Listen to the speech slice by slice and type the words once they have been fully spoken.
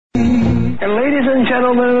And ladies and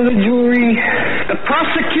gentlemen of the jury, the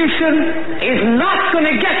prosecution is not going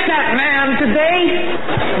to get that man today.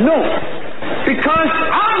 No, because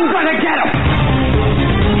I'm going to get him.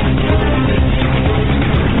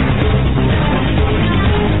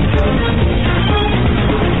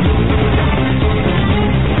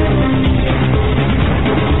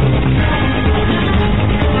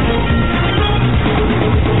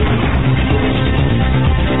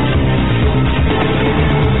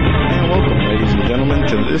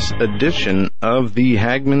 To this edition of the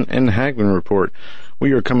Hagmann and Hagmann Report.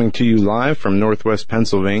 We are coming to you live from Northwest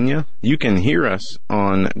Pennsylvania. You can hear us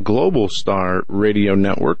on Global Star Radio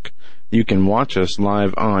Network. You can watch us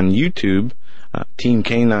live on YouTube. Team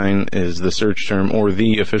K9 is the search term, or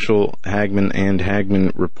the official Hagmann and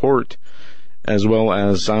Hagmann Report, as well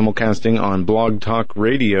as simulcasting on Blog Talk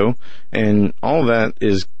Radio. And all that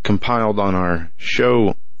is compiled on our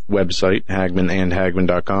show website,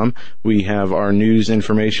 HagmannandHagmann.com. We have our news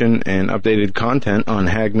information and updated content on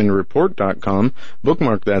HagmannReport.com.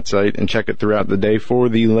 Bookmark that site and check it throughout the day for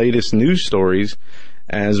the latest news stories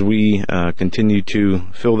as we continue to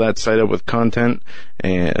fill that site up with content,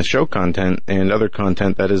 show content, and other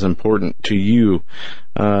content that is important to you.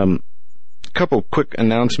 Couple quick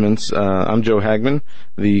announcements. I'm Joe Hagmann,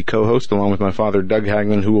 the co-host, along with my father, Doug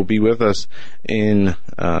Hagmann, who will be with us in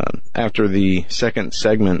after the second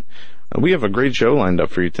segment. We have a great show lined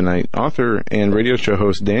up for you tonight. Author and radio show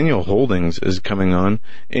host Daniel Holdings is coming on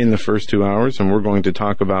in the first 2 hours, and we're going to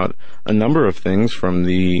talk about a number of things from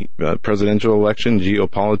the presidential election,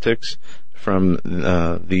 geopolitics, from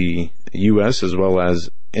the U.S. as well as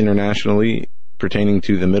internationally pertaining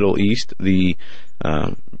to the Middle East, the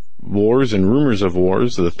wars and rumors of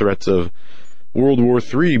wars, the threats of World War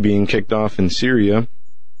III being kicked off in Syria,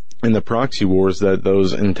 and the proxy wars that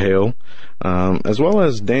those entail, as well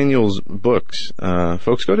as Daniel's books.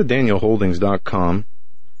 Folks, go to danielholdings.com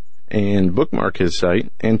and bookmark his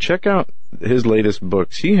site and check out his latest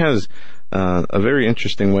books. He has a very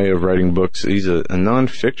interesting way of writing books. He's a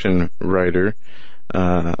nonfiction writer.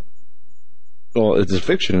 Well, it's a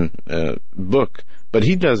fiction book, but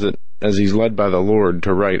he does it as he's led by the Lord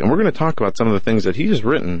to write. And we're going to talk about some of the things that he has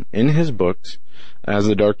written in his books, As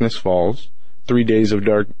the Darkness Falls, 3 Days in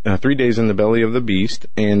the Belly of the Beast,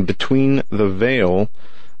 and Between the Veil.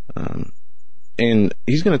 And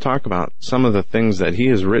he's going to talk about some of the things that he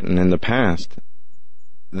has written in the past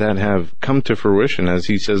that have come to fruition, as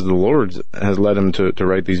he says the Lord has led him to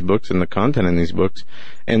write these books and the content in these books.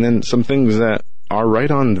 And then some things that are right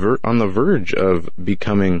on the verge of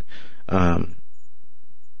becoming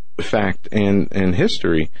fact and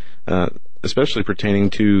history, especially pertaining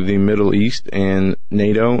to the Middle East and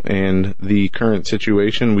NATO and the current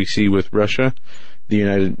situation we see with Russia, the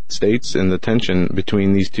United States, and the tension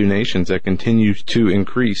between these two nations that continues to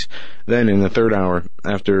increase. Then in the third hour,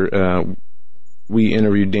 after we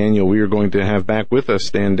interviewed Daniel, we are going to have back with us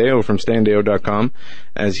Stan Deyo from StanDeyo.com,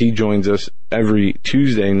 as he joins us every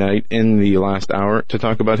Tuesday night in the last hour to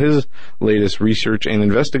talk about his latest research and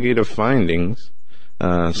investigative findings.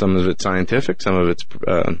 Some of it's scientific, some of it's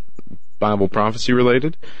Bible prophecy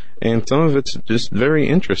related, and some of it's just very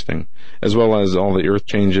interesting, as well as all the earth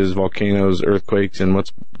changes, volcanoes, earthquakes, and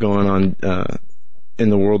what's going on in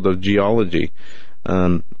the world of geology.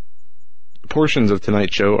 Portions of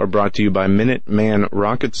tonight's show are brought to you by Minuteman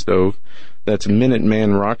Rocket Stove. That's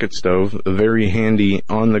Minuteman Rocket Stove, a very handy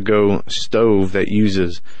on-the-go stove that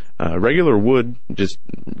uses regular wood, just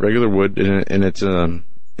regular wood, and it's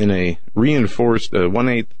in a reinforced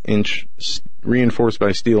 1/8 inch reinforced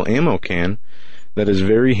by steel ammo can that is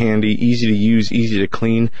very handy, easy to use, easy to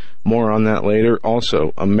clean. More on that later.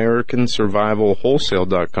 Also,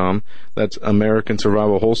 AmericanSurvivalWholesale.com. That's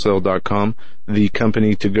AmericanSurvivalWholesale.com, the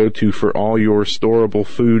company to go to for all your storable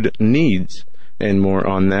food needs. And more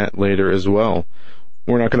on that later as well.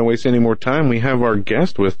 We're not going to waste any more time. We have our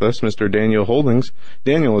guest with us, Mr. Daniel Holdings.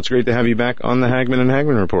 Daniel, it's great to have you back on the Hagmann and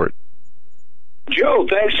Hagmann Report. Joe,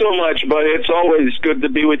 thanks so much, buddy. It's always good to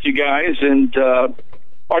be with you guys. And are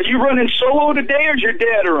you running solo today, or is your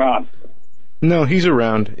dad around? No, he's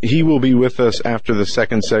around. He will be with us after the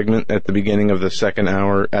second segment at the beginning of the second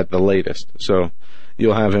hour at the latest. So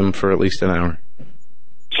you'll have him for at least an hour.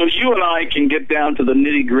 So you and I can get down to the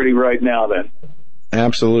nitty-gritty right now, then.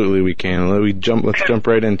 Absolutely, we can. Let's jump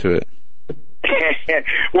right into it.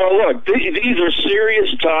 Well, look, these are serious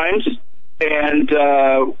times, and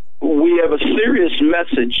we have a serious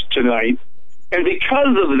message tonight. And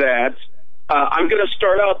because of that, I'm going to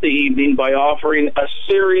start out the evening by offering a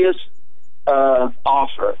serious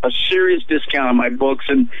offer, a serious discount on my books.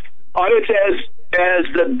 And on it says, As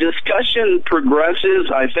the discussion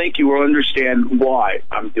progresses, I think you will understand why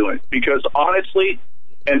I'm doing it. Because honestly,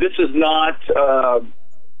 and this is not,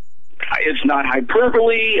 it's not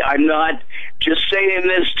hyperbole. I'm not just saying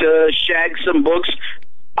this to shag some books.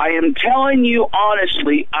 I am telling you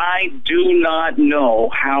honestly, I do not know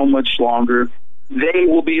how much longer they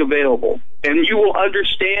will be available. And you will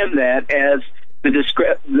understand that as the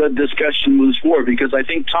discussion moves forward, because I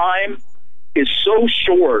think time is so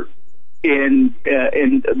short in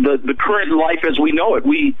the current life as we know it.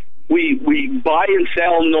 We buy and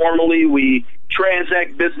sell normally. We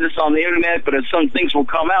transact business on the internet, but as some things will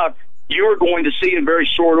come out, you're going to see in very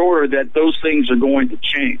short order that those things are going to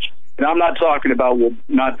change. And I'm not talking about we'll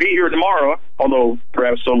not be here tomorrow, although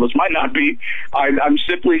perhaps some of us might not be. I'm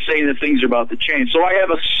simply saying that things are about to change. So I have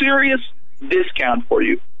a serious discount for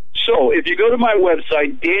you. So if you go to my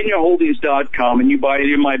website, danielholdings.com, and you buy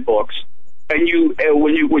any of my books, and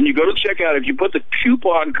when you go to checkout, if you put the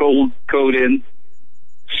coupon code in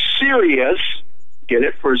SIRIUS, get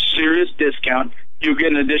it for a serious discount, you'll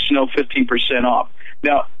get an additional 15% off.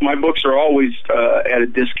 Now, my books are always at a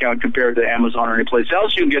discount compared to Amazon or any place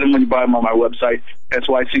else. You can get them when you buy them on my website. That's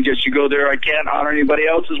why I suggest you go there. I can't honor anybody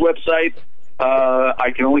else's website.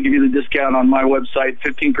 I can only give you the discount on my website,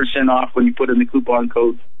 15% off when you put in the coupon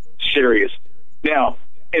code SIRIUS. Now,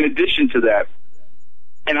 in addition to that,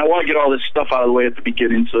 and I want to get all this stuff out of the way at the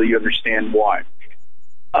beginning so you understand why.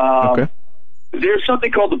 Okay. There's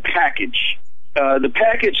something called the package. The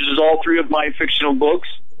package is all three of my fictional books.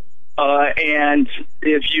 And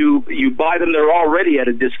if you buy them, they're already at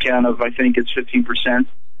a discount of, I think it's 15%,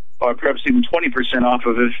 or perhaps even 20% off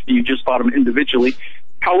of if you just bought them individually.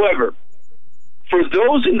 However, for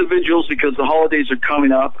those individuals, because the holidays are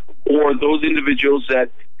coming up, or those individuals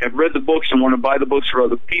that have read the books and want to buy the books for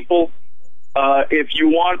other people, if you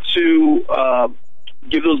want to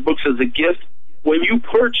give those books as a gift, when you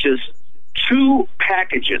purchase 2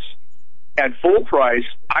 packages at full price,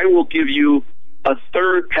 I will give you a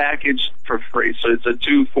third package for free. So it's a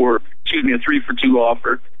 3 for 2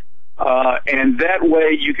 offer. And that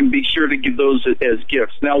way you can be sure to give those as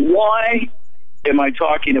gifts. Now, why am I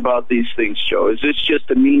talking about these things, Joe? Is this just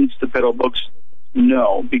a means to peddle books?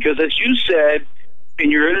 No, because as you said in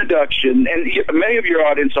your introduction, and many of your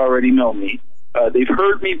audience already know me, they've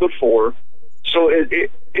heard me before, so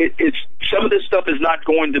it's some of this stuff is not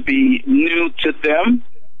going to be new to them,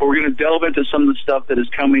 but we're going to delve into some of the stuff that is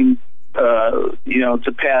coming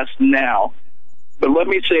to pass now. But let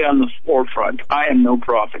me say on the forefront, I am no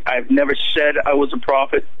prophet. I've never said I was a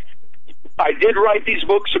prophet. I did write these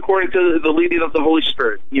books according to the leading of the Holy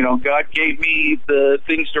Spirit. God gave me the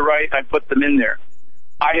things to write. I put them in there.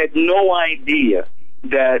 I had no idea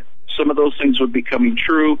that some of those things would be coming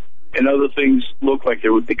true and other things look like they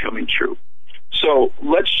would be coming true. So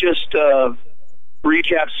let's just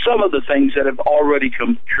recap some of the things that have already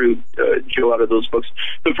come true, Joe, out of those books.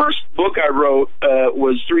 The first book I wrote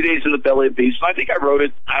was 3 Days in the Belly of Beast, and I think I wrote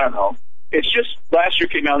it, I don't know. It's just, last year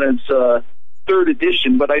came out in its third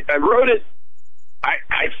edition, but I wrote it,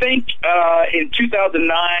 I think, in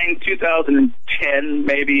 2009, 2010,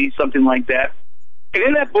 maybe, something like that. And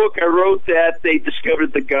in that book, I wrote that they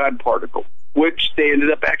discovered the God particle, which they ended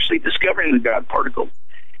up actually discovering the God particle.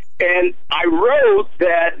 And I wrote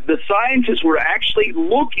that the scientists were actually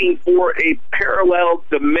looking for a parallel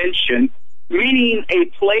dimension, meaning a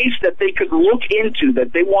place that they could look into,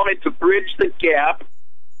 that they wanted to bridge the gap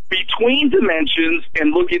between dimensions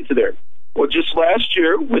and look into there. Well, just last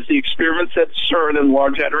year, with the experiments at CERN and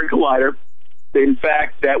Large Hadron Collider, in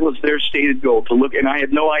fact, that was their stated goal, to look, and I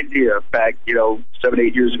had no idea back, 7,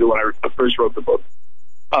 8 years ago when I first wrote the book.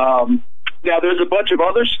 Now, there's a bunch of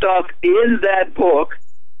other stuff in that book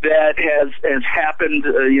that has happened,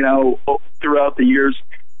 throughout the years,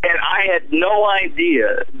 and I had no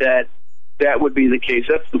idea that would be the case.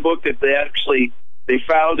 That's the book that they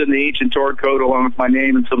found in the ancient Torah code along with my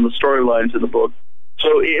name and some of the storylines in the book.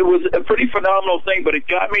 So it was a pretty phenomenal thing, but it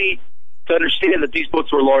got me to understand that these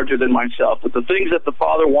books were larger than myself, that the things that the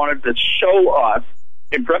Father wanted to show us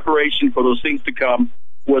in preparation for those things to come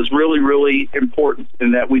was really, really important,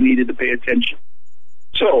 and that we needed to pay attention.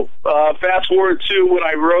 So, fast forward to when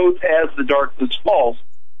I wrote As the Darkness Falls.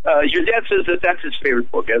 Your dad says that that's his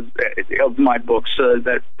favorite book of my books,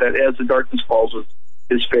 that As the Darkness Falls was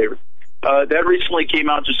his favorite. That recently came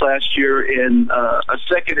out just last year in a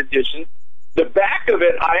second edition. The back of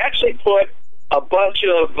it, I actually put a bunch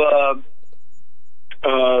of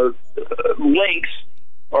links,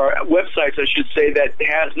 or websites, I should say, that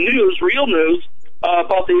has news, real news,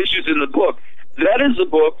 about the issues in the book. That is a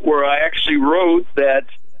book where I actually wrote that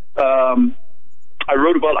I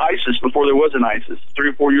wrote about ISIS before there was an ISIS. 3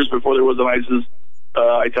 or 4 years before there was an ISIS,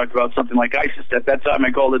 I talked about something like ISIS. At that time,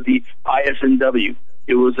 I called it the ISNW.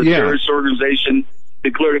 It was a terrorist organization,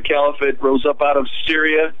 declared a caliphate, rose up out of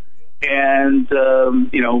Syria, and,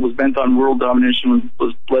 was bent on world domination,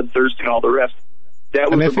 was bloodthirsty, and all the rest. That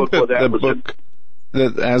was the book.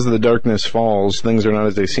 That As the Darkness Falls, Things Are Not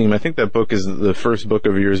As They Seem. I think that book is the first book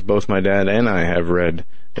of yours both my dad and I have read,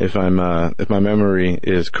 if my memory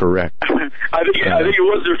is correct. I think it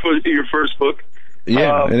was your first book.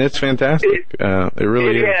 Yeah, and it's fantastic. It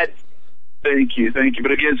really is. Thank you.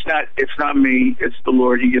 But again, it's not me. It's the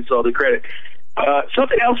Lord. He gets all the credit.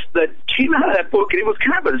 Something else that came out of that book, and it was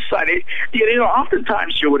kind of a side.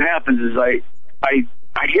 Oftentimes, Joe, what happens is I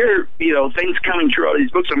hear things coming true out of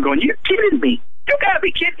these books. I'm going, you're kidding me. You gotta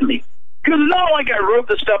be kidding me. Because it's not like I wrote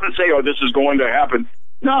this stuff and say, oh, this is going to happen.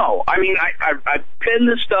 No, I mean, I penned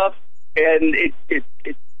this stuff, and it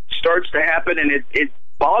starts to happen, and it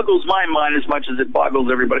boggles my mind as much as it boggles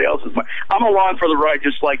everybody else's mind. I'm along for the ride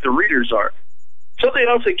just like the readers are. Something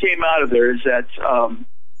else that came out of there is that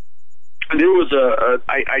there was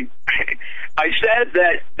I said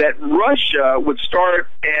that Russia would start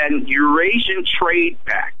an Eurasian trade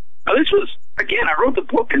pact. Now this was, again, I wrote the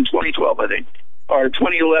book in 2012, I think, or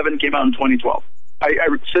 2011, came out in 2012. I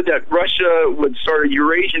said that Russia would start a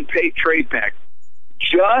Eurasian trade pact.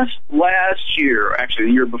 Just last year, actually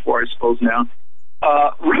the year before, I suppose now,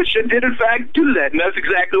 Russia did in fact do that, and that's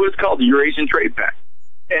exactly what it's called, the Eurasian Trade Pact.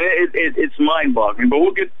 And it's mind-boggling. But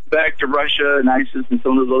we'll get back to Russia and ISIS and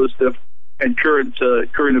some of those other stuff and current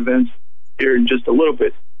events here in just a little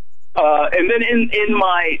bit. And then in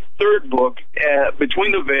my third book,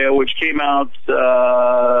 Between the Veil, which came out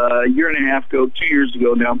a year and a half ago, 2 years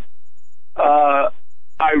ago now,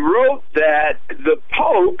 I wrote that the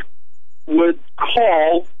Pope would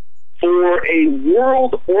call for a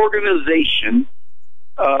world organization,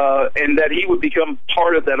 and that he would become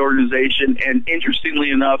part of that organization. And interestingly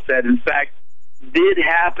enough, that in fact did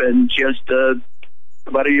happen just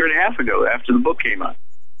about a year and a half ago after the book came out.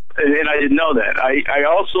 And I didn't know that. I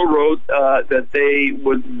also wrote that they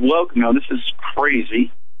would welcome, now this is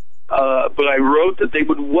crazy, but I wrote that they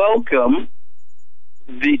would welcome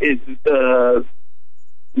the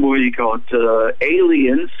what do you call it,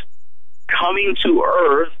 aliens coming to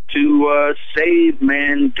Earth to save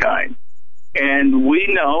mankind. And we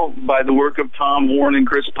know by the work of Tom Horn and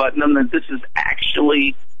Chris Putnam that this is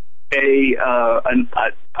actually a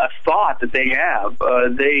thought that they have.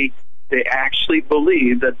 They actually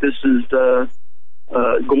believe that this is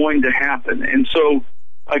going to happen. And so,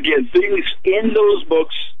 again, things in those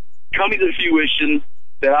books coming to fruition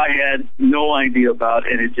that I had no idea about,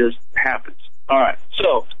 and it just happens. All right.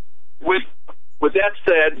 So, with that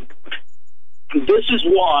said, this is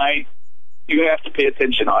why you have to pay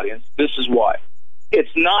attention, audience. This is why.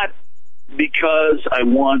 It's not because I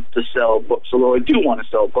want to sell books, although I do want to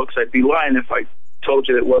sell books. I'd be lying if I told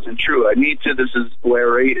you it wasn't true. I need to. This is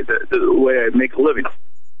where the way I make a living.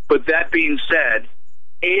 But that being said,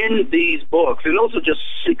 in these books, and those are just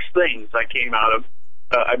 6 things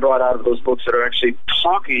I brought out of those books that are actually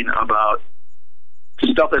talking about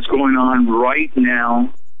stuff that's going on right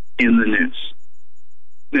now in the news.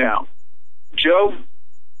 Now, Joe,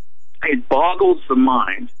 it boggles the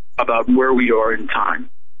mind about where we are in time.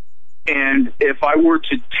 And if I were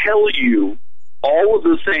to tell you all of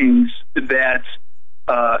the things that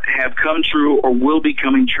have come true or will be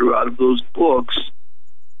coming true out of those books,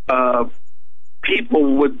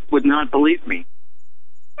 people would not believe me.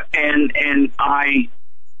 And I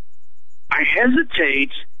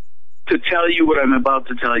hesitate to tell you what I'm about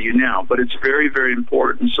to tell you now, but it's very, very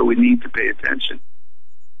important, so we need to pay attention.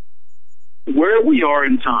 Where we are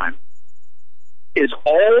in time is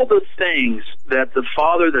all the things that the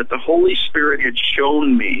Father, that the Holy Spirit had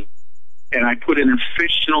shown me, and I put in a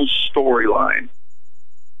fictional storyline.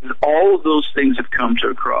 All of those things have come to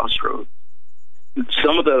a crossroad.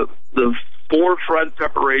 Some of the forefront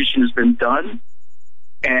preparation has been done,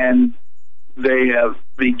 and they have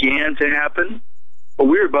began to happen, but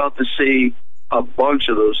we're about to see a bunch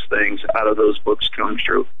of those things out of those books come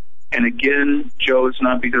true. And again, Joe, it's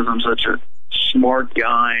not because I'm such a smart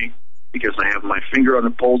guy, because I have my finger on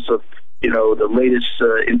the pulse of, the latest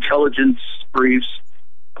intelligence briefs,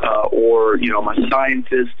 or, I'm a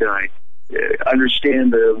scientist and I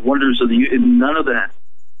understand the wonders of none of that.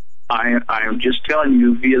 I am just telling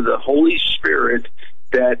you via the Holy Spirit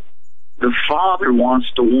that the Father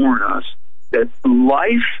wants to warn us that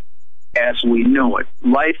life as we know it,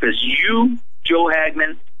 life as you, Joe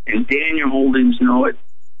Hagmann, and Daniel Holdings know it,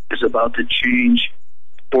 is about to change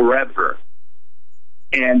forever.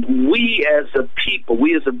 And we as a people,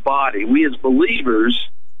 we as a body, we as believers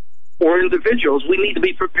or individuals, we need to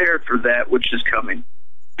be prepared for that which is coming.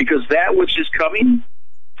 Because that which is coming,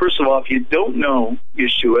 first of all, if you don't know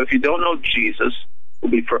Yeshua, if you don't know Jesus, will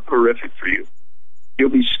be horrific for you. You'll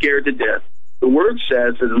be scared to death. The Word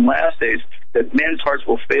says that in the last days that men's hearts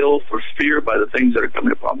will fail for fear by the things that are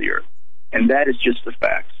coming upon the earth. And that is just the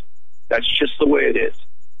facts. That's just the way it is.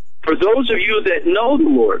 For those of you that know the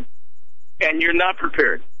Lord and you're not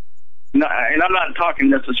prepared, and I'm not talking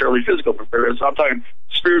necessarily physical preparedness, I'm talking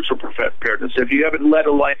spiritual preparedness. If you haven't led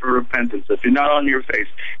a life of repentance, if you're not on your face,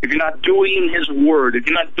 if you're not doing His Word, if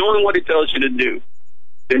you're not doing what He tells you to do,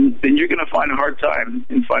 then you're going to find a hard time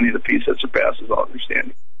in finding the peace that surpasses all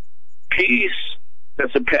understanding. Peace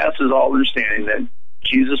that surpasses all understanding that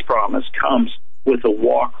Jesus promised comes with a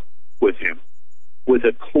walk with Him, with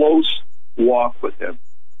a close walk with Him.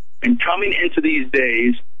 And coming into these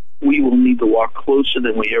days, we will need to walk closer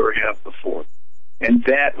than we ever have before. And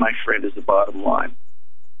that, my friend, is the bottom line.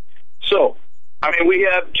 So, I mean, we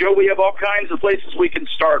have all kinds of places we can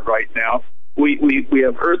start right now. We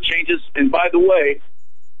have earth changes. And by the way,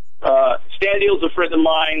 Stan Deal's a friend of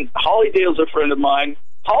mine. Holly Dale's a friend of mine.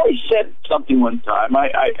 Holly said something one time.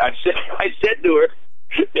 I said to her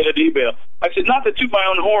in an email, I said, not to toot my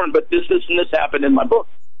own horn, but this, and this happened in my book.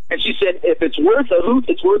 And she said, if it's worth a hoot,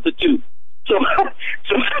 it's worth a toot. So I've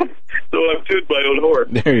tooted my own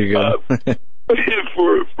horn. There you go.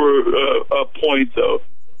 For a point, though,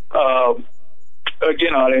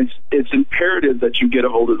 again, audience, it's imperative that you get a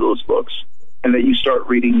hold of those books and that you start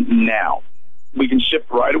reading now. We can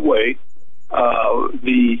ship right away.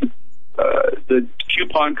 The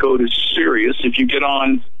coupon code is SIRIUS. If you get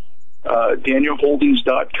on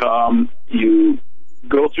DanielHoldings.com, you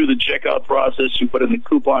go through the checkout process, you put in the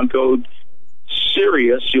coupon code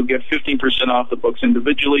SIRIUS, you'll get 15% off the books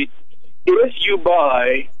individually. If you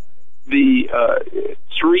buy the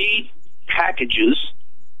 3 packages,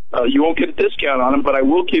 you won't get a discount on them, but I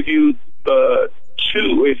will give you 2.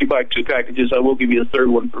 If you buy 2 packages, I will give you a third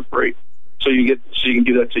one for free. So you can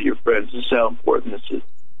do that to your friends. This is how important this is.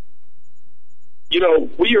 You know,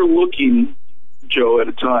 we are looking, Joe, at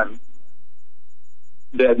a time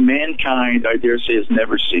that mankind, I dare say, has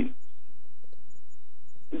never seen.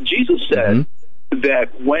 Jesus said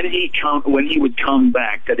that when he would come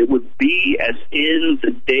back, that it would be as in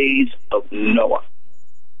the days of Noah.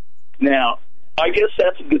 Now, I guess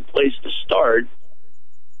that's a good place to start.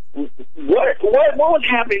 What was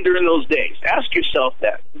happening during those days? Ask yourself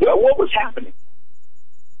that. What was happening?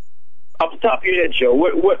 Off the top of your head, Joe,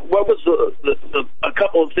 what was a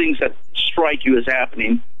couple of things that strike you as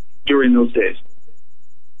happening during those days?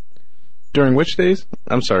 During which days?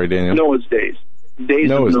 I'm sorry, Daniel. Noah's days.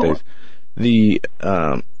 Noah's days. The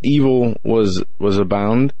evil was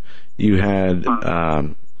abound. You had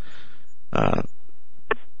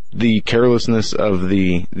the carelessness of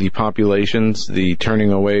the populations, the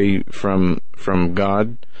turning away from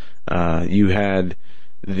God. You had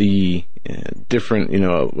the different,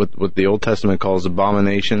 what the Old Testament calls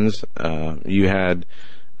abominations. You had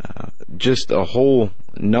just a whole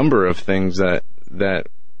number of things that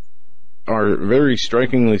are very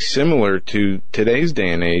strikingly similar to today's day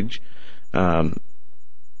and age.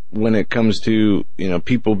 When it comes to,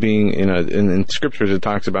 people being, in scriptures it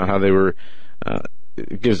talks about how they were,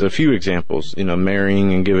 it gives a few examples,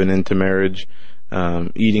 marrying and giving into marriage,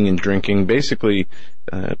 eating and drinking, basically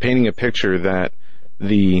painting a picture that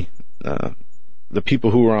the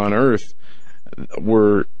people who were on earth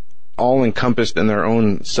were all encompassed in their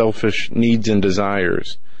own selfish needs and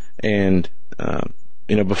desires. And,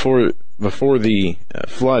 before the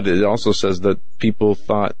flood, it also says that people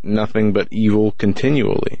thought nothing but evil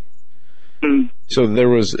continually. So there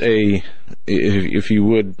was if you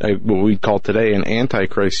would, what we call today an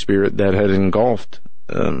antichrist spirit that had engulfed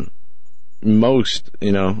most,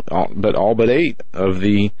 all but 8 of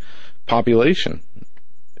the population,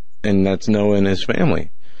 and that's Noah and his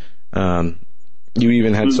family. You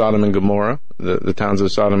even had Sodom and Gomorrah, the towns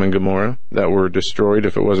of Sodom and Gomorrah that were destroyed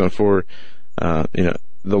if it wasn't for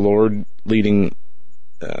the Lord leading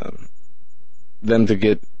them to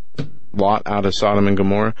get Lot out of Sodom and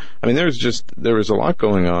Gomorrah. I mean, there was a lot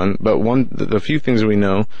going on, but the few things we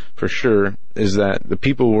know for sure is that the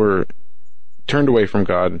people were turned away from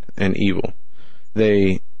God and evil.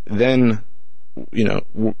 They then,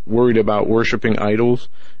 worried about worshiping idols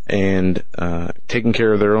and taking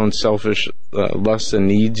care of their own selfish lusts and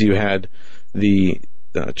needs. You had the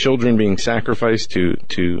children being sacrificed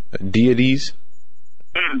to deities,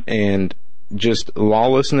 and just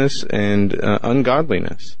lawlessness and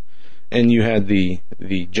ungodliness. And you had the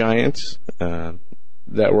giants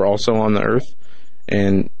that were also on the earth,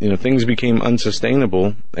 and things became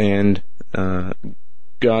unsustainable, and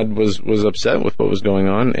God was upset with what was going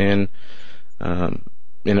on, and I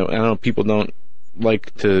know people don't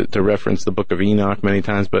like to reference the Book of Enoch many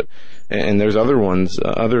times, and there's other ones,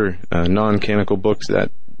 other non-canonical books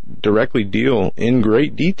that directly deal in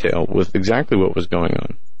great detail with exactly what was going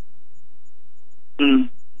on. Mm.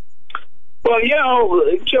 Well,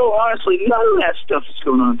 Joe, honestly, none of that stuff is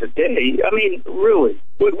going on today. I mean, really,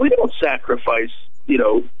 we don't sacrifice,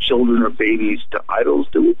 children or babies to idols,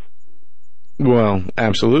 do we? Well,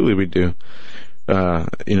 absolutely we do.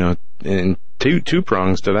 And two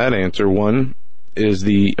prongs to that answer. One is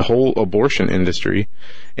the whole abortion industry,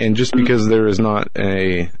 and just because there is not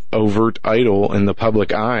a overt idol in the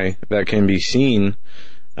public eye that can be seen,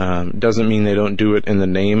 doesn't mean they don't do it in the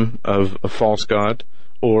name of a false god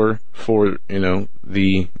or for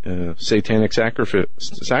the satanic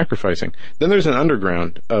sacrificing. Then there's an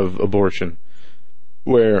underground of abortion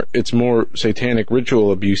where it's more satanic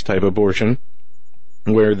ritual abuse type abortion,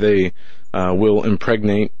 where they will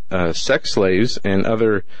impregnate sex slaves and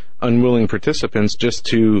other unwilling participants just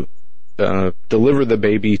to deliver the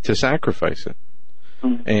baby to sacrifice it.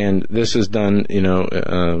 Mm-hmm. And this is done, in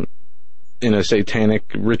a satanic,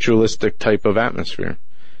 ritualistic type of atmosphere.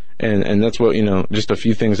 And that's what, just a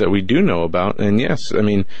few things that we do know about. And yes, I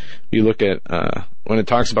mean, you look at when it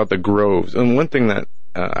talks about the groves, and one thing that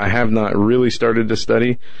I have not really started to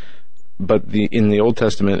study, but in the Old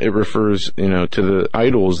Testament, it refers, to the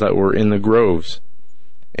idols that were in the groves,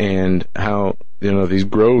 and how, these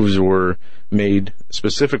groves were made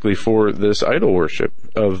specifically for this idol worship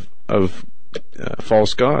of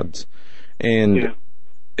false gods. And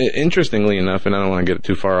interestingly enough, and I don't want to get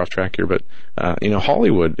too far off track here, but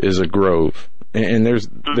Hollywood is a grove, and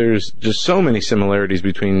there's just so many similarities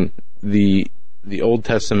between the Old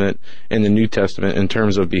Testament and the New Testament in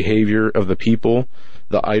terms of behavior of the people,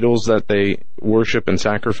 the idols that they worship and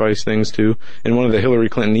sacrifice things to. In one of the Hillary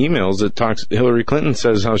Clinton emails, Hillary Clinton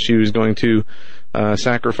says how she was going to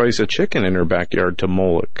sacrifice a chicken in her backyard to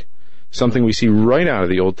Moloch, something we see right out of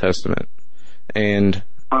the Old Testament. And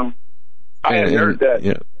I hadn't heard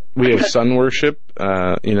that. We have sun worship.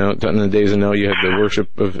 In the days of Noah, you had the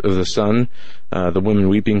worship of the sun, the women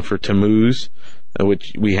weeping for Tammuz,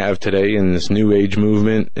 which we have today in this New Age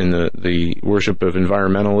movement, in the worship of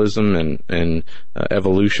environmentalism and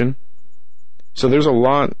evolution. So there's a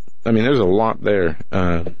lot. I mean, there's a lot there.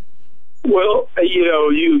 Well,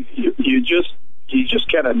 you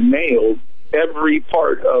just kind of nailed every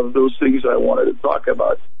part of those things I wanted to talk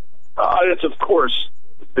about. It's of course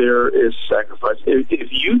there is sacrifice. If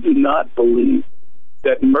you do not believe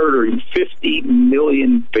that murdering 50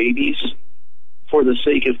 million babies for the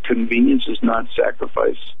sake of convenience is not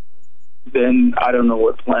sacrifice, then I don't know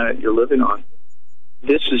what planet you're living on.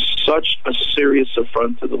 This is such a serious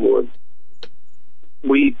affront to the Lord.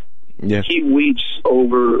 He weeps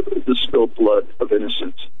over the spilled blood of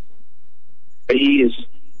innocents. He is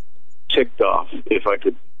ticked off, if I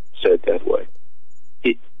could say it that way.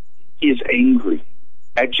 He is angry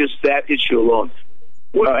at just that issue alone.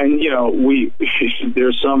 Well, and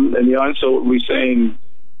there's some in the audience will be saying,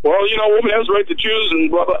 well, woman has the right to choose and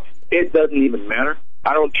blah, blah. It doesn't even matter.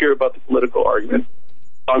 I don't care about the political argument.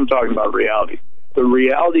 I'm talking about reality. The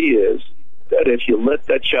reality is that if you let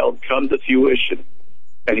that child come to fruition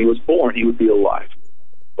and he was born, he would be alive.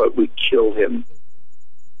 But we kill him.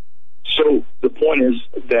 So the point is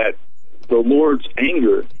that the Lord's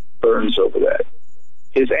anger burns over that.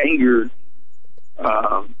 His anger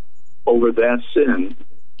over that sin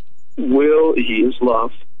he is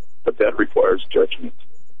love, but that requires judgment.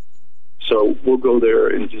 So we'll go there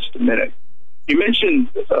in just a minute. You mentioned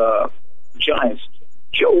giants.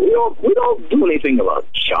 Joe, we don't do anything about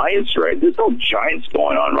giants, right? There's no giants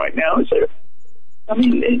going on right now, is there? I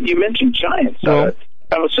mean, you mentioned giants. Well,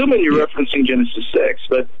 I'm assuming you're referencing Genesis 6,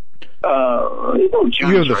 but there's no giants.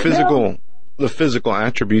 You have the physical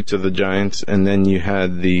attributes of the giants, and then you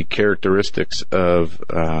had the characteristics of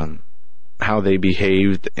how they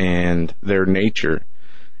behaved and their nature.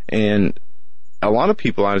 And a lot of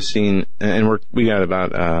people I've seen, and we got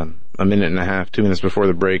about a minute and a half, 2 minutes before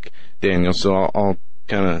the break, Daniel, so I'll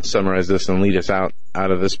kind of summarize this and lead us out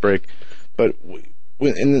of this break. But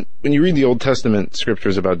when you read the Old Testament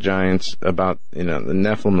scriptures about giants, about the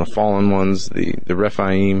Nephilim, the fallen ones, the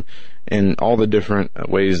Rephaim, and all the different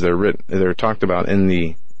ways they're talked about in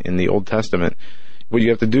the Old Testament, what you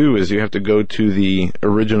have to do is you have to go to the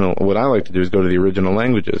original. What I like to do is go to the original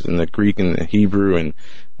languages, in the Greek and the Hebrew, and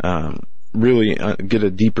really get a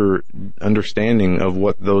deeper understanding of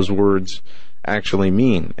what those words actually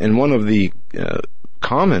mean. And one of the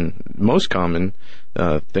most common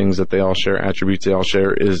things that they all share, attributes they all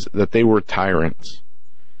share, is that they were tyrants.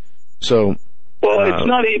 So Well, it's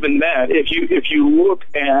not even that. If you look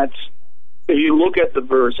at the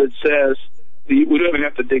verse, it says we don't even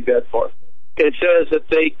have to dig that far. It says that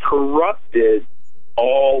they corrupted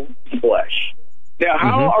all flesh. Now,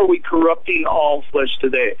 how are we corrupting all flesh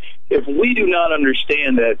today? If we do not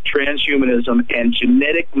understand that transhumanism and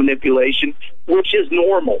genetic manipulation, which is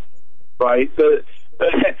normal, right?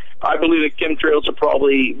 I believe that chemtrails are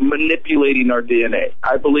probably manipulating our DNA.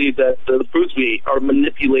 I believe that the foods we eat are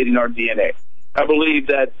manipulating our DNA. I believe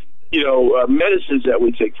that, medicines that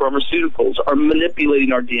we take, pharmaceuticals, are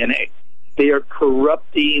manipulating our DNA. They are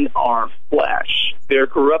corrupting our flesh. They're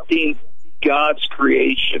corrupting God's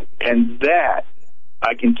creation. And that,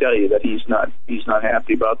 I can tell you that he's not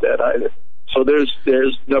happy about that either. So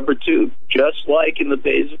there's number two, just like in the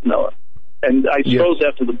days of Noah. And I suppose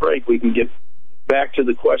after the break we can get back to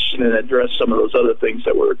the question and address some of those other things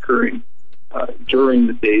that were occurring during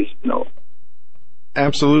the days of Noah.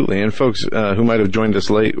 Absolutely. And folks who might have joined us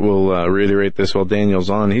late will reiterate this while Daniel's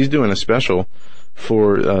on. He's doing a special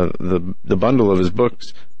for the bundle of his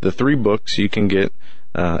books, the 3 books you can get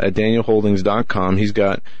at danielholdings.com. He's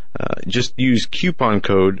got just use coupon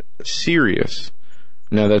code SIRIUS.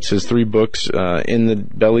 Now that's his 3 books, In the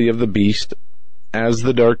Belly of the Beast, As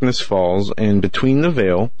the Darkness Falls, and Between the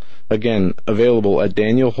Veil. Again, available at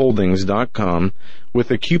danielholdings.com with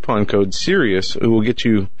the coupon code SIRIUS. It will get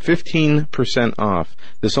you 15% off.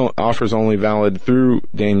 This offer is only valid through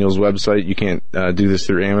Daniel's website. You can't do this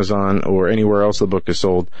through Amazon or anywhere else the book is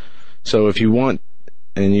sold. So if you want,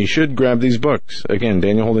 and you should, grab these books. Again,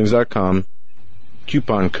 danielholdings.com,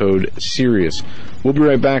 coupon code SIRIUS. We'll be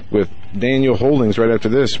right back with Daniel Holdings right after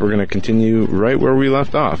this. We're going to continue right where we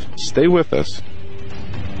left off. Stay with us.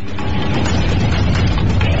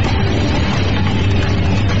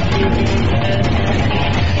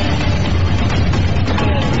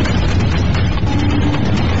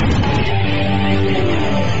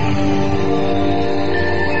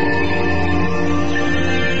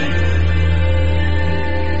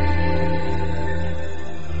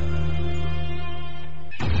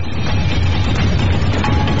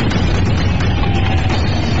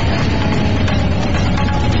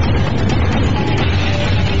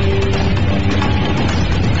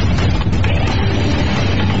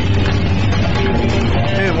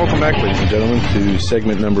 To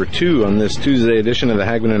segment number 2 on this Tuesday edition of the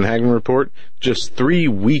Hagmann and Hagmann Report. Just 3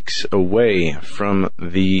 weeks away from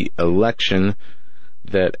the election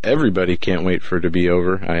that everybody can't wait for to be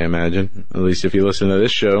over, I imagine. At least if you listen to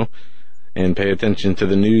this show and pay attention to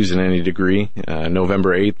the news in any degree.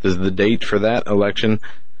 November 8th is the date for that election,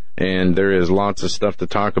 and there is lots of stuff to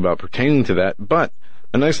talk about pertaining to that. But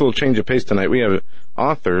a nice little change of pace tonight. We have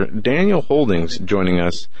author Daniel Holdings joining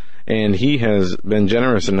us, and he has been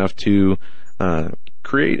generous enough to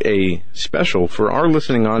create a special for our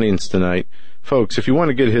listening audience tonight. Folks, if you want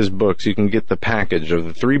to get his books, you can get the package of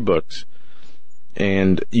the 3 books,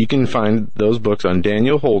 and you can find those books on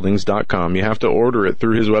danielholdings.com. You have to order it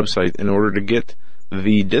through his website in order to get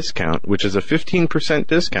the discount, which is a 15%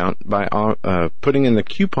 discount by putting in the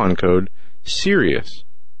coupon code SIRIUS.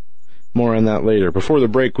 More on that later. Before the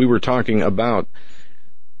break, we were talking about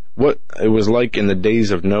what it was like in the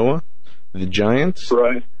days of Noah, the giants.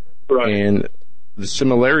 Right. And the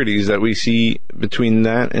similarities that we see between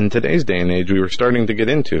that and today's day and age we were starting to get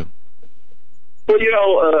into. Well,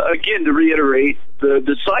 again, to reiterate, the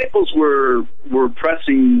disciples were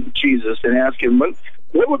pressing Jesus and asking,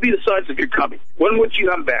 what would be the signs of your coming? When would you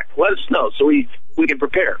come back? Let us know so we can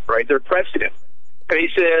prepare, right? They're pressing him. And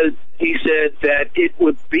he said that it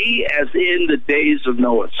would be as in the days of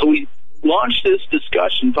Noah. So we launched this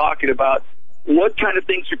discussion talking about what kind of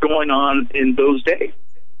things are going on in those days.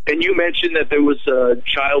 And you mentioned that there was a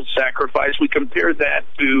child sacrifice. We compared that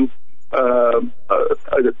to,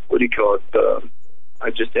 what do you call it? I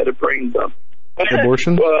just had a brain dump.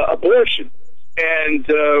 Abortion? Abortion. And,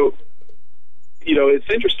 it's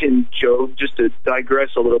interesting, Joe, just to digress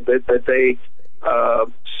a little bit, that they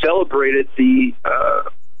celebrated the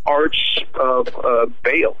Arch of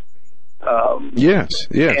Baal. Yes.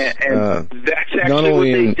 And that's actually what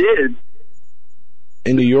they did.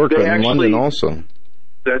 In New York, but in London also.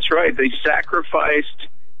 That's right. They sacrificed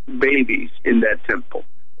babies in that temple,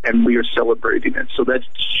 and we are celebrating it. So that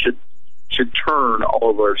should turn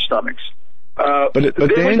all of our stomachs. But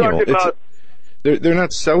Daniel, they're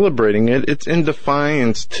not celebrating it. It's in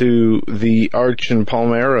defiance to the Arch in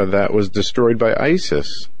Palmyra that was destroyed by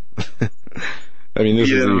ISIS. I mean,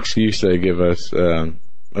 this is the excuse they give us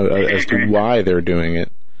as to why they're doing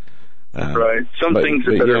it. Right. Some things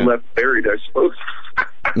are better left buried, I suppose.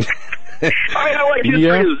 I like history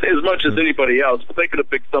as much as anybody else, but they could have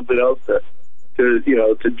picked something else to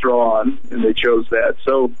to draw on, and they chose that.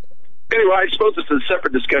 So anyway, I suppose it's a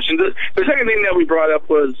separate discussion. The second thing that we brought up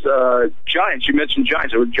was giants. You mentioned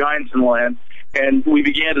giants. There were giants in the land, and we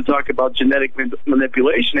began to talk about genetic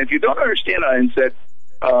manipulation. If you don't understand, Einstein,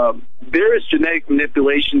 there is genetic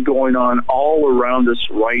manipulation going on all around us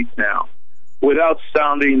right now. Without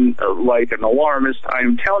sounding like an alarmist,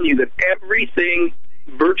 I'm telling you that everything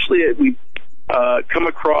virtually that we come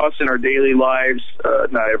across in our daily lives,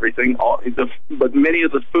 not everything, but many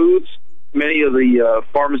of the foods, many of the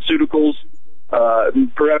pharmaceuticals,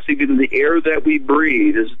 perhaps even the air that we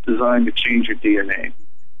breathe is designed to change your DNA.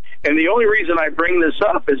 And the only reason I bring this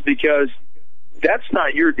up is because that's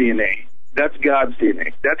not your DNA. That's God's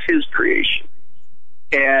DNA. That's His creation.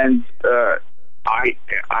 And I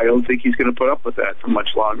don't think He's going to put up with that for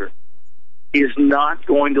much longer. He is not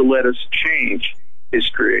going to let us change His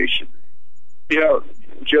creation. You know,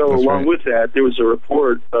 Joe, That's along right. with that, there was a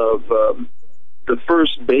report of the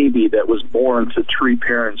first baby that was born to three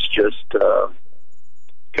parents just a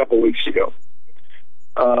couple weeks ago,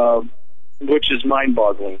 which is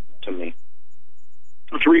mind-boggling to me.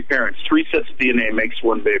 Three parents, three sets of DNA makes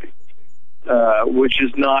one baby, which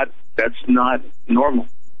is that's not normal.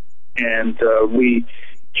 And we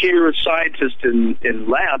hear scientists in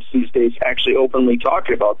labs these days actually openly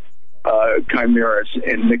talking about chimeras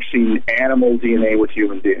and mixing animal DNA with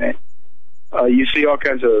human DNA. You see all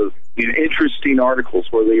kinds of interesting articles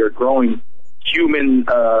where they are growing human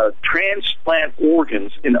transplant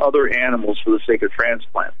organs in other animals for the sake of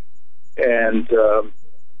transplant. And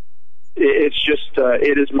it's just,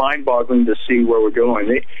 it is mind-boggling to see where we're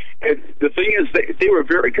going. The thing is, they were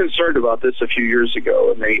very concerned about this a few years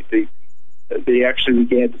ago, and they actually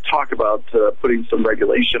began to talk about putting some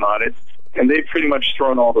regulation on it, and they've pretty much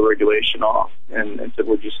thrown all the regulation off and said,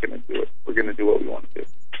 we're just going to do it. We're going to do what we want to do.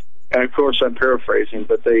 And of course, I'm paraphrasing,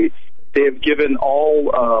 but they have given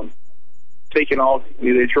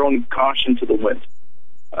they've thrown caution to the wind.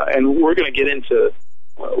 And we're going to get into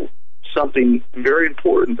something very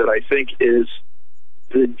important that I think is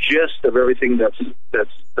the gist of everything that's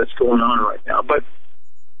going on right now. But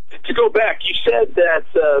to go back, you said that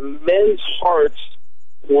men's hearts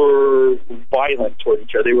were violent toward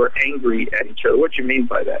each other. They were angry at each other. What do you mean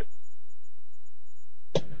by that?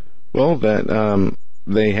 Well, that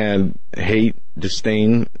they had hate,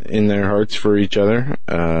 disdain in their hearts for each other.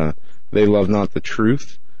 They love not the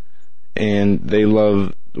truth, and they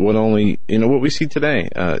love what we see today,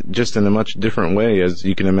 just in a much different way, as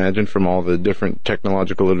you can imagine from all the different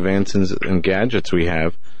technological advances and gadgets we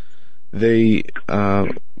have. They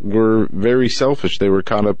were very selfish. They were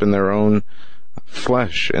caught up in their own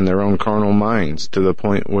flesh and their own carnal minds, to the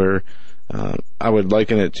point where I would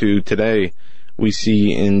liken it to today. We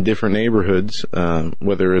see in different neighborhoods,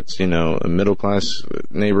 whether it's, a middle-class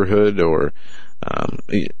neighborhood or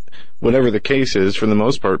whatever the case is, for the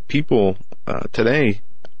most part, people today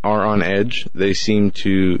are on edge. They seem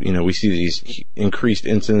to, we see these increased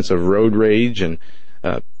incidents of road rage, and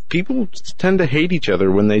people tend to hate each other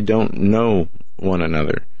when they don't know one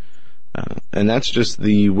another. And that's just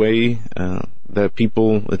the way that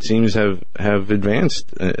people, it seems, have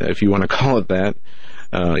advanced, if you want to call it that.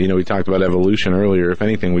 We talked about evolution earlier. If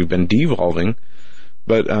anything, we've been devolving.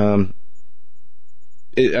 But I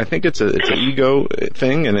think it's an ego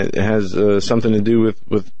thing, and it has something to do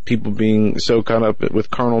with people being so caught up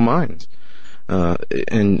with carnal minds.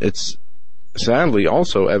 And it's sadly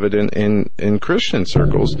also evident in Christian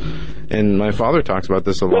circles. And my father talks about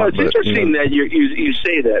this a lot. Well, it's interesting that you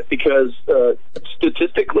say that, because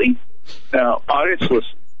statistically, now, audience,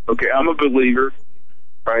 listen, okay, I'm a believer,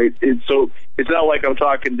 right? So it's not like I'm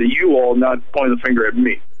talking to you all, not pointing the finger at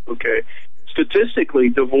me, okay? Statistically,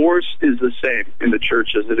 divorce is the same in the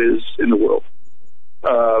church as it is in the world.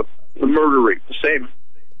 The murder rate, the same.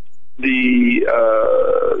 The,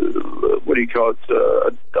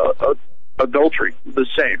 adultery, the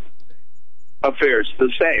same. Affairs,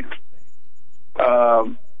 the same.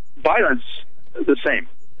 Violence, the same.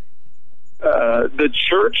 The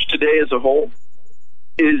church today as a whole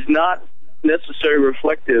is not necessarily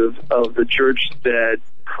reflective of the church that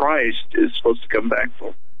Christ is supposed to come back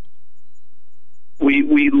for.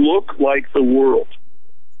 We look like the world,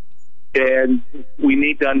 and we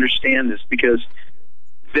need to understand this, because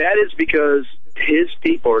His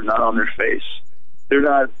people are not on their face. They're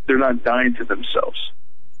not dying to themselves.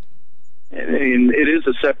 And it is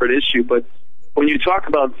a separate issue, but when you talk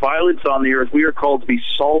about violence on the earth, we are called to be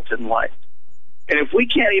salt and light. And if we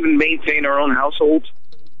can't even maintain our own households,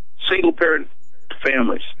 single parent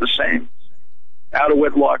families, the same. Out of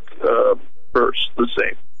wedlock births, the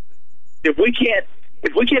same. If we can't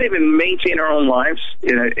even maintain our own lives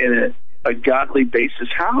in a godly basis,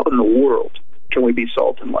 how in the world can we be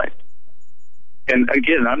salt and light? And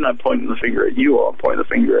again, I'm not pointing the finger at you all, I'm pointing the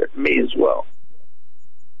finger at me as well.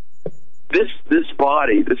 This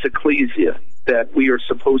body, this ecclesia that we are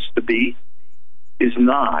supposed to be, is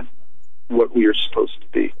not what we are supposed to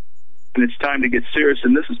be. And it's time to get serious.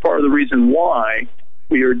 And this is part of the reason why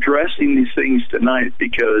we are addressing these things tonight,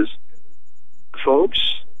 because, folks,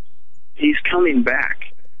 he's coming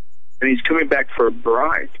back. And he's coming back for a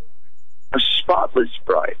bride, a spotless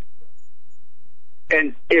bride.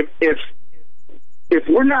 And if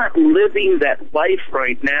we're not living that life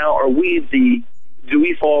right now, do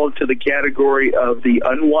we fall into the category of the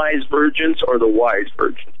unwise virgins or the wise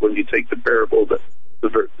virgins when you take the parable, the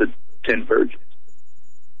 10 virgins?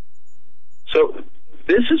 So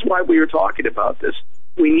this is why we are talking about this.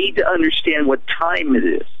 We need to understand what time it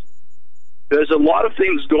is. There's a lot of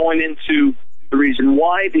things going into the reason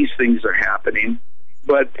why these things are happening,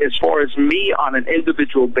 but as far as me on an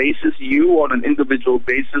individual basis, you on an individual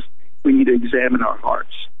basis, we need to examine our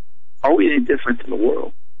hearts. Are we any different than the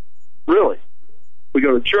world? Really? We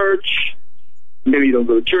go to church. Maybe you don't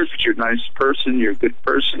go to church, but you're a nice person, you're a good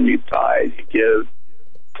person, you tithe, you give,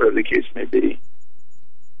 whatever the case may be.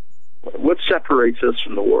 What separates us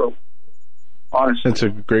from the world? Honestly. That's a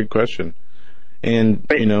great question. And,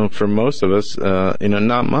 for most of us,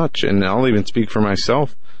 not much. And I'll even speak for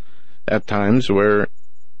myself at times where,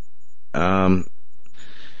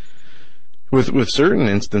 with certain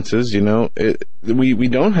instances, we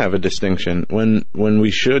don't have a distinction when we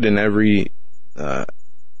should in every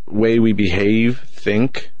way we behave,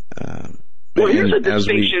 think. Well, here's a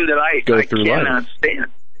distinction that I cannot stand.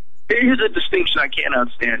 Here's a distinction I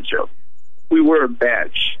cannot stand, Joe. We wear a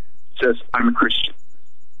badge that says, I'm a Christian.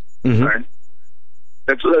 Mm-hmm. Right?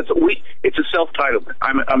 It's a self-titlement.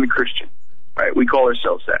 I'm a Christian. Right? We call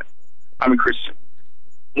ourselves that. I'm a Christian.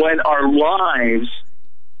 When our lives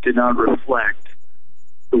did not reflect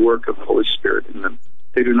the work of the Holy Spirit in them.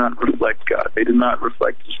 They do not reflect God. They do not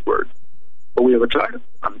reflect His Word. But we have a title.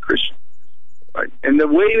 I'm a Christian. Right? And the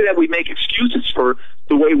way that we make excuses for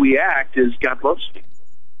the way we act is God loves me.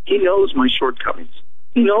 He knows my shortcomings.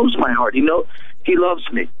 He knows my heart. He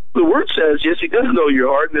loves me. The Word says, yes, He does know your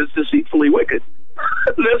heart and is deceitfully wicked.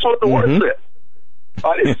 That's what the Word said.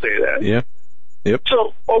 I didn't say that. Yeah. Yep.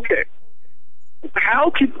 So, okay.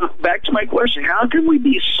 Back to my question, how can we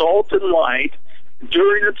be salt and light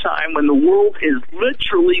during a time when the world is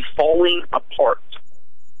literally falling apart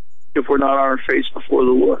if we're not on our face before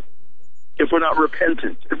the Lord? If we're not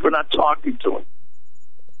repentant, if we're not talking to Him?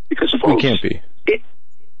 Because, folks, we can't be.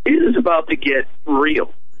 It is about to get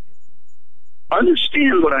real.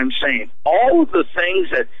 Understand what I'm saying. All of the things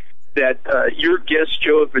that your guests,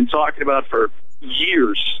 Joe, have been talking about for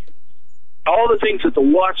years, all the things that the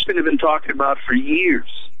Watchmen have been talking about for years,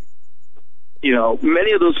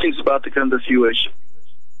 many of those things are about to come to fruition.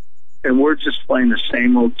 And we're just playing the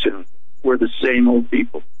same old tune. We're the same old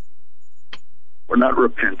people. We're not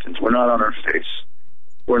repentant. We're not on our face.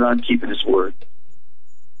 We're not keeping His Word.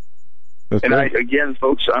 That's and right. Again,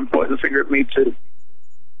 folks, I'm pointing the finger at me too.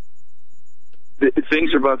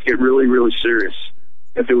 Things are about to get really, really serious.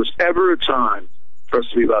 If there was ever a time for us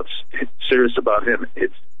to be serious about Him,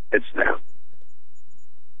 it's now.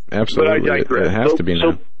 Absolutely, but I digress. It has to be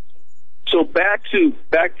now. So back to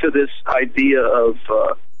this idea of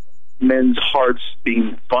men's hearts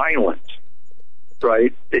being violent,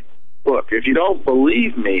 right? Look, if you don't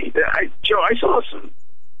believe me, Joe, I saw some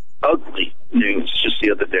ugly news just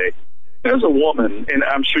the other day. There was a woman, and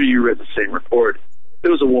I'm sure you read the same report.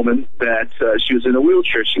 There was a woman that she was in a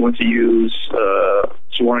wheelchair. She wanted to use the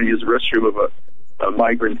restroom of a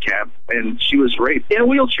migrant camp, and she was raped in a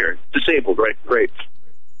wheelchair, disabled, right? Raped.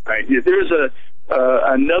 Right. There's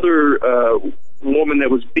another woman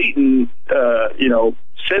that was beaten,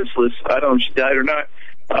 senseless. I don't know if she died or not,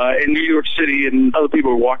 in New York City, and other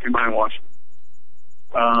people were walking by and watching.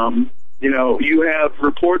 You have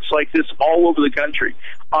reports like this all over the country.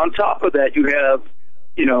 On top of that, you have,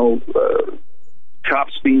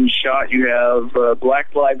 cops being shot. You have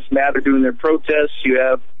Black Lives Matter doing their protests. You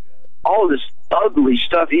have all of this ugly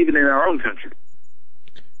stuff, even in our own country.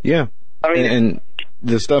 Yeah. I mean, and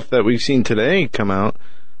the stuff that we've seen today come out,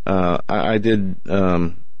 I did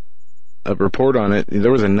a report on it.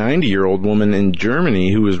 There was a 90-year-old woman in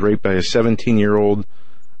Germany who was raped by a 17-year-old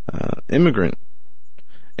immigrant.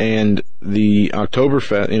 And the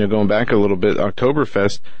Oktoberfest, going back a little bit,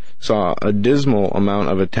 Oktoberfest saw a dismal amount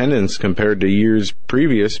of attendance compared to years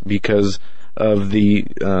previous because of the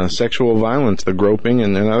sexual violence, the groping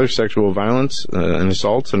and other sexual violence and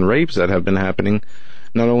assaults and rapes that have been happening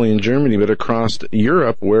not only in Germany, but across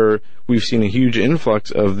Europe, where we've seen a huge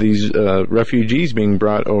influx of these refugees being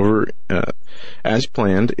brought over as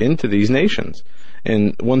planned into these nations.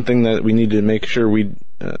 And one thing that we need to make sure we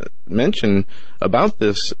mention about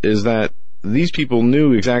this is that these people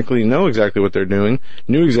know exactly what they're doing,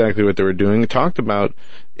 knew exactly what they were doing, talked about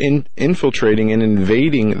infiltrating and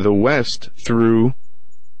invading the West through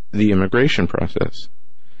the immigration process.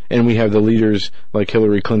 And we have the leaders like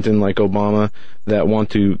Hillary Clinton, like Obama, that want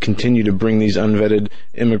to continue to bring these unvetted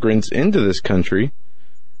immigrants into this country.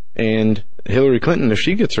 And Hillary Clinton, if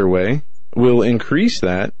she gets her way, will increase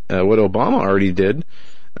that, what Obama already did,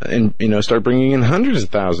 and, start bringing in hundreds of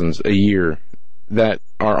thousands a year that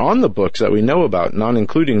are on the books that we know about, not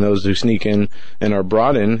including those who sneak in and are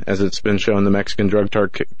brought in. As it's been shown, the Mexican drug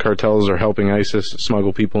cartels are helping ISIS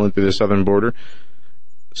smuggle people in through the southern border.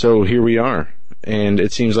 So here we are. And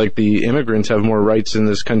it seems like the immigrants have more rights in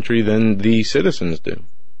this country than the citizens do.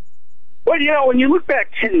 Well, when you look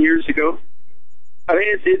back 10 years ago, I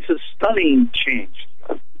mean, it's a stunning change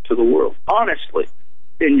to the world, honestly.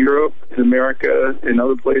 In Europe, in America, in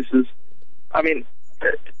other places. I mean,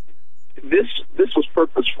 this was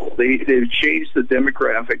purposeful. They've changed the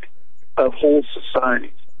demographic of whole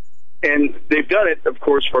societies. And they've done it, of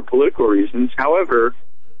course, for political reasons. However,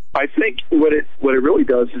 I think what it really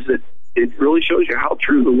does is it really shows you how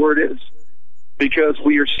true the word is, because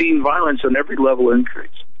we are seeing violence on every level increase.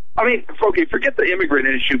 I mean, okay, forget the immigrant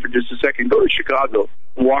issue for just a second. Go to Chicago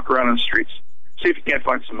and walk around on the streets. See if you can't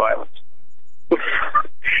find some violence.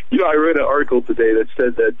 I read an article today that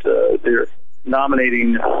said that they're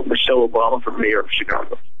nominating Michelle Obama for mayor of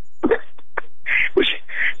Chicago. Which,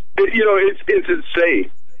 it's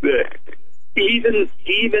insane. Even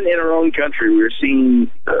in our own country, we're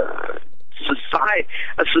seeing a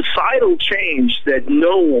societal change that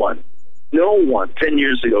no one 10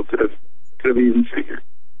 years ago could have even figured.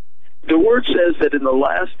 The word says that in the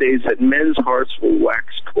last days that men's hearts will wax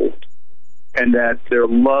cold, and that their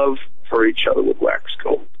love for each other would wax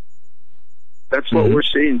cold. That's what we're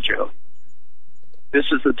seeing, Joe. This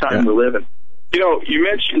is the time we live in. You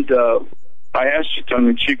mentioned, I asked you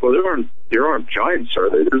tongue-in-cheek, well, there aren't giants, are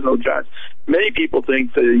there? There's no giants. Many people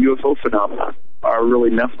think the UFO phenomena are really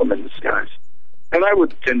Nephilim in disguise. And I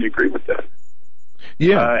would tend to agree with that.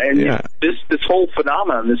 This whole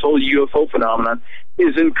phenomenon, this whole UFO phenomenon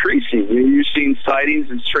is increasing. You're seeing sightings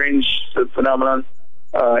and strange phenomenon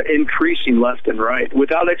increasing left and right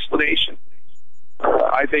without explanation.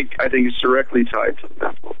 I think it's directly tied to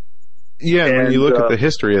that. Yeah, and when you look at the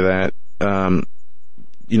history of that,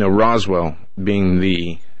 Roswell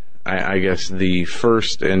being I guess the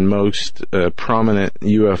first and most prominent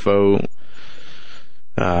UFO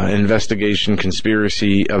investigation,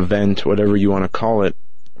 conspiracy, event, whatever you want to call it,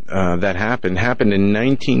 that happened in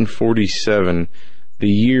 1947, the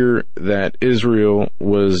year that Israel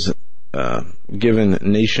was given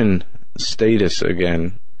nation status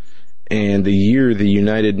again, and the year the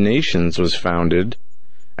United Nations was founded,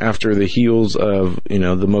 after the heels of,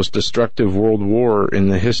 the most destructive world war in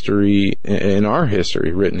the history, in our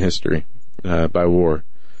history, written history, by war.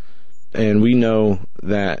 And we know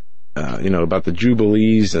that, about the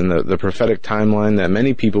Jubilees and the prophetic timeline that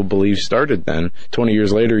many people believe started then. 20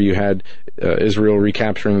 years later, you had Israel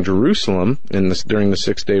recapturing Jerusalem during the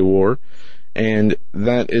Six-Day War. And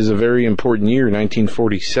that is a very important year,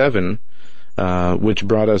 1947, which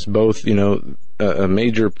brought us both, a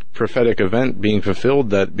major prophetic event being fulfilled,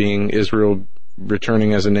 that being Israel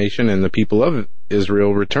returning as a nation and the people of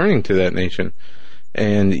Israel returning to that nation.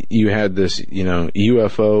 And you had this,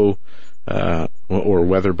 UFO or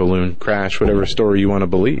weather balloon crash, whatever story you want to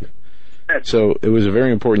believe. So it was a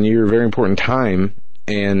very important year, very important time.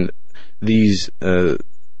 And these,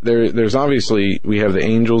 there's obviously, we have the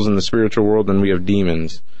angels in the spiritual world, and we have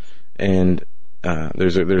demons. And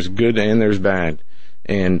there's good and there's bad.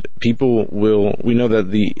 And we know that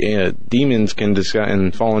the demons can disguise,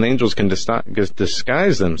 and fallen angels can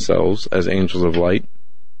disguise themselves as angels of light.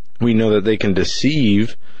 We know that they can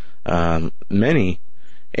deceive many,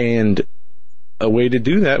 and a way to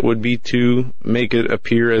do that would be to make it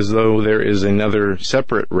appear as though there is another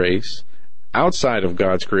separate race outside of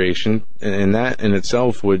God's creation, and that in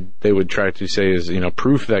itself they would try to say is,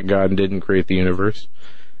 proof that God didn't create the universe.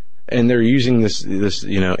 And they're using this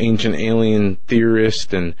ancient alien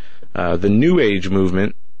theorist and the New Age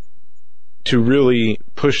movement to really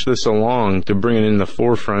push this along, to bring it in the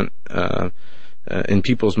forefront in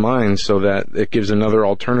people's minds, so that it gives another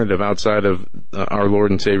alternative outside of our Lord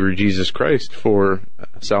and Savior Jesus Christ for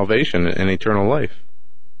salvation and eternal life.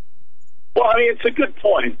 Well, I mean, it's a good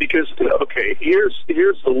point, because, here's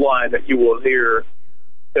the lie that you will hear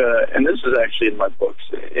and this is actually in my books,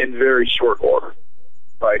 in very short order,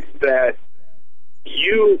 right, that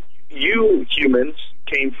you humans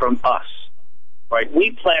came from us, right?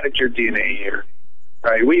 We planted your DNA here,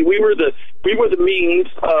 right? We were the means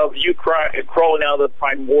of you crawling out of the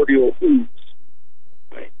primordial ooze.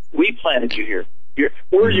 Right? We planted you here.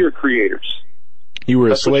 We're your creators. You were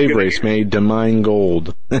a slave race made to mine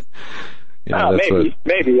gold. Maybe.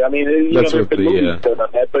 I mean, that's there's what been movies done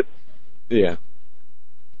on that, but yeah.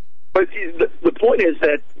 But the point is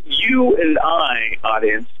that you and I,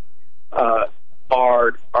 audience,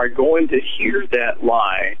 are going to hear that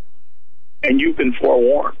lie, and you've been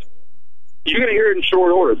forewarned. You're going to hear it in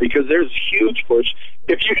short order because there's a huge push.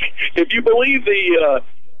 If you believe the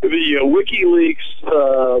WikiLeaks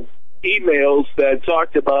emails that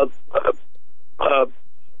talked about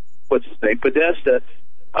what's his name, Podesta,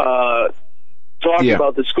 talking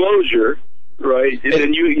about disclosure, right? And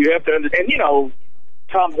then you have to understand, and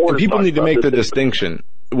Tom Horner. People need to make the distinction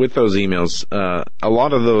with those emails. A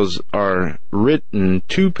lot of those are written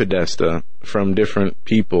to Podesta from different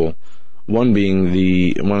people. One being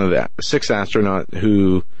one of the 6 astronaut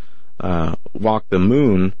who walked the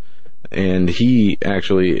moon, and he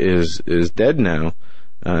actually is dead now.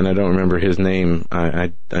 And I don't remember his name.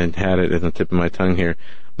 I had it at the tip of my tongue here.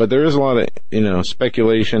 But there is a lot of,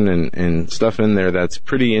 speculation and stuff in there that's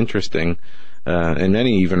pretty interesting. And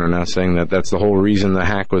many even are now saying that that's the whole reason the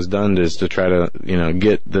hack was done, is to try to,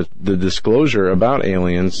 get the disclosure about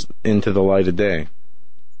aliens into the light of day.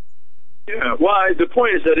 Yeah, well, the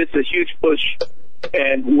point is that it's a huge push.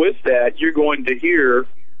 And with that, you're going to hear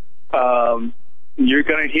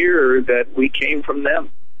that we came from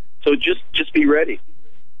them. So just be ready.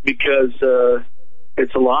 Because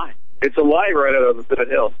it's a lie. It's a lie right out of the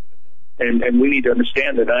hill. And we need to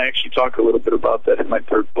understand that. I actually talk a little bit about that in my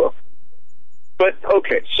 3rd book. But,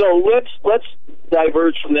 okay, so let's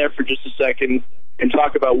diverge from there for just a second and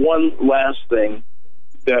talk about one last thing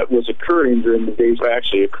that was occurring during the days that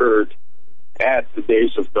actually occurred at the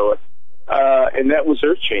days of Noah, and that was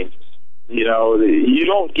earth changes. You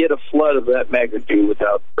don't get a flood of that magnitude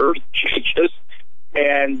without earth changes.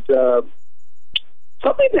 And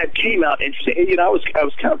something that came out interesting, and I was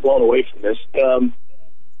kind of blown away from this. I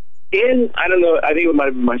don't know, I think it might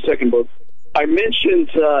have been my 2nd book, I mentioned,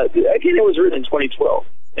 again, it was written in 2012,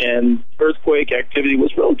 and earthquake activity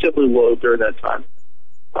was relatively low during that time.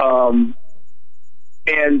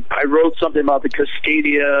 And I wrote something about the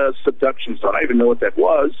Cascadia subduction zone. I didn't even know what that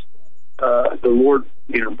was. The Lord,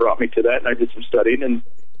 brought me to that, and I did some studying and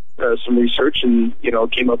some research, and,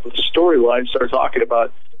 came up with a storyline, started talking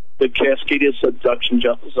about the Cascadia subduction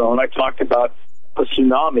zone. I talked about a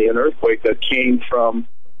tsunami, an earthquake that came from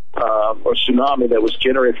or tsunami that was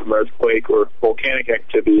generated from earthquake or volcanic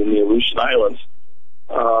activity in the Aleutian Islands.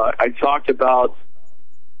 I talked about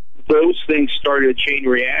those things started a chain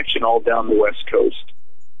reaction all down the West Coast.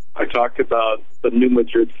 I talked about the New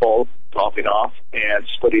Madrid fault popping off and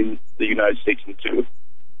splitting the United States in two.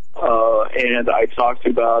 And I talked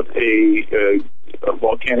about a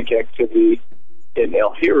volcanic activity in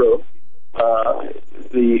El Hierro,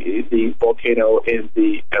 the volcano in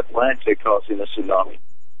the Atlantic causing a tsunami.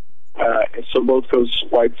 And so both coasts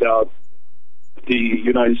wiped out, the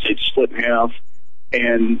United States split in half,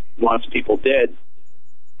 and lots of people dead.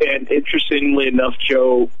 And interestingly enough,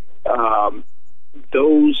 Joe,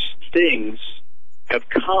 those things have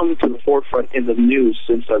come to the forefront in the news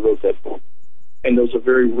since I wrote that book. And those are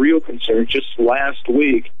very real concerns. Just last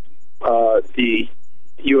week, the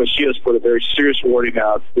USGS put a very serious warning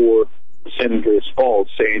out for the San Andreas Fault,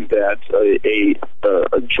 saying that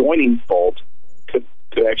a joining fault could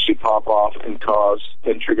actually pop off and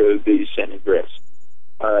trigger the San Andreas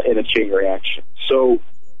in a chain reaction. So,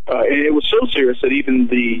 and it was so serious that even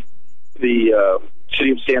the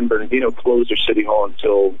city of San Bernardino closed their city hall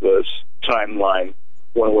until the timeline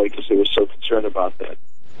went away because they were so concerned about that.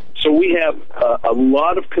 So we have a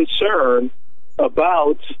lot of concern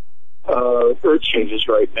about earth changes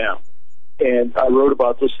right now. And I wrote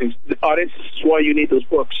about those things. The audience, this is why you need those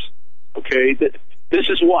books. Okay? This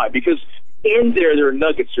is why. Because in there are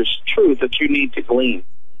nuggets, there's truth that you need to glean.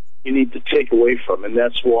 You need to take away from. And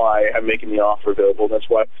that's why I'm making the offer available. That's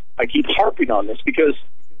why I keep harping on this, because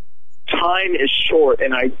time is short,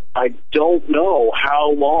 and I don't know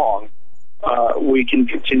how long we can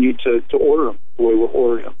continue to order them the way we're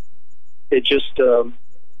ordering them. It just,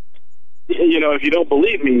 if you don't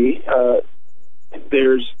believe me,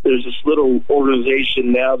 there's this little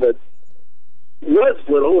organization now that was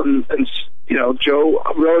little and Joe,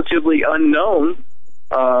 relatively unknown.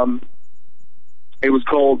 It was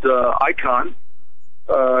called ICON,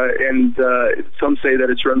 and some say that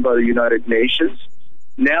it's run by the United Nations.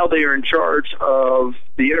 now they are in charge of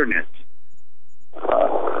the Internet.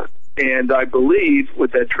 And I believe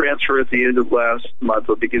with that transfer at the end of last month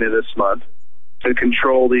or beginning of this month to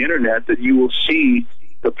control the Internet, that you will see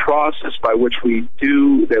the process by which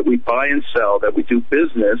that we buy and sell, that we do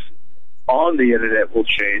business on the Internet will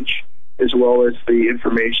change, as well as the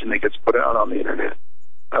information that gets put out on the Internet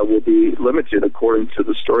will be limited according to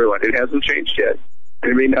the storyline. It hasn't changed yet.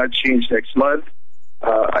 It may not change next month.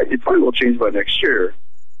 It probably will change by next year.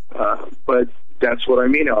 But that's what I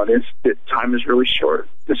mean on it. That time is really short.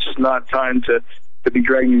 This is not time to be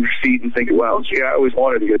dragging your feet and thinking, well, gee, I always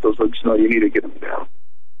wanted to get those books. No, you need to get them now.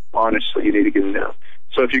 Honestly, you need to get them now.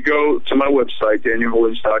 So if you go to my website,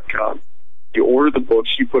 DanielHoldings.com, you order the books,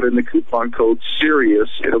 you put in the coupon code SIRIUS,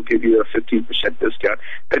 it'll give you a 15% discount.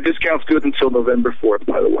 That discount's good until November 4th,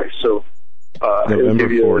 by the way. So November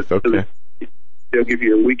 4th, okay. They'll give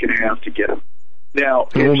you a week and a half to get them. Now,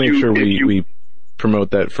 we'll make sure we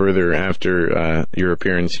promote that further after your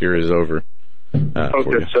appearance here is over.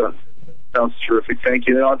 Okay, so sounds terrific. Thank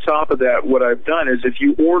you. And on top of that, what I've done is if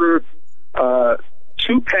you order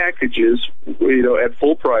 2 packages, at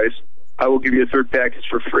full price, I will give you a 3rd package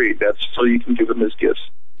for free. That's so you can give them as gifts,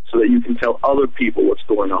 so that you can tell other people what's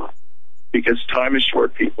going on. Because time is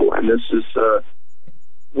short, people, and this is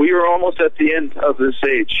we are almost at the end of this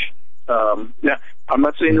age. Now, I'm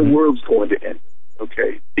not saying the world's going to end.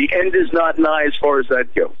 Okay, the end is not nigh as far as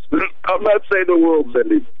that goes. I'm not saying the world's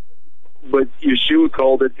ending, but Yeshua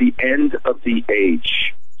called it the end of the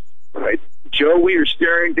age. Right, Joe? We are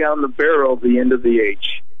staring down the barrel of the end of the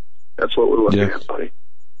age. That's what we're looking at, buddy.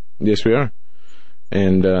 Yes, we are.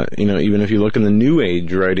 And, even if you look in the New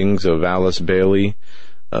Age writings of Alice Bailey,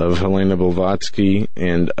 of Helena Blavatsky,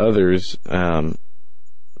 and others of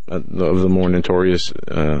the more notorious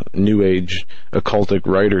New Age occultic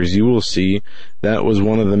writers, you will see that was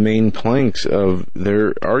one of the main planks of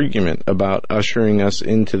their argument about ushering us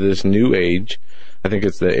into this New Age. I think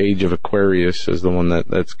it's the Age of Aquarius is the one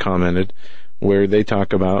that's commented, where they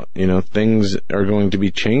talk about, things are going to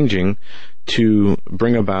be changing to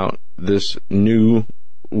bring about this new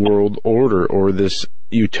world order or this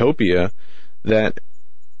utopia that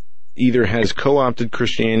either has co-opted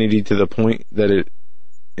Christianity to the point that it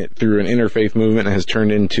through an interfaith movement has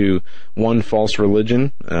turned into one false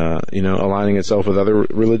religion, aligning itself with other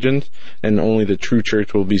religions, and only the true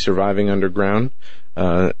church will be surviving underground,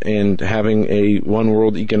 and having a one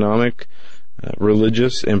world economic,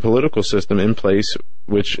 religious, and political system in place,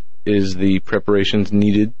 which is the preparations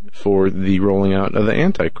needed for the rolling out of the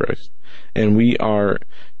Antichrist. And we are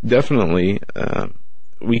definitely,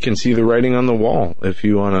 we can see the writing on the wall. If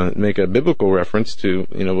you want to make a biblical reference to,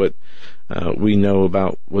 what we know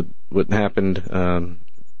about what happened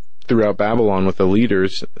throughout Babylon with the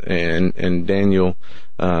leaders, and Daniel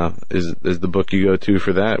is the book you go to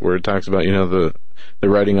for that, where it talks about, the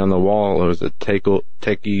writing on the wall. It was a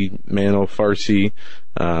Teki Mano Farsi.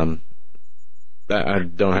 I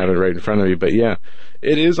don't have it right in front of me, but yeah,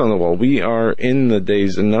 it is on the wall. We are in the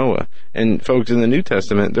days of Noah. And folks, in the New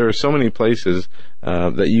Testament, there are so many places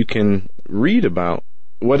that you can read about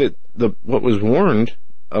what was warned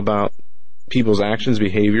about people's actions,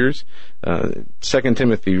 behaviors. 2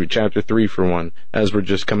 Timothy chapter 3, for one, as we're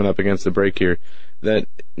just coming up against the break here, that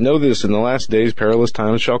know this, in the last days perilous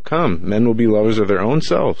times shall come. Men will be lovers of their own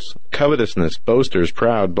selves, covetousness, boasters,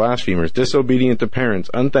 proud, blasphemers, disobedient to parents,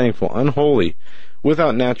 unthankful, unholy,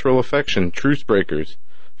 without natural affection, truce breakers,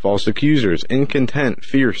 false accusers, incontent,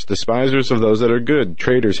 fierce, despisers of those that are good,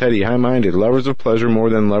 traitors, heady, high-minded, lovers of pleasure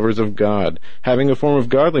more than lovers of God, having a form of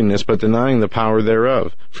godliness but denying the power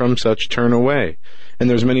thereof. From such turn away. And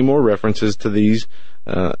there's many more references to these,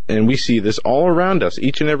 and we see this all around us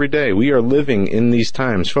each and every day. We are living in these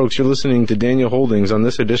times. Folks, you're listening to Daniel Holdings on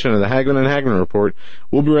this edition of the Hagmann and Hagmann Report.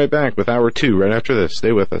 We'll be right back with Hour 2 right after this.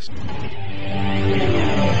 Stay with us.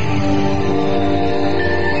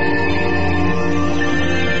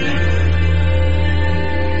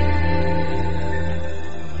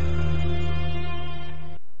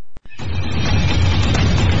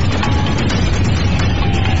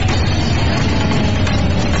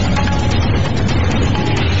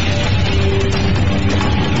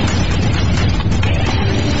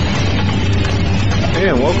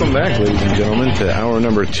 Welcome back, ladies and gentlemen, to hour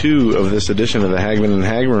number 2 of this edition of the Hagmann and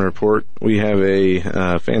Hagmann Report. We have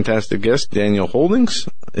a fantastic guest, Daniel Holdings.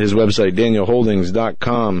 His website,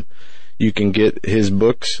 DanielHoldings.com. You can get his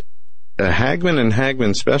books, a Hagmann and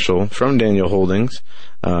Hagmann special from Daniel Holdings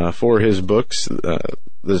for his books.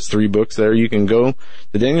 There's 3 books there. You can go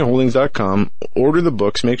to DanielHoldings.com, order the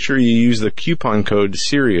books. Make sure you use the coupon code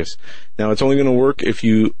SIRIUS. Now, it's only going to work if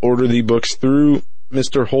you order the books through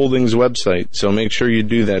Mr. Holdings' website. So make sure you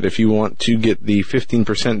do that if you want to get the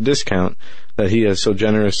 15% discount that he has so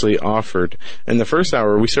generously offered. In the first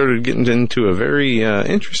hour, we started getting into a very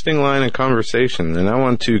interesting line of conversation, and I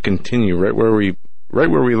want to continue right where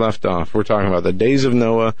we left off. We're talking about the days of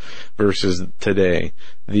Noah versus today,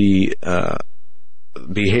 the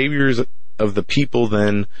behaviors of the people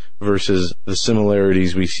then versus the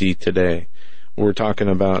similarities we see today. We're talking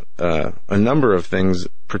about a number of things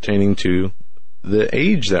pertaining to the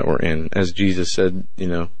age that we're in. As Jesus said,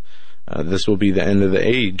 this will be the end of the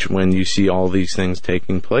age when you see all these things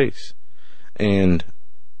taking place. And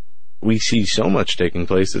we see so much taking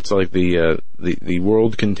place. It's like the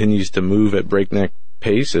world continues to move at breakneck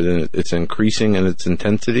pace, and it's increasing in its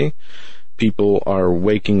intensity. People are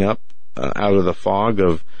waking up out of the fog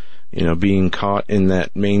of, being caught in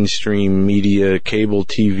that mainstream media, cable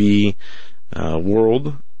TV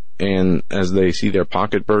world. And as they see their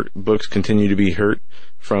pocketbooks continue to be hurt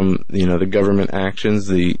from, the government actions,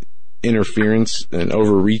 the interference and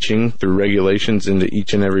overreaching through regulations into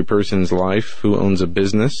each and every person's life who owns a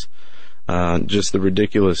business, just the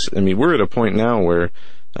ridiculous. I mean, we're at a point now where,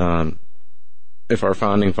 if our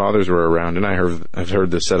founding fathers were around, and I've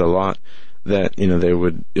heard this said a lot, that,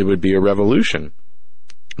 it would be a revolution.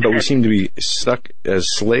 But we seem to be stuck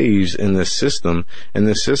as slaves in this system, and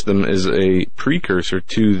this system is a precursor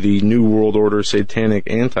to the New World Order satanic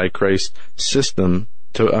Antichrist system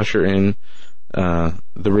to usher in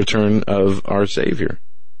the return of our Savior.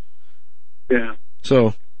 Yeah.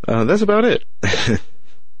 So, that's about it.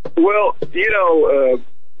 Well,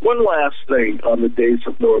 one last thing on the days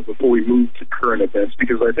of Noah before we move to current events,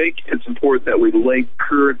 because I think it's important that we link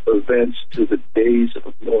current events to the days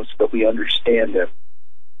of Noah so that we understand them.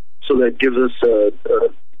 So that gives us a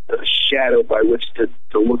shadow by which to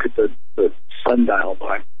look at the sundial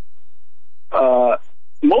by.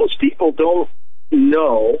 Most people don't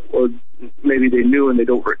know, or maybe they knew and they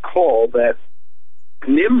don't recall, that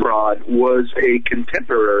Nimrod was a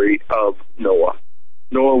contemporary of Noah.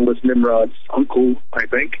 Noah was Nimrod's uncle, I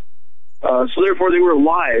think. So therefore they were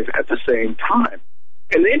alive at the same time.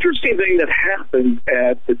 And the interesting thing that happened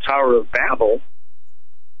at the Tower of Babel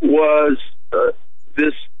was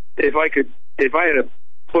this. If I had to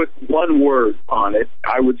put one word on it,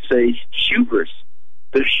 I would say hubris.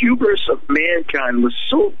 The hubris of mankind was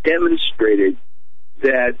so demonstrated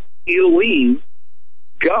that Elohim,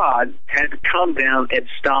 God, had to come down and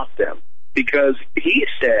stop them, because he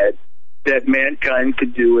said that mankind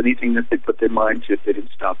could do anything that they put their mind to if they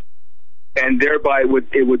didn't stop it. And thereby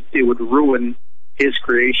it would ruin his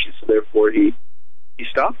creation. So therefore he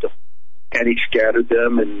stopped them. And he scattered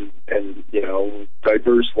them and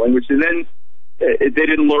diverse language. And then they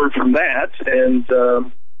didn't learn from that, and,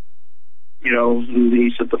 he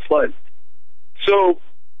sent the flood. So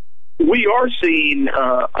we are seeing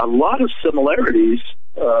a lot of similarities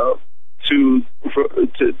to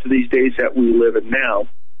these days that we live in now.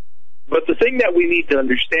 But the thing that we need to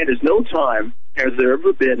understand is no time has there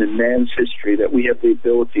ever been in man's history that we have the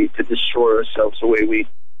ability to destroy ourselves the way we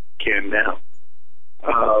can now.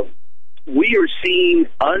 We are seeing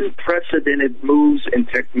unprecedented moves in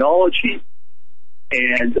technology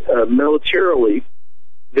and militarily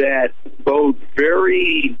that bode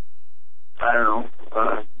very,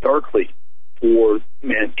 darkly for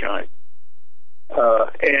mankind.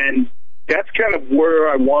 And that's kind of where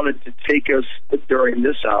I wanted to take us during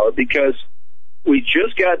this hour, because we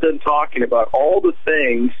just got done talking about all the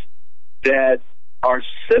things that are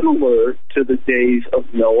similar to the days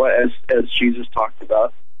of Noah, as Jesus talked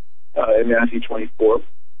about in Matthew 24.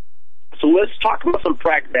 So let's talk about some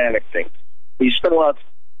pragmatic things. We spent a lot,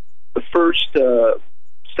 the first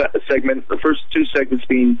segment, the first two segments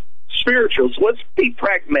being spiritual. So let's be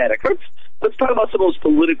pragmatic. Let's talk about some of those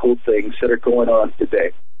political things that are going on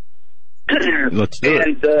today. Let's do it.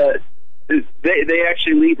 And they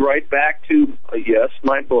actually lead right back to,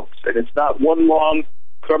 my books. And it's not one long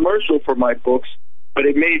commercial for my books, but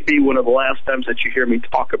it may be one of the last times that you hear me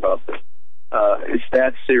talk about them. It's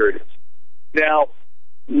that serious. Now,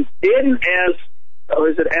 As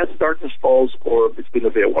Darkness Falls or Between the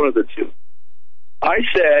Veil, one of the two, I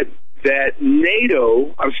said that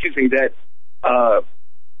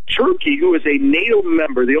Turkey, who is a NATO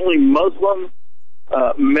member, the only Muslim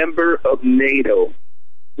member of NATO,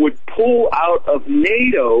 would pull out of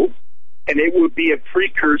NATO, and it would be a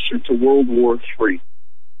precursor to World War III.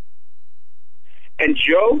 And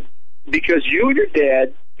Joe, because you and your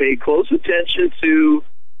dad pay close attention to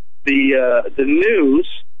the news,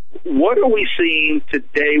 what are we seeing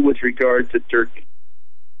today with regard to Turkey?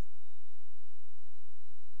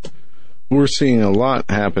 We're seeing a lot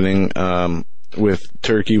happening with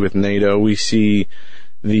Turkey, with NATO. We see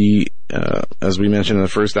the, as we mentioned in the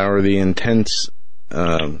first hour, the intense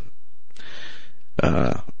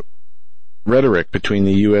rhetoric between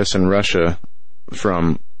the U.S. and Russia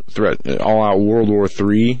from all-out World War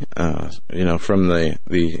III, from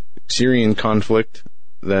the Syrian conflict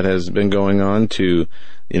that has been going on to,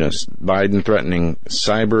 Biden threatening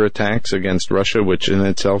cyber attacks against Russia, which in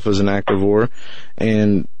itself is an act of war.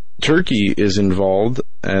 And Turkey is involved,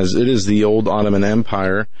 as it is the old Ottoman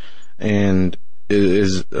Empire, and it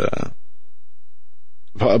is a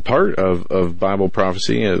part of Bible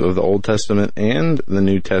prophecy, of the Old Testament and the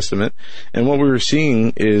New Testament. And what we're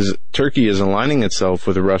seeing is Turkey is aligning itself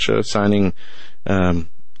with Russia, signing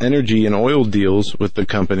energy and oil deals with the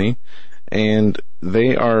company, and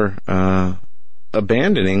they are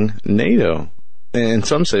abandoning NATO. And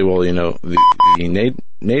some say, well, the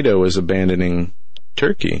NATO is abandoning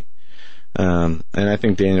Turkey. And I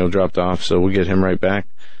think Daniel dropped off, so we'll get him right back.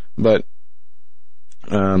 But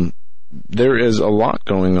there is a lot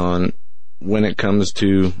going on when it comes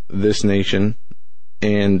to this nation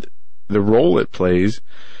and the role it plays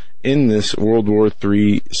in this World War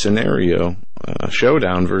III scenario,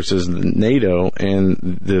 showdown versus NATO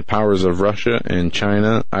and the powers of Russia and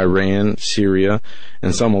China, Iran, Syria,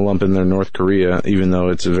 and some will lump in there North Korea, even though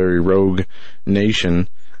it's a very rogue nation.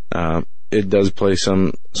 It does play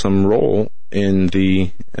some role in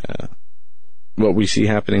the what we see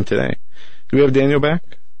happening today. Do we have Daniel back?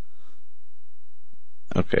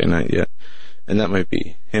 Okay, not yet. And that might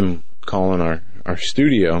be him calling our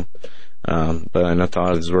studio. But I know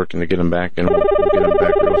Todd is working to get him back, and we'll get him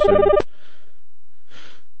back real soon.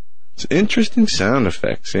 It's interesting sound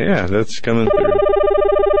effects. Yeah, that's coming through.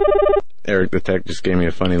 Eric the Tech just gave me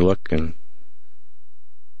a funny look and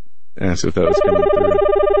asked if that was coming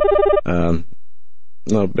through.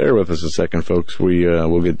 No, bear with us a second, folks.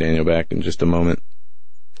 We'll get Daniel back in just a moment.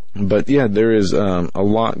 But yeah, there is a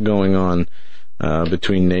lot going on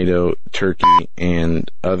between NATO, Turkey, and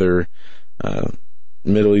other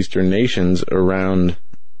Middle Eastern nations around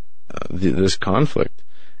this conflict.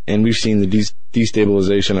 And we've seen the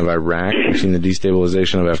destabilization of Iraq, we've seen the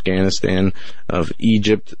destabilization of Afghanistan, of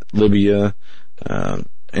Egypt, Libya,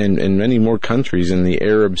 and many more countries in the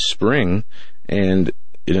Arab Spring. And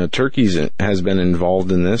Turkey has been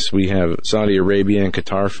involved in this. We have Saudi Arabia and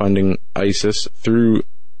Qatar funding ISIS through,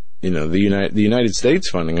 the United States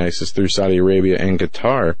funding ISIS through Saudi Arabia and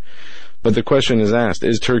Qatar. But the question is asked,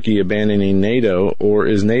 is Turkey abandoning NATO, or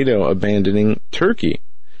is NATO abandoning Turkey?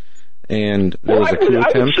 And there was a coup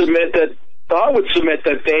attempt. I would submit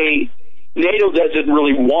that NATO doesn't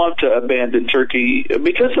really want to abandon Turkey,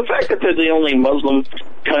 because the fact that they're the only Muslim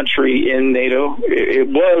country in NATO, it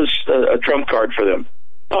was a trump card for them.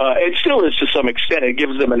 It still is to some extent. It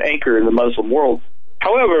gives them an anchor in the Muslim world.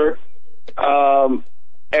 However,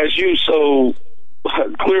 as you so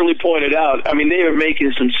clearly pointed out, they are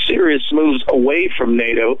making some serious moves away from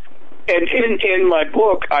NATO. And in my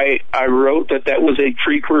book, I wrote that was a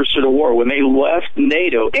precursor to war. When they left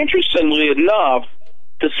NATO, interestingly enough,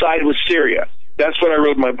 to side with Syria. That's what I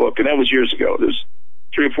wrote in my book, and that was years ago. It was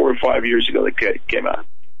 3 or 4 or 5 years ago that came out.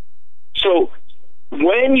 So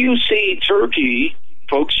when you see Turkey,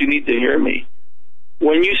 folks, you need to hear me.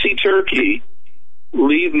 When you see Turkey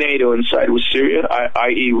leave NATO and side with Syria,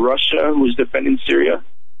 i.e. Russia, who's defending Syria,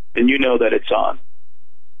 then you know that it's on.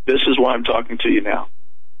 This is why I'm talking to you now.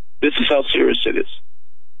 This is how serious it is.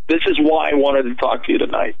 This is why I wanted to talk to you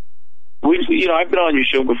tonight. I've been on your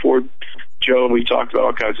show before, Joe, and we talked about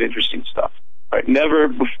all kinds of interesting stuff. Right? Never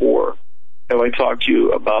before have I talked to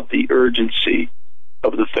you about the urgency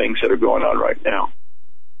of the things that are going on right now.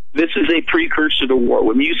 This is a precursor to war.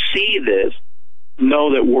 When you see this,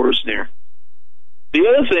 know that war is near. The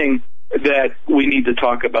other thing that we need to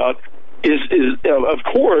talk about is of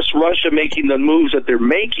course, Russia making the moves that they're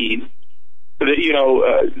making.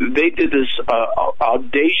 They did this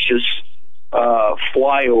audacious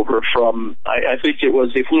flyover from, I think it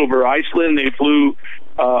was, they flew over Iceland, they flew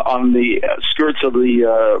on the skirts of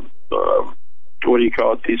the,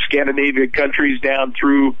 the Scandinavian countries down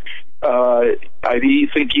through, I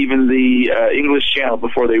think even the English Channel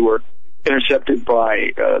before they were intercepted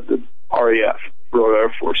by the RAF, Royal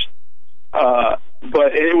Air Force.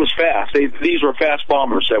 But it was fast. These were fast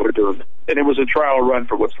bombers that were doing it, and it was a trial run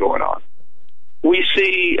for what's going on. We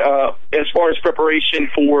see, as far as preparation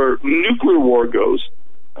for nuclear war goes,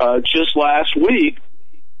 just last week,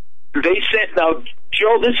 they sent, now,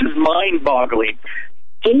 Joe, this is mind-boggling,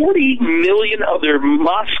 40 million of their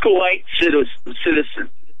Moscowite citizens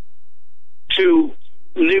to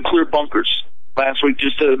nuclear bunkers last week,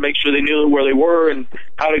 just to make sure they knew where they were and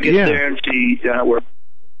how to get there and see where.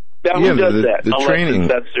 Now, who does that? The training.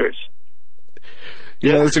 That's serious.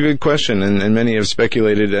 Yeah, that's a good question, and many have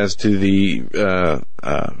speculated as to the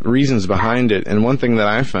reasons behind it. And one thing that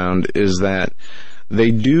I found is that they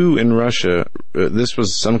do in Russia, this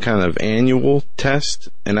was some kind of annual test,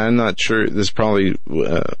 and I'm not sure, this probably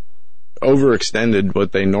overextended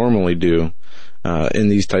what they normally do in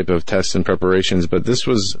these type of tests and preparations, but this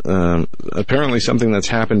was apparently something that's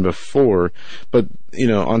happened before. But,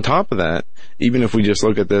 on top of that, even if we just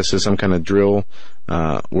look at this as some kind of drill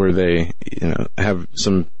where they have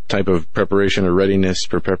some type of preparation or readiness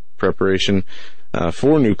for preparation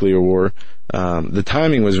for nuclear war, the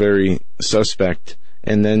timing was very suspect.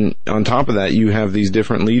 And then on top of that, you have these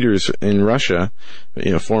different leaders in Russia,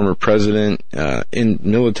 former president, in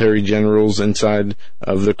military generals inside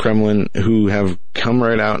of the Kremlin who have come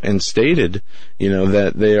right out and stated,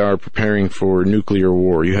 that they are preparing for nuclear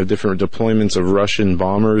war. You have different deployments of Russian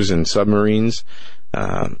bombers and submarines.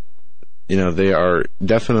 They are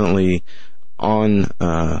definitely on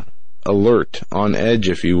alert, on edge,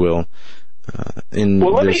 if you will. Let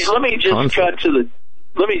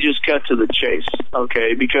me just cut to the chase,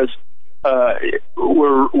 okay? Because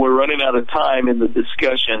we're running out of time in the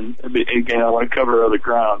discussion. Again, I want to cover other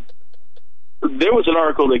ground. There was an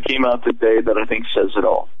article that came out today that I think says it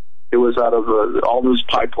all. It was out of the All News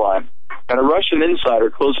Pipeline, and a Russian insider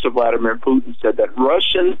close to Vladimir Putin said that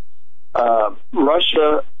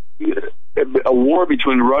a war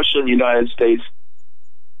between Russia and the United States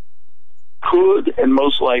could and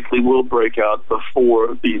most likely will break out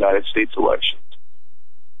before the United States elections.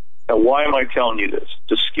 Now, why am I telling you this?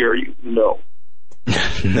 To scare you? No.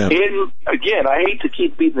 No. Again, I hate to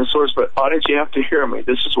keep beating the source, but audience, you have to hear me.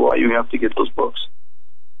 This is why you have to get those books.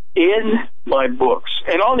 In my books,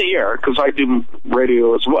 and on the air, because I do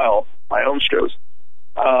radio as well, my own shows,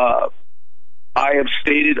 I have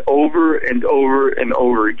stated over and over and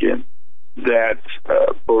over again that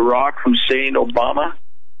Barack Hussein Obama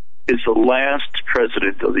is the last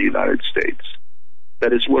president of the United States.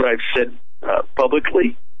 That is what I've said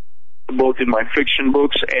publicly, both in my fiction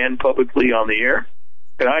books and publicly on the air.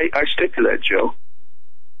 And I stick to that, Joe.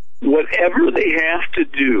 Whatever they have to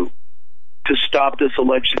do to stop this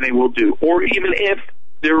election, they will do. Or even if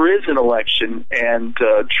there is an election and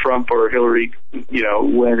Trump or Hillary,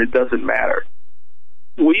 when it doesn't matter.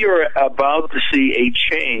 We are about to see a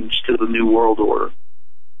change to the New World Order.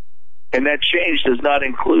 And that change does not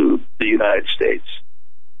include the United States.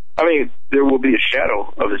 I mean, there will be a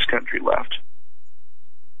shadow of this country left.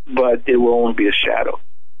 But it will only be a shadow.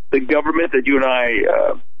 The government that you and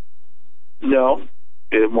I know,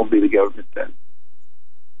 it won't be the government then.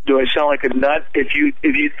 Do I sound like a nut? If you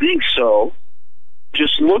think so,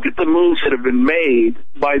 just look at the moves that have been made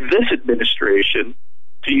by this administration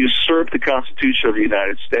to usurp the Constitution of the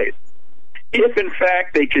United States. If, in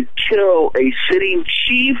fact, they could kill a sitting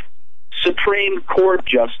chief Supreme Court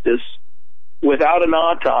justice without an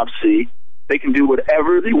autopsy, they can do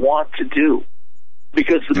whatever they want to do.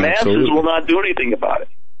 Because the masses will not do anything about it.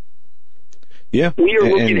 Yeah. We are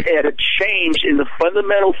looking at a change in the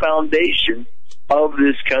fundamental foundation of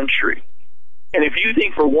this country. And if you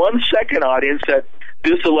think for 1 second, audience, that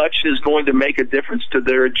this election is going to make a difference to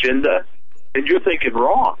their agenda, then you're thinking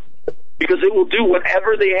wrong. Because they will do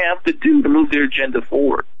whatever they have to do to move their agenda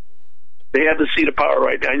forward. They have the seat of power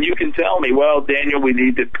right now. And you can tell me, well, Daniel, we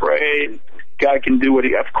need to pray, and God can do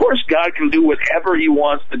of course God can do whatever he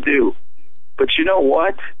wants to do. But you know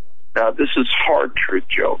what? Now, this is hard truth,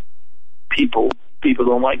 Joe. People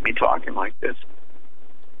don't like me talking like this.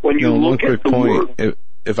 When you look at the word,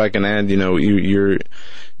 if I can add, you're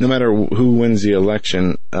no matter who wins the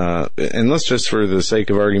election, and let's just for the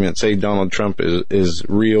sake of argument say Donald Trump is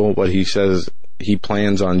real, what he says he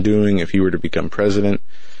plans on doing if he were to become president,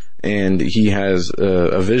 and he has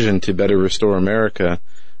a vision to better restore America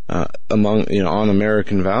on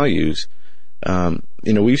American values.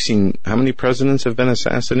 We've seen how many presidents have been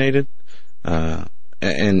assassinated,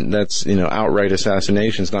 and that's outright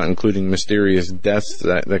assassinations, not including mysterious deaths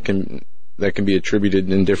that can be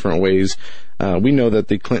attributed in different ways. We know that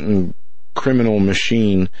the Clinton criminal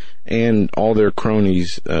machine and all their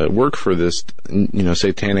cronies work for this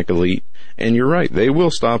satanic elite. And you're right, they will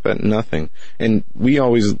stop at nothing. And we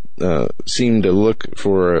always seem to look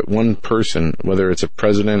for one person, whether it's a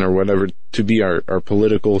president or whatever, to be our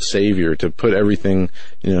political savior, to put everything,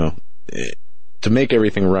 to make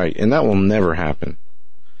everything right. And that will never happen.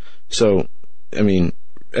 So, I mean,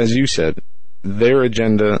 as you said, their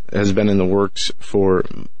agenda has been in the works for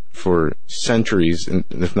centuries,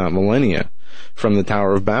 if not millennia, from the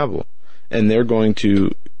Tower of Babel. And they're going to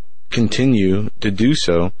continue to do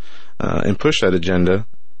so and push that agenda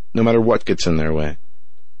no matter what gets in their way.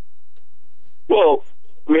 Well,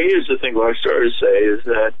 I mean, here's the thing. What I started to say is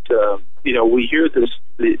that we hear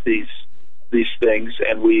these things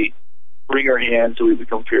and we wring our hands and we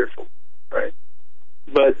become fearful, right?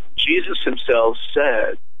 But Jesus himself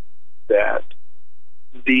said that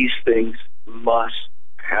these things must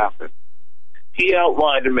happen. He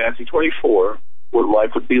outlined in Matthew 24 what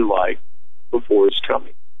life would be like before his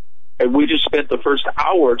coming. And we just spent the first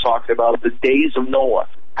hour talking about the days of Noah.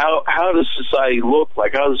 How does society look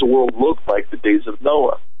like? How does the world look like the days of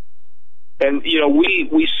Noah? And,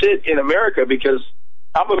 we sit in America because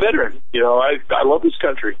I'm a veteran. I love this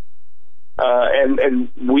country. And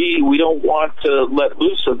we don't want to let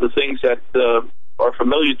loose of the things that are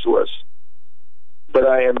familiar to us. But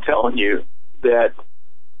I am telling you that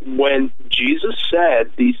when Jesus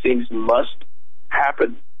said these things must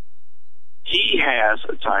happen, he has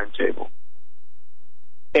a timetable.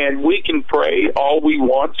 And we can pray all we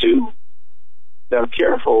want to. Now,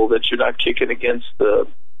 careful that you're not kicking against the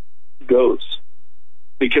goats.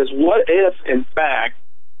 Because what if, in fact,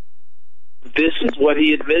 this is what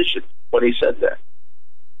he envisioned when he said that?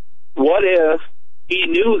 What if he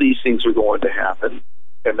knew these things were going to happen,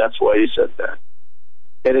 and that's why he said that?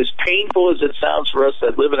 And as painful as it sounds for us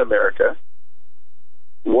that live in America,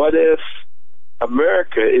 what if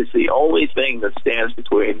America is the only thing that stands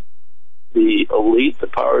between the elite, the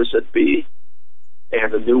powers that be,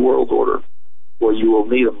 and the New World Order, where you will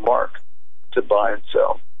need a mark to buy and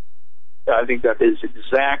sell? I think that is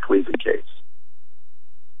exactly the case.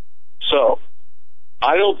 So,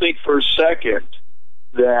 I don't think for a second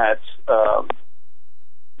that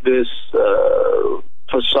this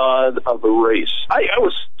facade of a race. I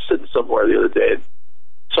was sitting somewhere the other day, and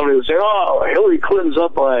somebody was saying, "Oh, Hillary Clinton's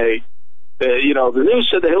up by," the news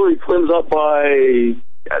said that Hillary Clinton's up by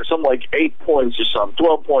something like 8 points or something,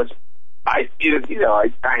 12 points. I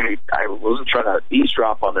wasn't trying to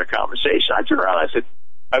eavesdrop on their conversation. I turned around and I said,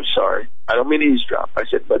 "I'm sorry, I don't mean to eavesdrop." I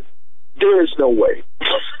said, "But there is no way."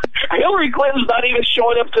 Hillary Clinton's not even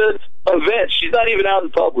showing up to events. She's not even out in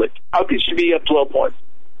public. How can she be up 12 points?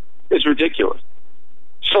 It's ridiculous.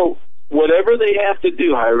 So whatever they have to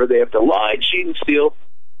do, however, they have to lie, cheat, and steal.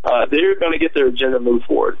 They're going to get their agenda moved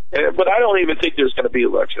forward. But I don't even think there's going to be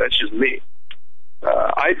an election. That's just me.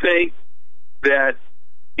 I think that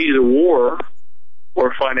either war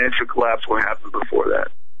or financial collapse will happen before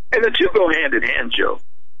that. And the two go hand in hand, Joe.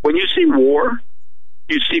 When you see war,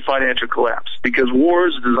 you see financial collapse, because war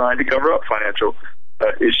is designed to cover up financial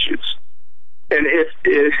issues. And if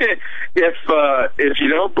you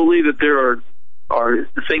don't believe that there are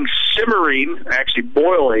things simmering, actually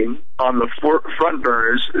boiling on the front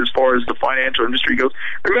burners as far as the financial industry goes,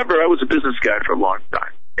 remember, I was a business guy for a long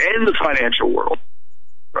time in the financial world,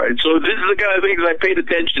 right? So this is the kind of things I paid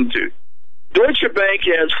attention to. Deutsche Bank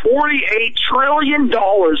has $48 trillion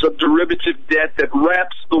of derivative debt that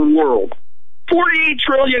wraps the world. $48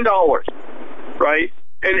 trillion, right?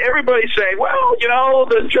 And everybody's saying, well,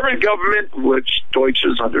 the German government, which Deutsche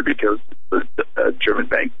is under because the German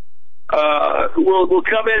bank, will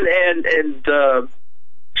come in and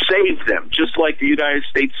save them, just like the United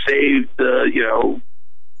States saved, the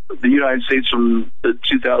United States from the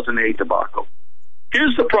 2008 debacle.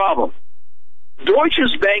 Here's the problem.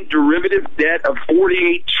 Deutsche Bank derivative debt of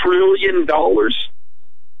 $48 trillion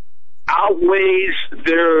outweighs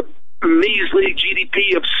their measly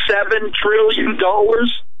GDP of $7 trillion.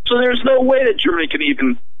 So there's no way that Germany can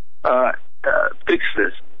even fix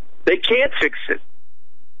this. They can't fix it.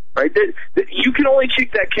 Right? You can only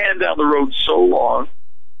kick that can down the road so long,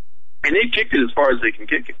 and they've kicked it as far as they can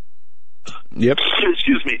kick it. Yep.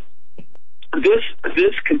 Excuse me.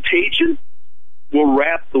 This contagion will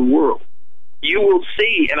wrap the world. You will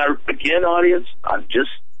see, and again, audience, I'm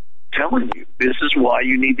just telling you, this is why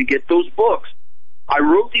you need to get those books. I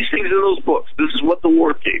wrote these things in those books. This is what the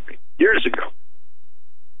war gave me years ago.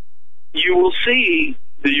 You will see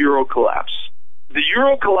the euro collapse. The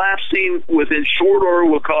euro collapsing within short order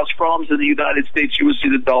will cause problems in the United States. You will see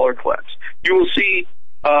the dollar collapse. You will see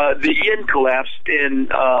the yen collapse in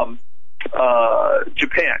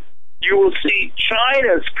Japan. You will see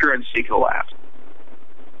China's currency collapse.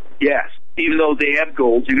 Yes, even though they have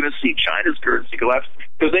gold, you're going to see China's currency collapse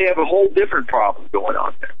because they have a whole different problem going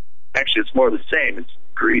on there. Actually, it's more the same. It's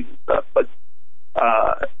greed and stuff, but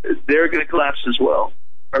they're going to collapse as well.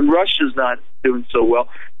 And Russia's not doing so well.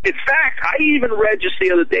 In fact, I even read just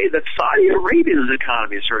the other day that Saudi Arabia's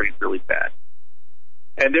economy is hurting really bad.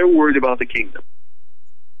 And they're worried about the kingdom.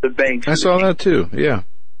 The banks. I saw that too, yeah.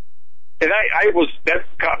 And that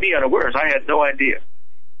caught me unawares. I had no idea.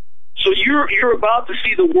 So you're about to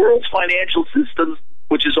see the world's financial systems,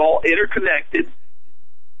 which is all interconnected,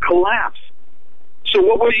 collapse. So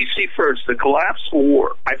what will you see first, the collapse or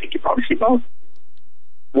war? I think you probably see both.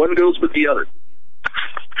 One goes with the other.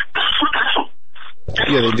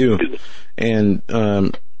 Yeah, they do. And,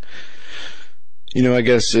 I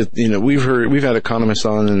guess, we've had economists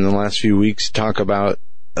on in the last few weeks talk about,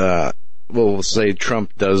 we'll say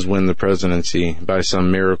Trump does win the presidency by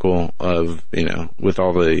some miracle of, with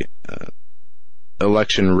all the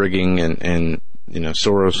election rigging and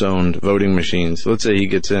Soros-owned voting machines. Let's say he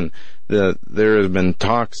gets in. There have been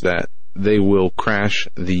talks that they will crash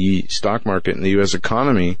the stock market and the U.S.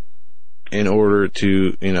 economy in order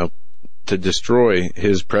to, to destroy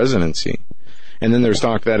his presidency. And then there's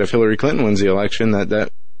talk that if Hillary Clinton wins the election,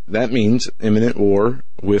 that means imminent war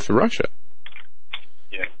with Russia.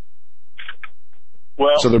 Yeah.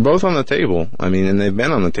 Well, so they're both on the table. I mean, and they've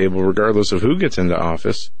been on the table regardless of who gets into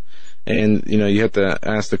office. And, you have to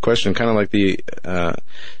ask the question, kind of like the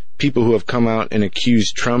people who have come out and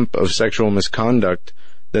accused Trump of sexual misconduct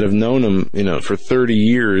that have known him, for 30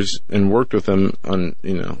 years and worked with him on,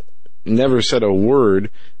 never said a word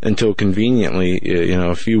until conveniently,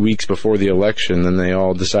 a few weeks before the election. Then they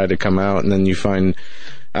all decide to come out, and then you find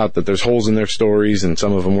out that there's holes in their stories, and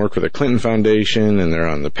some of them work for the Clinton Foundation, and they're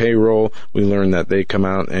on the payroll. We learn that they come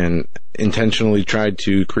out and intentionally tried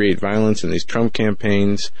to create violence in these Trump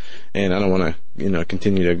campaigns, and I don't want to,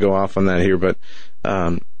 continue to go off on that here, but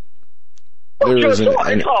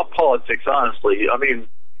it's all politics, honestly. I mean,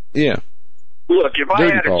 yeah. Look, if I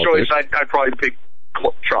had a politics. choice, I'd probably pick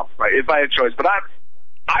Trump, right? If I had a choice, but I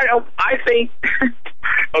think.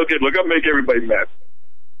 Okay, look, I'll make everybody mad.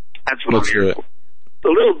 That's what I'm here for. A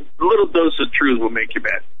little dose of truth will make you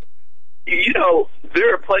mad.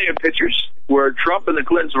 There are plenty of pictures where Trump and the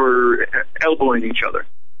Clintons were elbowing each other.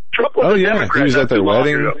 Trump was a Democrat. He was at their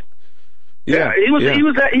wedding. Yeah, he was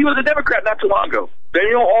a Democrat not too long ago.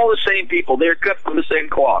 They're all the same people. They're cut from the same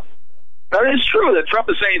cloth. Now, it's true that Trump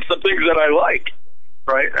is saying some things that I like,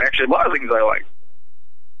 right? Actually, a lot of things I like.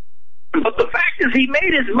 But the fact is, he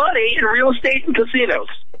made his money in real estate and casinos.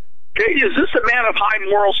 Okay, is this a man of high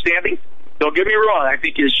moral standing? Don't get me wrong. I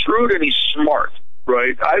think he's shrewd and he's smart,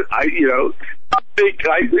 right? I think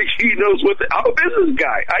he knows I'm a business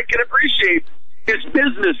guy. I can appreciate his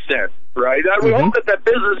business sense, right? I would hope that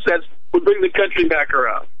business sense would bring the country back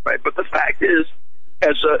around, right? But the fact is,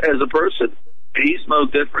 as a person, he's no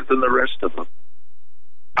different than the rest of them.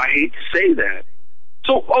 I hate to say that.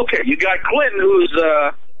 So, okay, you got Clinton, who's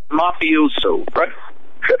mafioso, right?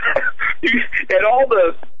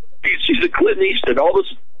 And she's a Clintonista, all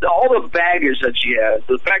the baggage that she has.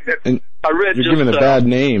 The fact that I read you're giving a bad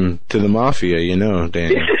name to the mafia,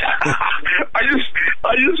 Dan. I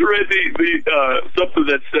just read the something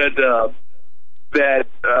that said that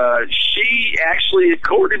she actually,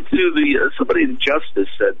 according to somebody in Justice,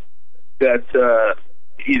 said that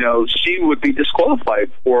she would be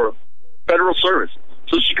disqualified for federal service.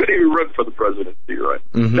 So she couldn't even run for the presidency, right?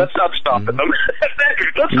 Mm-hmm. That's not stopping them.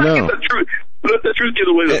 Let's not get the truth. Let the truth get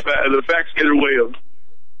away. The facts get away of.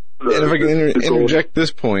 And if I can interject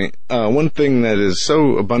this point, one thing that is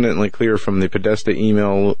so abundantly clear from the Podesta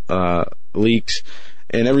email leaks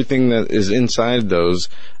and everything that is inside those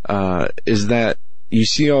is that you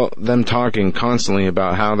see all them talking constantly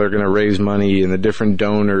about how they're going to raise money and the different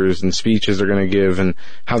donors and speeches they're going to give and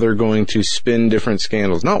how they're going to spin different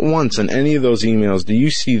scandals. Not once in any of those emails do you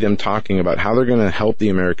see them talking about how they're going to help the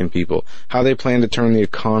American people, how they plan to turn the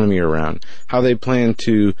economy around, how they plan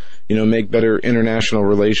to, make better international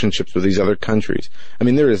relationships with these other countries. I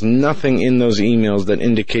mean, there is nothing in those emails that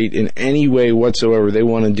indicate in any way whatsoever they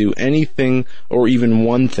want to do anything or even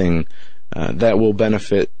one thing that will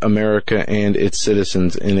benefit America and its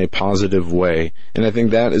citizens in a positive way. And I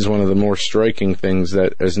think that is one of the more striking things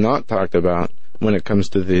that is not talked about when it comes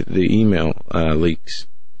to the email leaks.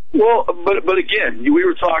 Well, but again, we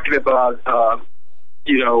were talking about,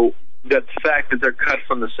 that fact that they're cut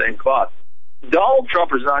from the same cloth. Donald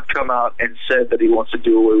Trump has not come out and said that he wants to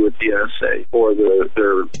do away with the NSA or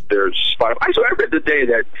their spy. I read today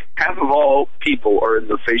that half of all people are in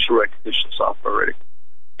the facial recognition software already.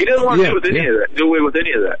 He doesn't want to do away with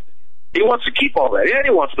any of that. He wants to keep all that, and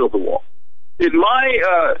he wants to build the wall. In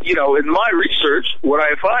my research, what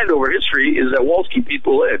I find over history is that walls keep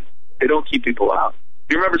people in. They don't keep people out.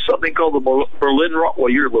 You remember something called the Berlin Wall? Well,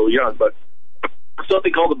 you're a little young, but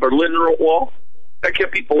something called the Berlin Wall that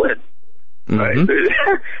kept people in. Right?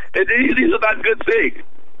 Mm-hmm. These are not good things,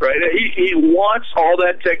 right? He wants all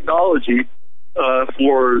that technology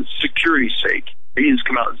for security's sake. He's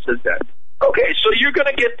come out and said that. Okay, so you're going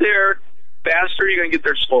to get there faster, you're going to get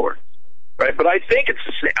there slower, right? But I think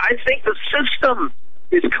the system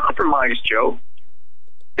is compromised, Joe.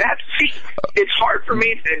 It's hard for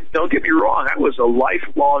me. Don't get me wrong. I was a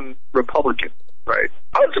lifelong Republican, right?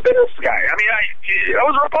 I was a business guy. I mean, I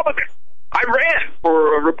was a Republican. I ran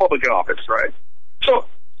for a Republican office, right? So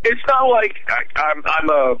it's not like I'm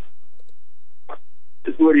a,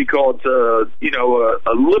 what do you call it?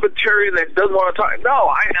 A libertarian that doesn't want to talk. No,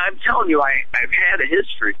 I'm telling you, I've had a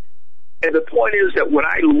history. And the point is that when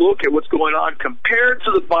I look at what's going on compared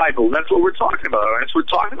to the Bible, that's what we're talking about. Right? So we're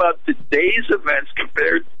talking about today's events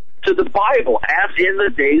compared to the Bible, as in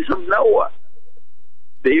the days of Noah.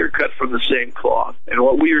 They are cut from the same cloth. And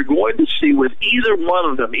what we are going to see with either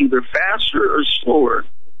one of them, either faster or slower,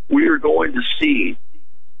 we are going to see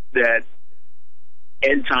that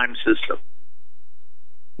end-time system.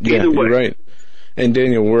 Yeah, you're right. And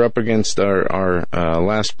Daniel, we're up against our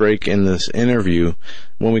last break in this interview.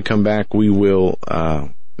 When we come back, we will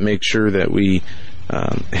make sure that we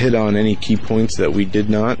hit on any key points that we did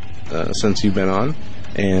not since you've been on,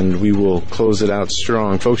 and we will close it out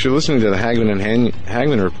strong. Folks, you're listening to the Hagmann and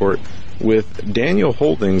Hagmann Report with Daniel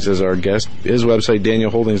Holdings as our guest. His website,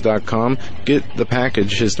 danielholdings.com. Get the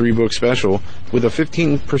package, his 3-book special, with a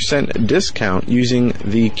 15% discount using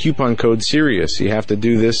the coupon code SIRIUS. You have to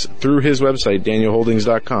do this through his website,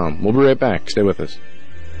 danielholdings.com. We'll be right back. Stay with us.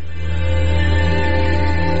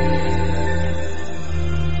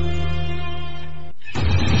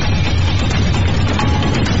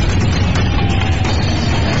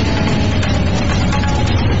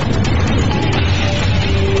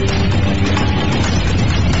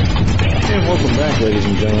 Ladies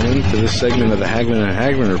and gentlemen, to this segment of the Hagmann and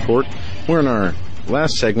Hagmann Report. We're in our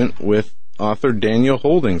last segment with author Daniel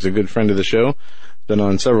Holdings, a good friend of the show, been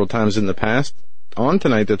on several times in the past, on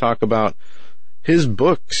tonight to talk about his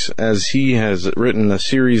books, as he has written a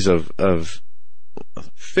series of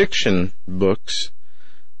fiction books,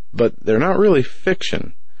 but they're not really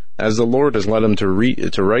fiction. As the Lord has led him to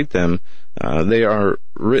write them, they are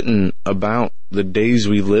written about the days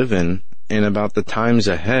we live in and about the times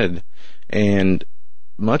ahead. And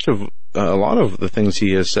a lot of the things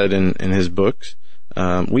he has said in his books,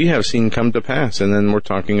 we have seen come to pass. And then we're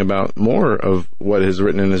talking about more of what is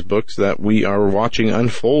written in his books that we are watching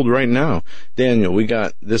unfold right now. Daniel, we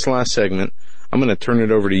got this last segment. I'm going to turn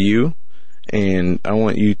it over to you, and I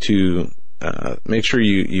want you to make sure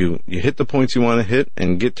you hit the points you want to hit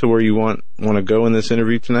and get to where you want to go in this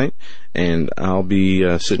interview tonight. And I'll be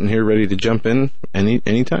sitting here ready to jump in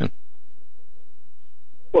anytime.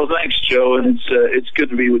 Well, thanks, Joe, and it's good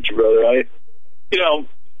to be with you, brother.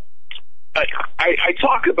 I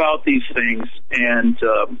talk about these things, and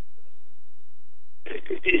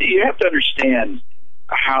you have to understand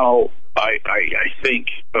how I think,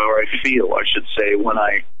 or I feel, I should say, when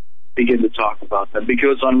I begin to talk about them.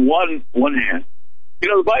 Because on one hand,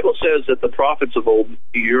 the Bible says that the prophets of old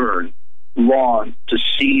long to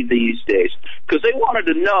see these days, because they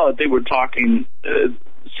wanted to know that they were talking,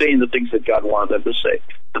 saying the things that God wanted them to say,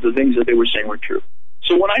 that the things that they were saying were true.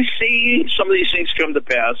 So when I see some of these things come to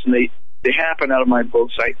pass, and they happen out of my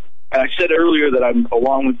books, I said earlier that I'm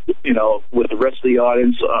along with the rest of the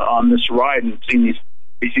audience on this ride and seeing these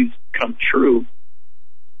things come true.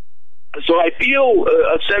 So I feel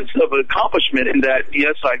a sense of accomplishment in that,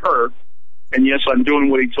 yes, I heard, and yes, I'm doing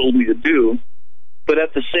what he told me to do. But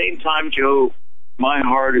at the same time, Joe, my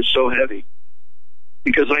heart is so heavy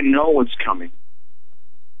because I know what's coming.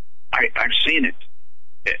 I've seen it.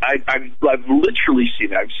 I've literally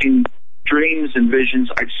seen it. I've seen dreams and visions.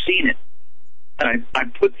 I've seen it. And I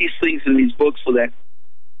put these things in these books so that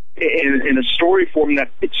in a story form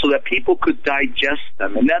so that people could digest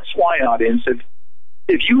them. And that's why, audience,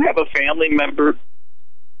 if you have a family member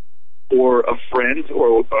or a friend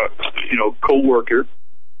or co-worker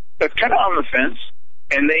that's kind of on the fence,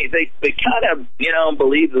 and they kind of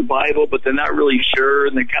believe the Bible, but they're not really sure,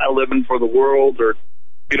 and they're kind of living for the world, or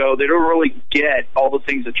they don't really get all the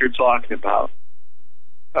things that you're talking about.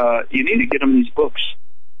 You need to get them these books.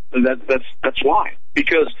 And that's why.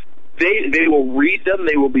 Because they will read them,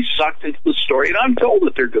 they will be sucked into the story, and I'm told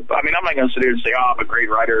that they're good. I mean, I'm not going to sit here and say, I'm a great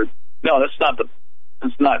writer. No, that's not what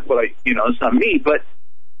it's not me. But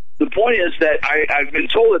the point is that I've been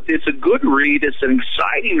told that it's a good read, it's an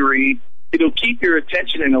exciting read, it'll keep your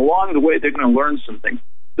attention, and along the way they're going to learn something.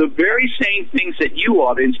 The very same things that you,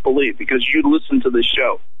 audience, believe, because you listen to this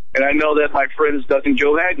show. And I know that my friends Doug and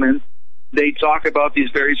Joe Hagmann, they talk about these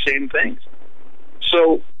very same things.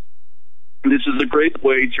 So this is a great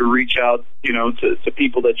way to reach out, to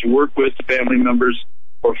people that you work with, family members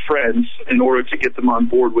or friends, in order to get them on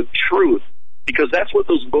board with truth, because that's what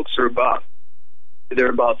those books are about. They're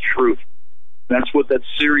about truth. That's what that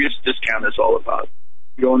Sirius discount is all about.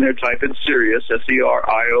 Go in there, type in Sirius,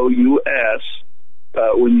 SERIOUS,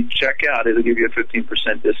 when you check out, it'll give you a 15%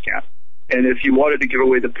 discount. And if you wanted to give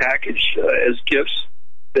away the package as gifts,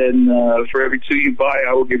 then for every 2 you buy,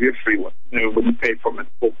 I will give you a free one. When you pay for them at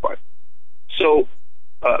full price. So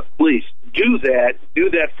please do that. Do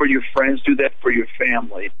that for your friends. Do that for your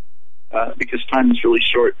family, because time is really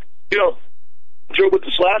short. Joe, with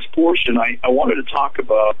this last portion, I wanted to talk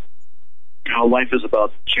about how life is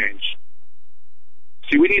about to change.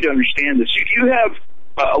 See, we need to understand this. You have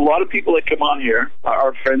a lot of people that come on here,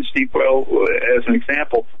 our friend Steve Well, as an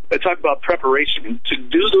example, that talk about preparation, to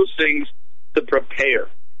do those things to prepare,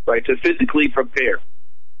 right, to physically prepare.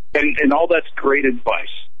 And all that's great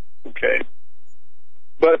advice, okay?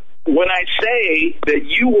 But when I say that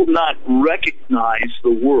you will not recognize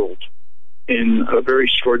the world in a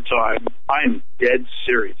very short time, I am dead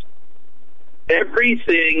serious.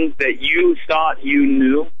 Everything that you thought you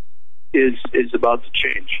knew is about to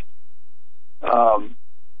change.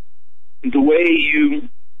 The way you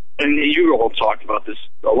all talked about this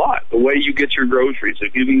a lot, the way you get your groceries.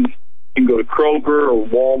 If you can go to Kroger or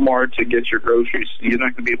Walmart to get your groceries, you're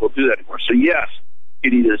not going to be able to do that anymore. So yes,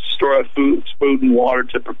 you need to store up food and water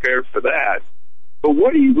to prepare for that. But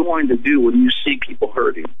what are you going to do when you see people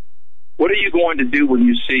hurting? What are you going to do when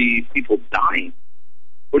you see people dying?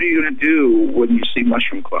 What are you going to do when you see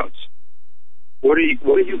mushroom clouds? What are you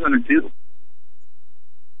going to do?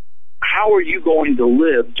 How are you going to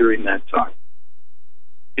live during that time?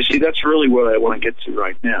 You see, that's really what I want to get to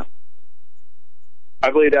right now.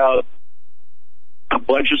 I've laid out a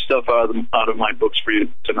bunch of stuff out of my books for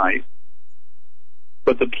you tonight.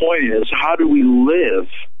 But the point is, how do we live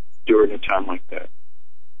during a time like that?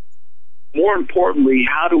 More importantly,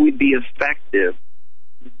 how do we be effective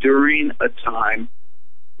during a time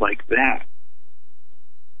like that?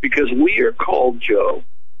 Because we are called, Joe,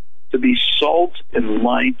 to be salt and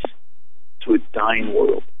light to a dying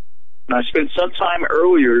world. And I spent some time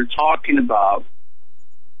earlier talking about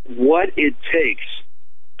what it takes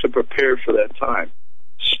to prepare for that time,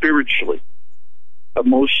 spiritually,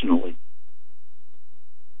 emotionally.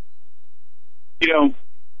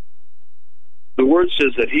 The word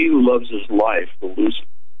says that he who loves his life will lose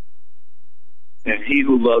it. And he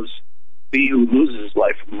who loses his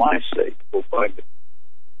life for my sake will find it.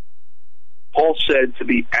 Paul said to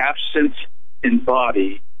be absent in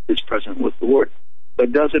body is present with the Lord.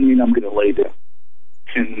 That doesn't mean I'm going to lay down.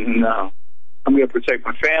 And no. I'm going to protect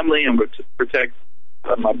my family. I'm going to protect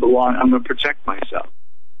my belongings. I'm going to protect myself.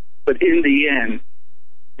 But in the end,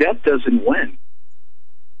 death doesn't win.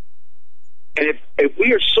 And if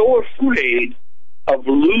we are so afraid of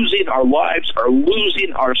losing our lives or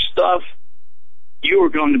losing our stuff, you are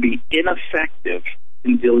going to be ineffective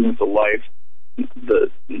in dealing with the life,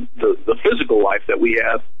 the physical life that we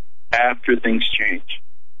have after things change.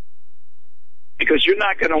 Because you're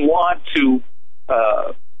not going to want to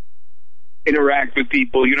interact with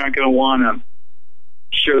people. You're not going to want to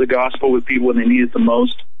share the gospel with people when they need it the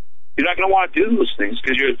most. You're not going to want to do those things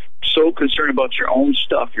because you're so concerned about your own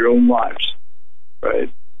stuff, your own lives,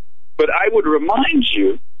 right? But I would remind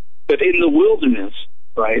you that in the wilderness,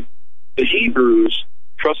 right, the Hebrews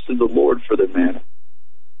trusted the Lord for their manna.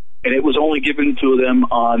 And it was only given to them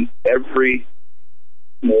on every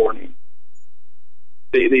morning.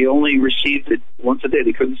 They only received it once a day.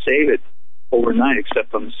 They couldn't save it overnight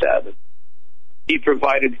except on the Sabbath. He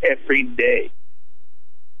provided every day.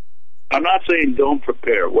 I'm not saying don't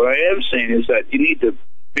prepare. What I am saying is that you need to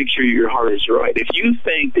make sure your heart is right. If you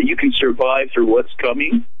think that you can survive through what's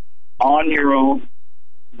coming on your own,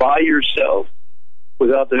 by yourself,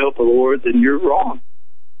 without the help of the Lord, then you're wrong.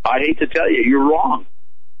 I hate to tell you, you're wrong.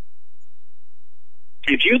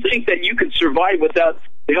 If you think that you can survive without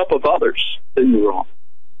the help of others, then you're wrong.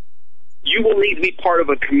 You will need to be part of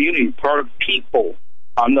a community, part of people.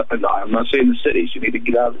 I'm not saying the cities. You need to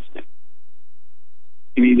get out of the city.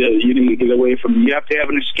 You need to get away from. You have to have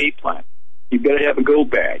an escape plan. You've got to have a go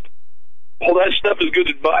bag. All that stuff is good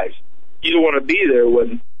advice. You don't want to be there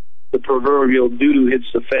when the proverbial doo-doo hits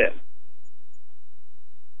the fan.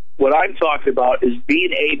 What I'm talking about is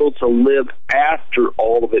being able to live after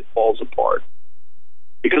all of it falls apart.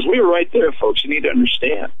 Because we were right there, folks. You need to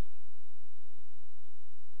understand.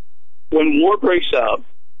 When war breaks out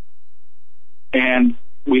and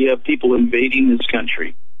we have people invading this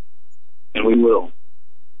country, and we will.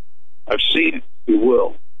 I've seen it. We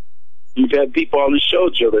will. You've had people on the show,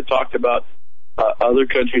 Joe, that talked about other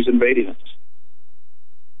countries invading us.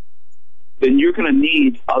 Then you're going to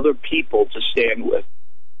need other people to stand with.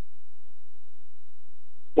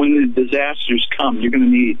 When the disasters come, you're going to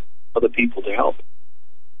need other people to help.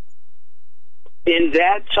 In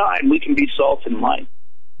that time, we can be salt and light,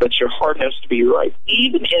 but your heart has to be right,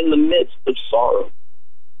 even in the midst of sorrow.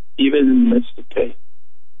 even in the midst of pain.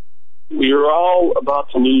 We are all about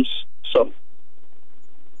to lose something.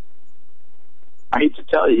 I hate to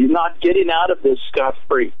tell you, you're not getting out of this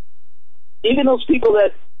scot-free. Even those people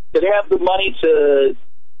that have the money to,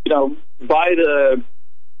 buy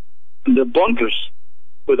the bunkers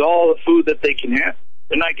with all the food that they can have,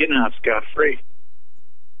 they're not getting out scot-free.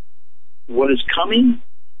 What is coming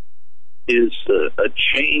is a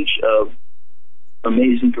change of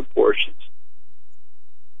amazing proportions.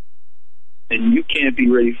 And you can't be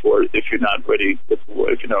ready for it if you're not ready with the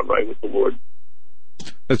Lord, if you're not right with the Lord.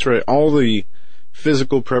 That's right. All the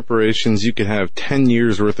physical preparations, you could have 10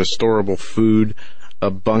 years worth of storable food,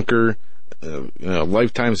 a bunker, a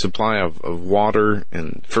lifetime supply of water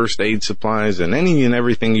and first aid supplies and any and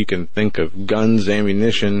everything you can think of, guns,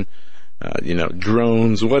 ammunition,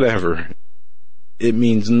 drones, whatever. It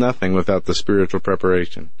means nothing without the spiritual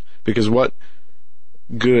preparation. Because what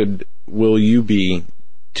good will you be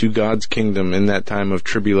to God's kingdom in that time of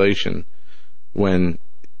tribulation when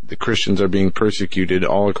the Christians are being persecuted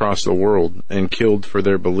all across the world and killed for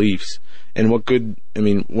their beliefs? And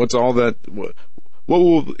what's all that? What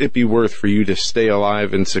will it be worth for you to stay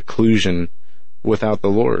alive in seclusion without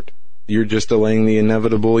the Lord? You're just delaying the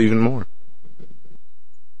inevitable even more.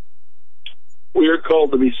 We are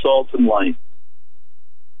called to be salt and light.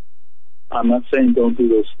 I'm not saying don't do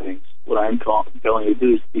those things. What I'm telling you to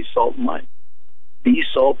do is be salt and light. Be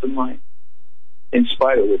salt and light in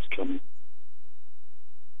spite of what's coming.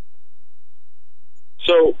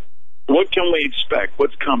 So, what can we expect?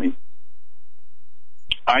 What's coming?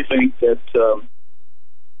 I think that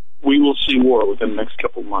we will see war within the next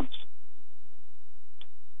couple of months.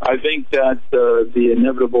 I think that the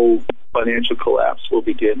inevitable financial collapse will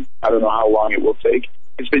begin. I don't know how long it will take.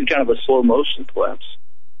 It's been kind of a slow motion collapse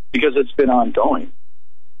because it's been ongoing.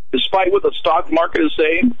 Despite what the stock market is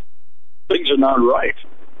saying, things are not right.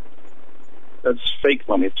 That's fake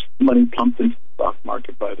money. It's money pumped into the stock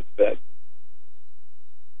market by the Fed.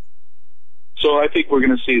 So I think we're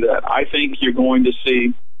going to see that. I think you're going to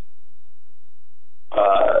see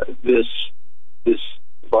this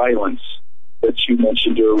violence that you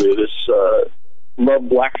mentioned earlier, this love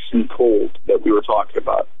waxing cold that we were talking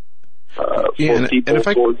about.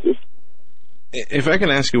 If I can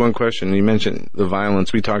ask you one question, you mentioned the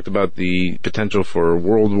violence. We talked about the potential for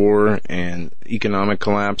world war and economic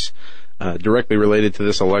collapse directly related to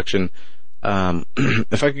this election.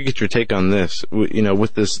 If I could get your take on this,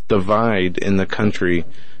 with this divide in the country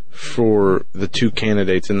for the two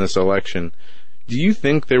candidates in this election, do you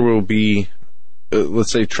think there will be,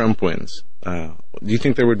 let's say Trump wins, do you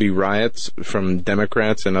think there would be riots from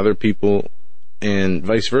Democrats and other people, and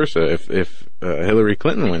vice versa? If Hillary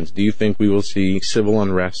Clinton wins, do you think we will see civil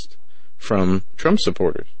unrest from Trump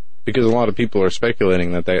supporters? Because a lot of people are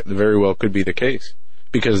speculating that very well could be the case,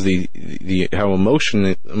 because the how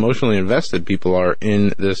emotionally invested people are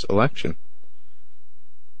in this election.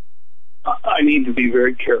 I need to be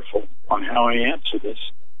very careful on how I answer this.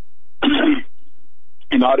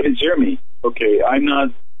 And audience, hear me. Okay, I'm not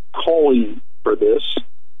calling for this,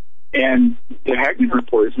 and the Hagmann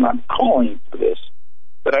report is not calling for this.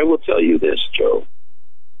 But I will tell you this, Joe.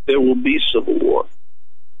 There will be civil war.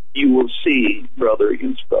 You will see brother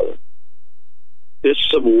against brother. There's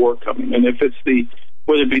civil war coming. And if it's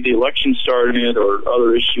whether it be the election starting it or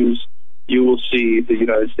other issues, you will see the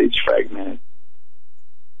United States fragmented.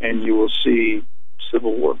 And you will see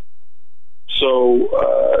civil war. So,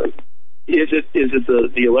 is it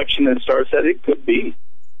the election that starts that? It could be.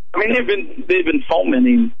 I mean, they've been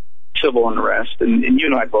fomenting civil unrest, and you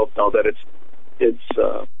and I both know that it's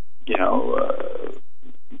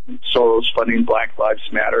Soros funding Black Lives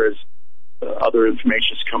Matter as other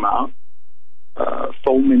information's come out,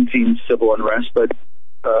 fomenting civil unrest. But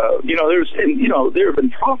there have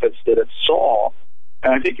been prophets that it saw,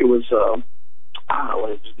 and I think it was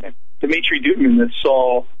what is his name? Dimitri Duduman that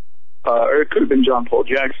saw, or it could have been John Paul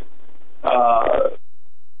Jackson.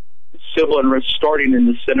 Civil unrest starting in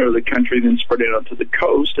the center of the country, then spreading out to the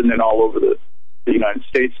coast, and then all over the United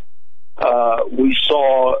States. We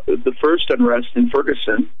saw the first unrest in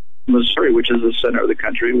Ferguson, Missouri, which is the center of the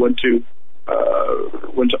country. Went to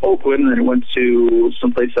Oakland, and then went to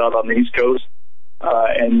someplace out on the East Coast.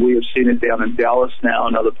 And we have seen it down in Dallas now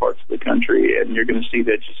and other parts of the country, and you're going to see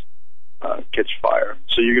that just catch fire.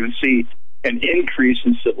 So you're going to see an increase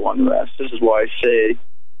in civil unrest. This is why I say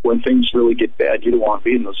when things really get bad, you don't want to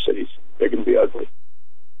be in those cities. They're going to be ugly.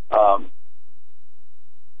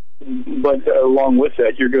 But along with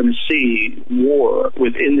that, you're going to see war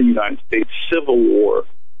within the United States, civil war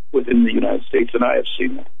within the United States, and I have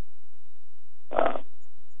seen that.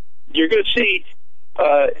 You're going to see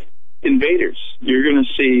invaders. You're going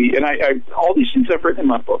to see, and I all these things I've written in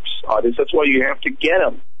my books, audience. That's why you have to get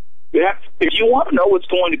them. If you want to know what's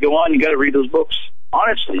going to go on, you got to read those books.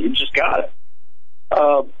 Honestly, you just got it.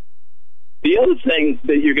 The other thing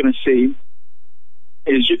that you're going to see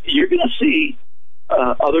is you're going to see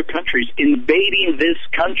other countries invading this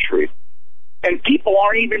country, and people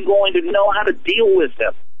aren't even going to know how to deal with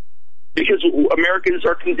them because Americans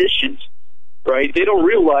are conditioned, right? They don't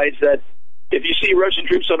realize that if you see Russian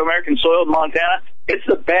troops on American soil in Montana, it's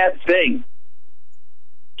a bad thing.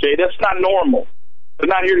 Okay, that's not normal. They're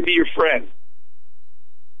not here to be your friend.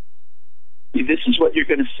 This is what you're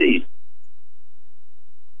going to see.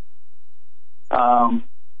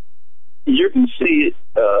 You're going to see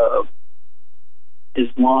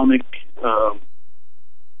Islamic.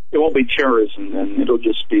 It won't be terrorism, then it'll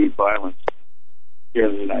just be violence here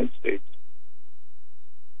in the United States.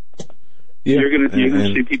 Yeah, you're going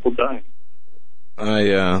to see people dying.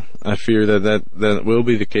 I fear that will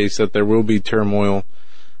be the case. That there will be turmoil,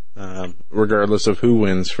 regardless of who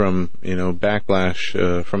wins, from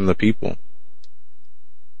backlash from the people.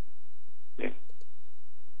 Yeah.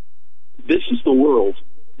 This is the world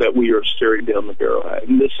that we are staring down the barrel at,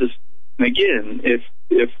 and this is, and again, if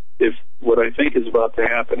what I think is about to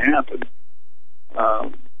happen,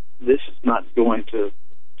 this is not going to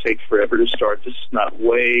take forever to start. This is not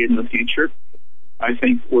way in the future. I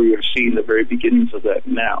think we are seeing the very beginnings of that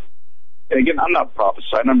now. And again, I'm not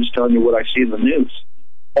prophesying. I'm just telling you what I see in the news.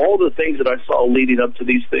 All the things that I saw leading up to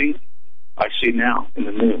these things, I see now in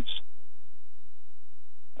the news.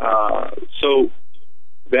 So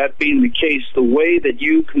that being the case, the way that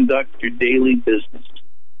you conduct your daily business,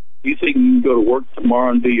 you think you can go to work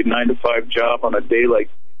tomorrow and do your 9-to-5 job on a day like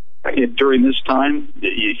during this time?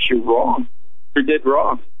 You're wrong. You're dead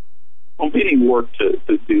wrong. Don't be any work to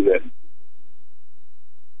do that.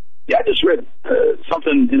 Yeah, I just read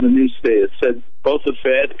something in the news today. It said both the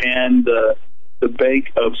Fed and the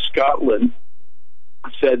Bank of Scotland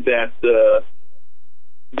said that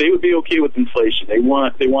they would be okay with inflation. They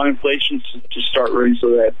want inflation to start running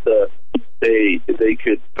so that they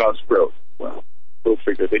could cause growth. Well, we'll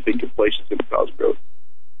figure. They think inflation is going to cause growth,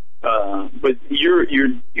 but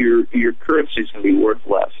your currency is going to be worth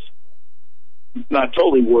less. Not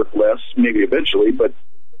totally worth less, maybe eventually, but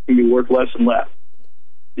it's going to be worth less and less.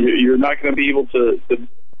 You're not going to be able to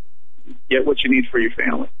get what you need for your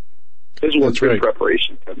family. This is where good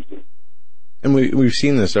preparation comes in. And we've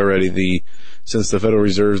seen this already. Since the Federal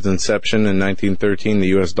Reserve's inception in 1913, the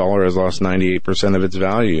U.S. dollar has lost 98% of its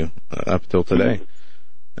value up till today.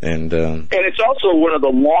 Mm-hmm. And it's also one of the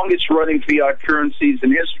longest running fiat currencies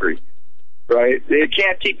in history, right? It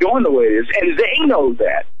can't keep going the way it is, and they know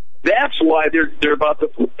that. That's why they're about to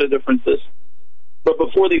flip to different systems. But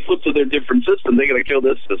before they flip to their different system, they got to kill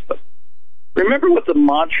this system. Remember what the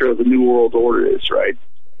mantra of the New World Order is, right?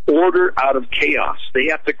 Order out of chaos. They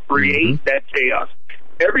have to create that chaos.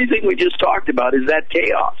 Everything we just talked about is that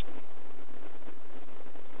chaos.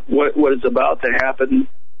 What is about to happen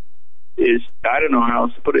is, I don't know how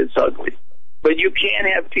else to put it, it's ugly. But you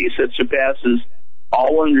can't have peace that surpasses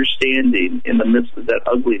all understanding in the midst of that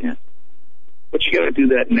ugliness. But you got to do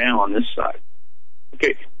that now on this side.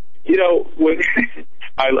 Okay, when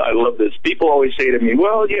I love this. People always say to me,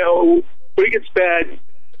 well, when it gets bad,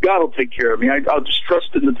 God will take care of me. I'll just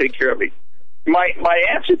trust Him to take care of me. My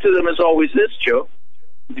answer to them is always this, Joe.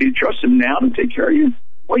 Do you trust Him now to take care of you?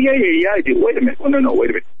 Well, yeah, I do. Wait a minute. Well, no,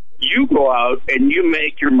 wait a minute. You go out and you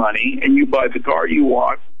make your money and you buy the car you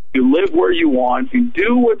want. You live where you want. You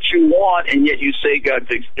do what you want, and yet you say God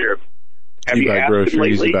takes care of you. Have you buy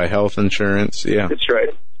groceries, you buy health insurance. Yeah. That's right.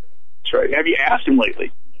 Have you asked Him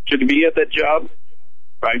lately? Should you be at that job?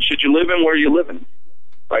 Right? Should you live in where you're living?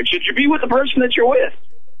 Right? Should you be with the person that you're with?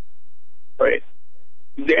 Right?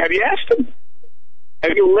 Have you asked Him?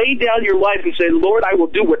 Have you laid down your life and said, Lord, I will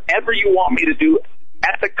do whatever you want me to do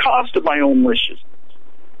at the cost of my own wishes?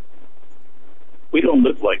 We don't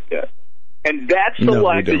live like that. And that's the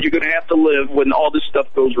life that you're going to have to live when all this stuff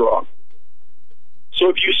goes wrong. So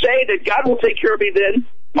if you say that God will take care of me then,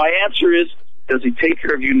 my answer is, does He take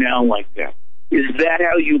care of you now like that? Is that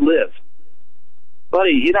how you live?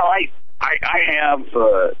 Buddy, I have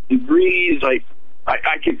degrees. I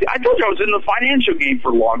told you I was in the financial game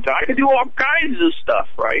for a long time. I could do all kinds of stuff,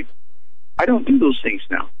 right? I don't do those things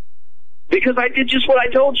now because I did just what I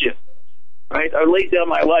told you, right? I laid down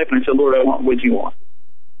my life and I said, Lord, I want what you want.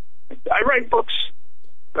 I write books,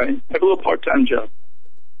 right? I have a little part-time job,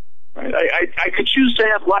 right? I could choose to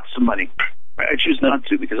have lots of money. Right? I choose not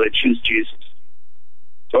to because I choose Jesus.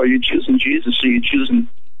 So are you choosing Jesus or are you choosing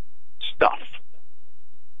stuff?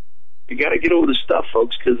 You got to get over the stuff,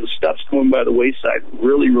 folks, because the stuff's going by the wayside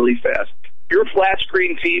really, really fast. Your flat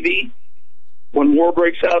screen TV, when war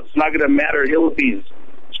breaks out, it's not going to matter a hill of beans,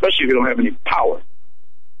 especially if you don't have any power.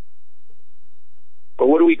 But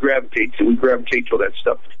what do we gravitate to? We gravitate to all that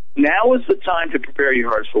stuff. Now is the time to prepare your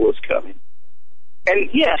hearts for what's coming. And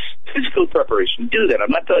yes, physical preparation, do that.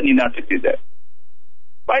 I'm not telling you not to do that.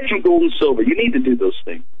 Buy some gold and silver. You need to do those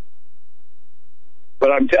things.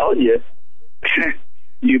 But I'm telling you,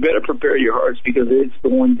 you better prepare your hearts because it's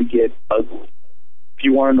going to get ugly. If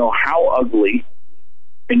you want to know how ugly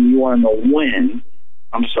and you want to know when,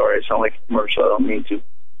 I'm sorry, I sound like a commercial, I don't mean to,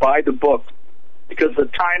 buy the book because the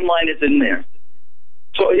timeline is in there.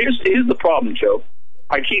 So here's the problem, Joe.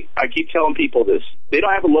 I keep telling people this. They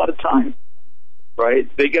don't have a lot of time, right?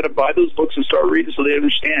 They got to buy those books and start reading so they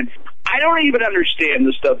understand. I don't even understand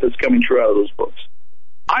the stuff that's coming true out of those books.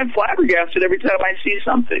 I'm flabbergasted every time I see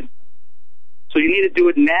something. So you need to do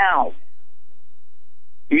it now.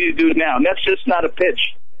 You need to do it now. And that's just not a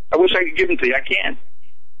pitch. I wish I could give them to you. I can't.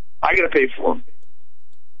 I got to pay for them.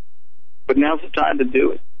 But now's the time to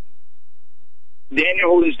do it.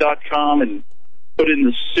 DanielHoldings.com and put in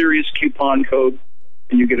the Sirius coupon code,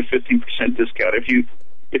 and you get a 15% discount.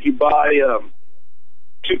 If you buy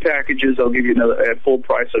 2 packages, I'll give you another at full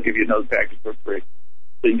price. I'll give you another package for free,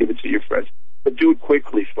 so you can give it to your friends. But do it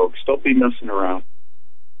quickly, folks. Don't be messing around.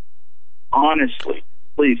 Honestly,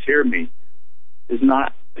 please hear me. There's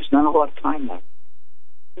not a lot of time left.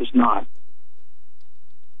 There's not.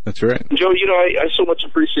 That's right. Joe, I so much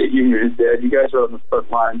appreciate you and your dad. You guys are on the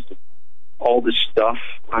front lines of all this stuff.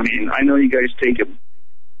 I mean, I know you guys take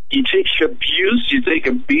abuse, you take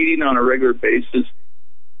a beating on a regular basis.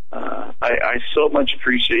 I so much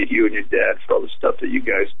appreciate you and your dad for all the stuff that you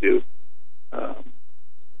guys do.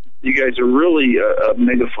 You guys are really a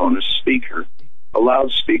megaphone, a speaker, a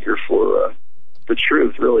loudspeaker for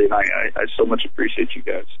truth, really, and I so much appreciate you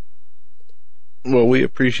guys. Well, we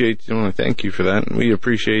appreciate, I want to thank you for that, and we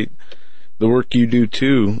appreciate the work you do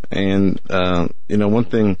too. And one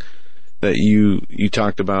thing that you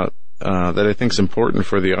talked about that I think is important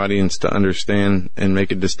for the audience to understand and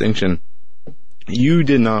make a distinction. You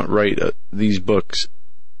did not write these books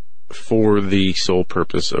for the sole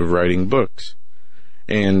purpose of writing books.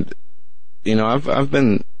 And I've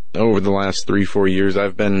been, over the last 3-4 years,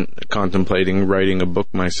 I've been contemplating writing a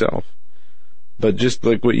book myself. But just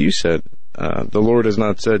like what you said, the Lord has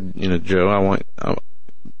not said, Joe,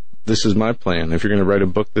 this is my plan. If you're going to write a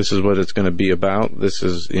book, this is what it's going to be about. This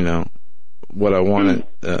is, what I want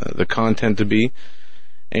the content to be.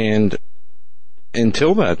 And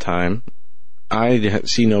until that time, I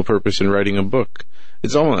see no purpose in writing a book.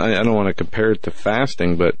 It's almost, I don't want to compare it to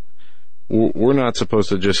fasting, but we're not supposed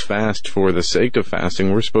to just fast for the sake of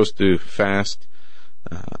fasting. We're supposed to fast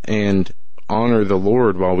and honor the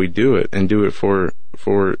Lord while we do it, and do it for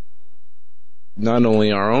not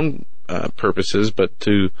only our own purposes, but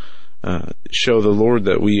to show the Lord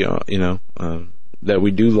that we that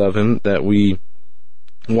we do love Him, that we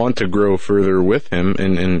want to grow further with Him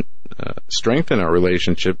and strengthen our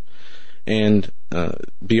relationship. And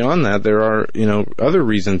beyond that, there are other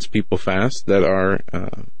reasons people fast that are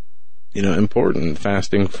important.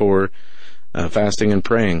 Fasting and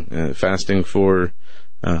praying, fasting for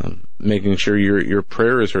making sure your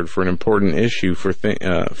prayer is heard for an important issue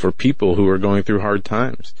for people who are going through hard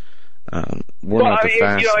times. We're not to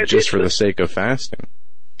fast just for the sake of fasting.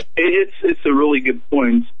 It's a really good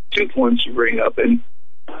point. 2 points you bring up, and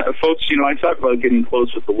folks, I talk about getting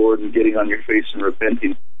close with the Lord and getting on your face and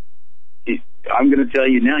repenting. I'm going to tell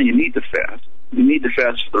you now, you need to fast. You need to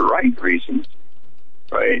fast for the right reasons,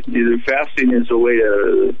 right? Either fasting is a way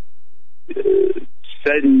to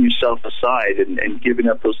setting yourself aside and giving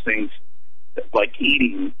up those things like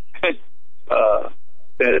eating.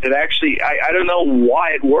 That actually, I don't know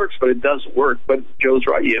why it works, but it does work. But Joe's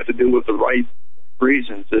right. You have to do it with the right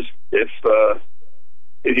reasons. If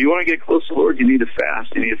you want to get close to the Lord, you need to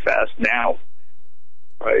fast. You need to fast now,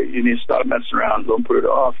 right? You need to stop messing around. Don't put it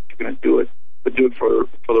off. You're going to do it, but do it for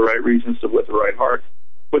the right reasons and with the right heart.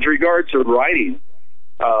 With regard to writing,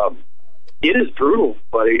 it is brutal,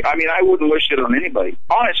 buddy. I mean, I wouldn't wish it on anybody.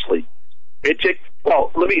 Honestly, it took.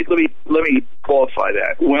 Well, let me qualify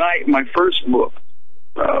that. When my first book,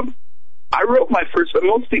 I wrote my first.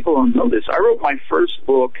 Most people don't know this. I wrote my first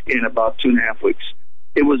book in about 2.5 weeks.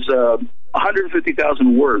 It was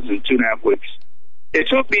 150,000 words in 2.5 weeks. It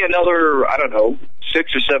took me another,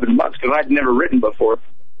 6 or 7 months, because I'd never written before,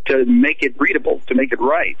 to make it readable, to make it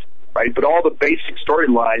right? But all the basic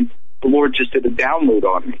storylines, the Lord just did a download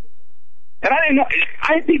on me. And I didn't know.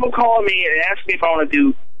 I had people calling me and asking me if I want to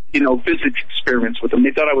do, physics experiments with them.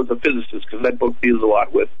 They thought I was a physicist, because that book deals a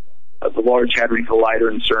lot with the Large Hadron Collider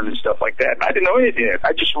and CERN and stuff like that. And I didn't know anything.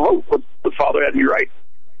 I just wrote what the Father had me write.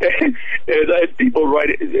 And I had people write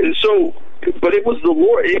it. So, but it was the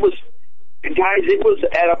Lord. It was, guys, it was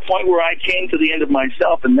at a point where I came to the end of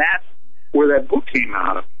myself, and that's where that book came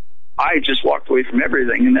out of. I just walked away from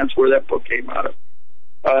everything, and that's where that book came out of.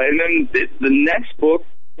 And then the next book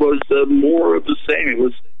was more of the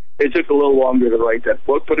same. It took a little longer to write that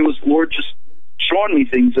book, but it was Lord just showing me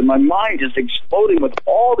things, and my mind just exploding with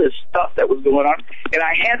all this stuff that was going on, and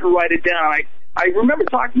I had to write it down. I remember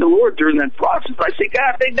talking to the Lord during that process. I said,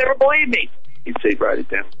 God, they never believe me. He'd say, write it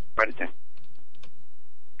down.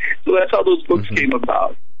 So that's how those books came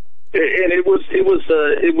about. And it was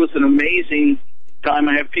an amazing time.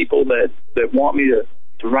 I have people that want me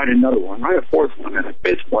to write another one, write a fourth one and a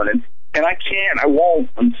fifth one, and I won't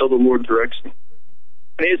until the Lord directs me.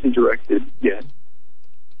 And He isn't directed yet.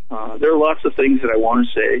 There are lots of things that I want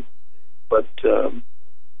to say, but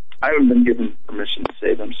I haven't been given permission to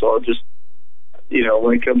say them, so I'll just,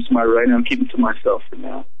 when it comes to my writing, I'll keep it to myself for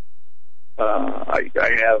now. I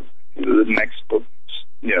have the next book,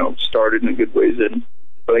 started in a good ways in,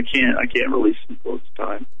 but I can't release until it's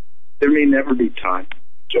time. There may never be time,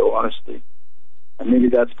 Joe, honestly. And maybe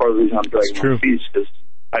that's part of the reason I'm dragging my feet, because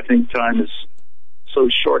I think time is so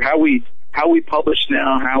short. How we publish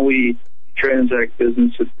now, how we transact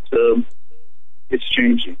business, it's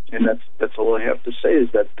changing, and that's all I have to say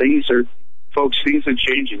is that things are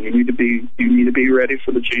changing. You need to be ready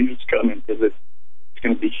for the change that's coming, because it's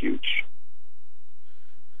going to be huge.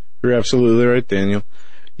 You're absolutely right, Daniel.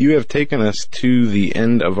 You have taken us to the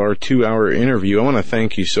end of our 2-hour interview. I want to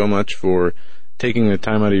thank you so much for taking the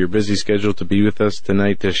time out of your busy schedule to be with us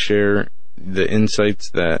tonight to share the insights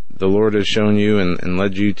that the Lord has shown you and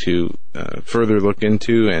led you to further look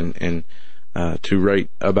into and to write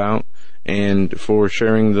about, and for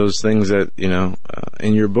sharing those things that,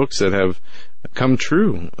 in your books that have come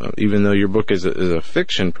true. Even though your book is a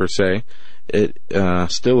fiction per se, it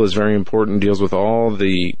still is very important, deals with all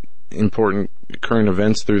the important current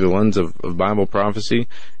events through the lens of Bible prophecy.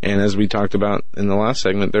 And as we talked about in the last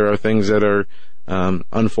segment, there are things that are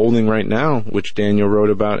unfolding right now, which Daniel wrote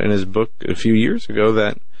about in his book a few years ago,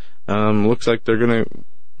 that looks like they're going to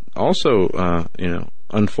also,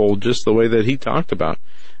 unfold just the way that he talked about.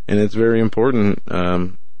 And it's very important,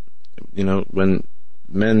 when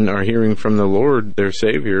men are hearing from the Lord, their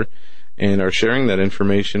Savior, and are sharing that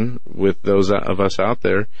information with those of us out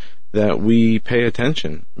there, that we pay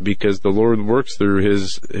attention, because the Lord works through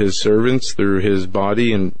His servants, through His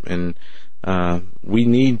body, and we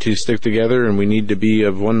need to stick together, and we need to be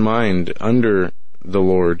of one mind under the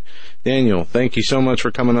Lord. Daniel, thank you so much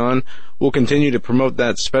for coming on. We'll continue to promote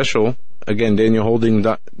that special. Again,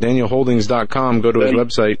 DanielHoldings.com. Go to his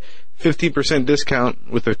website. 50%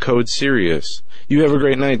 discount with the code SIRIUS. You have a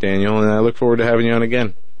great night, Daniel, and I look forward to having you on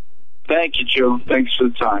again. Thank you, Joe. Thanks for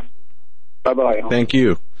the time. Bye-bye. Thank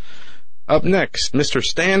you. Up next, Mr.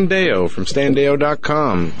 Stan Deyo from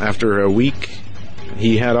StanDeyo.com. After a week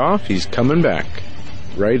he had off, he's coming back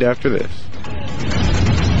right after this.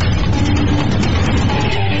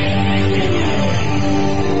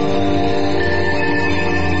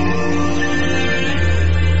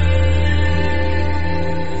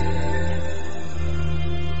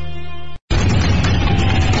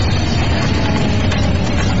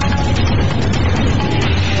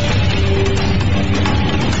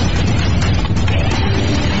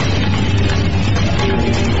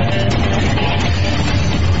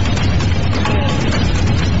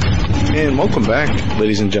 Welcome back,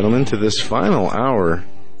 ladies and gentlemen, to this final hour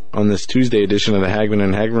on this Tuesday edition of the Hagmann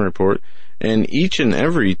and Hagmann Report. And each and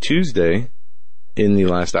every Tuesday in the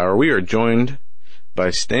last hour, we are joined by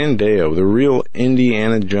Stan Deyo, the real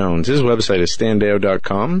Indiana Jones. His website is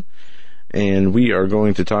StanDeyo.com, and we are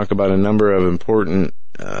going to talk about a number of important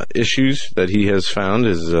issues that he has found,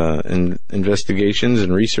 his investigations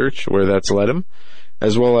and research, where that's led him,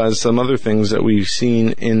 as well as some other things that we've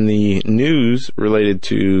seen in the news related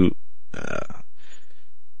to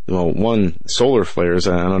solar flares.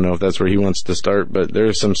 I don't know if that's where he wants to start, but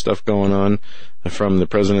there's some stuff going on from the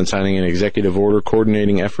president signing an executive order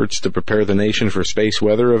coordinating efforts to prepare the nation for space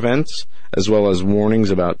weather events, as well as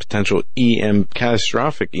warnings about potential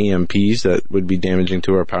catastrophic EMPs that would be damaging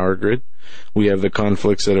to our power grid. We have the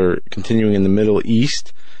conflicts that are continuing in the Middle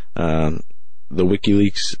East, the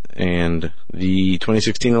WikiLeaks, and the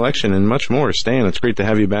 2016 election, and much more. Stan, it's great to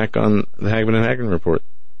have you back on the Hagmann and Hagmann Report.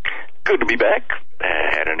 Good to be back.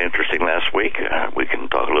 Had an interesting last week. We can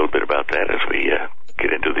talk a little bit about that as we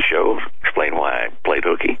get into the show. Explain why I played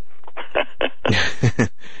hooky.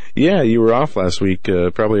 Yeah, you were off last week.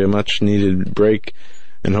 Probably a much-needed break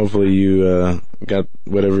and hopefully you got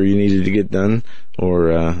whatever you needed to get done,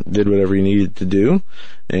 or did whatever you needed to do,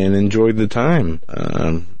 and enjoyed the time.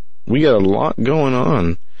 We got a lot going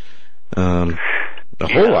on. A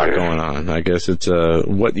whole lot going on. I guess it's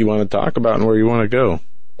what you want to talk about and where you want to go.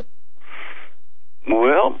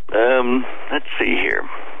 Well, let's see here.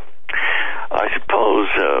 I suppose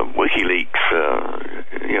WikiLeaks,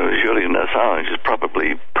 Julian Assange is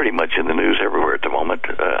probably pretty much in the news everywhere at the moment.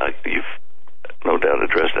 You've no doubt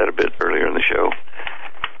addressed that a bit earlier in the show.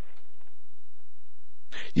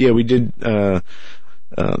 Yeah, we did.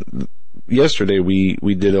 Yesterday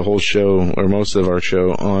we did a whole show, or most of our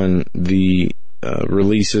show, on the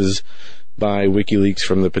releases by WikiLeaks,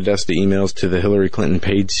 from the Podesta emails to the Hillary Clinton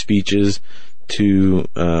paid speeches to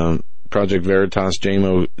Project Veritas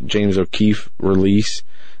James O'Keefe release,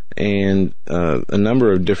 and a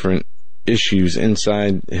number of different issues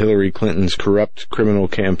inside Hillary Clinton's corrupt criminal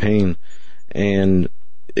campaign. And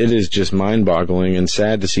it is just mind-boggling and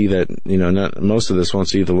sad to see that, most of this won't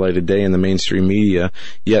see the light of day in the mainstream media.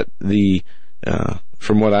 Yet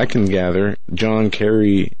from what I can gather, John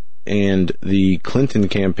Kerry and the Clinton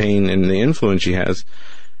campaign and the influence she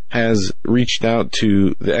has reached out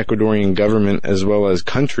to the Ecuadorian government as well as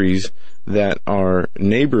countries that are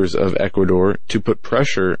neighbors of Ecuador to put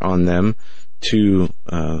pressure on them to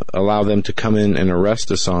allow them to come in and arrest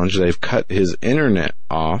Assange. They've cut his internet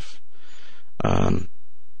off.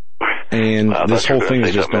 And this whole thing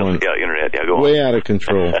is just going way out of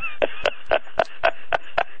control.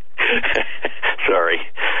 Sorry.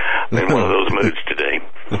 I'm in one of those moods today.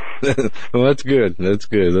 Well, that's good.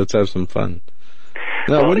 Let's have some fun.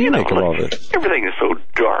 Now, what do you make of all this? Everything is so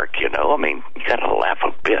dark, you gotta laugh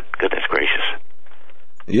a bit. Goodness gracious.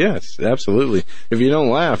 Yes, absolutely. If you don't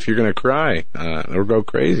laugh, you're gonna cry or go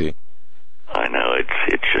crazy. I know,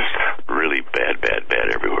 it's just really bad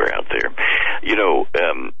everywhere out there.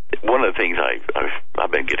 One of the things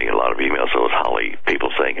I've been getting a lot of emails, so is Holly,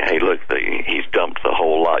 people saying, hey, look, he's dumped the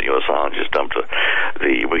whole lot. Assange just dumped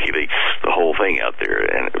the WikiLeaks, the whole thing out there,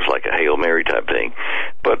 and it was like a Hail Mary type thing.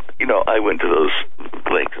 But, I went to those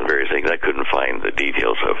links and various things. I couldn't find the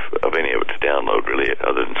details of any of it to download, really,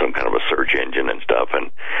 other than some kind of a search engine and stuff.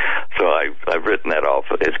 And so I've written that off.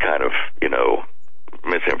 It's kind of,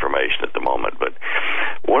 misinformation at the moment. But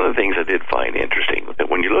one of the things I did find interesting, that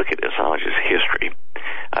when you look at Assange's history,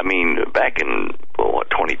 back in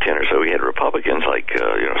 2010 or so, he had Republicans like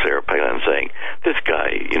Sarah Palin saying, this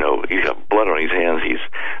guy, he's got blood on his hands, he's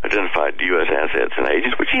identified U.S. assets and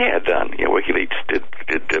agents, which he had done. WikiLeaks did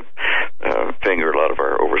finger a lot of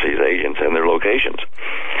our overseas agents and their locations.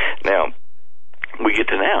 Now, we get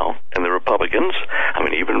to now, and the Republicans,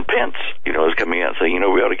 even Pence, is coming out saying,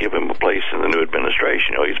 we ought to give him a place in the new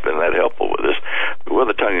administration. He's been that helpful with us,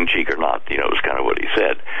 whether tongue-in-cheek or not, is kind of what he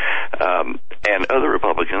said. And other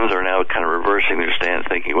Republicans are now kind of reversing their stance,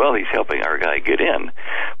 thinking, well, he's helping our guy get in.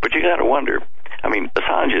 But you got to wonder,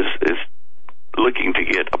 Assange is looking to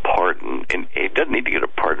get a pardon, and he doesn't need to get a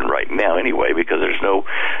pardon right now anyway, because there's no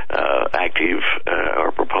active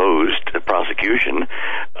or proposed prosecution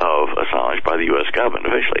of Assange by the U.S. government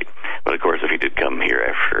officially. But of course, if he did come here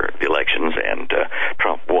after the elections and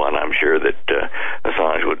Trump won, I'm sure that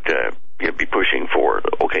Assange would be pushing for,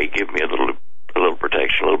 okay, give me a little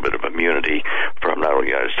protection, a little bit of immunity from not only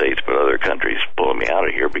the United States but other countries pulling me out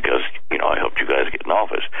of here because, I helped you guys get in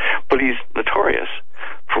office. But he's notorious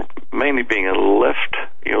for mainly being a left,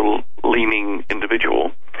 leaning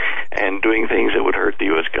individual and doing things that would hurt the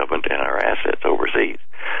U.S. government and our assets overseas.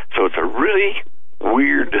 So it's a really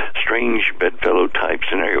weird, strange bedfellow type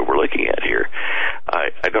scenario we're looking at here.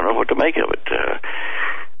 I don't know what to make of it.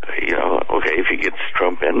 Okay, if he gets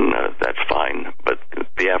Trump in, that's fine. But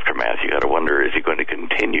the aftermath, you got to wonder, is he going to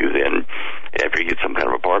continue then, after he gets some kind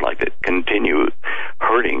of a pardon like that, continue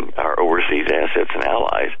hurting our overseas assets and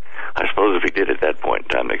allies? I suppose if he did at that point in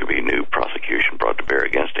time, there could be a new prosecution brought to bear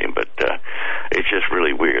against him. But it's just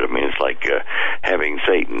really weird. It's like having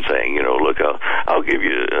Satan saying, look, I'll give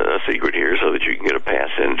you a secret here so that you can get a pass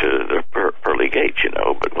into the pearly gates,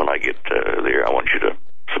 but when I get there, I want you to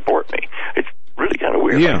support me. It's really kind of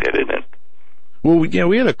weird like that, isn't it? Well, yeah,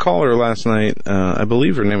 we had a caller last night. I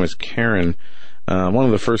believe her name was Karen, one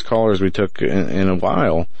of the first callers we took in a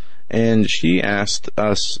while. And she asked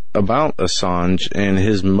us about Assange and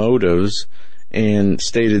his motives, and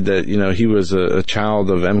stated that, he was a child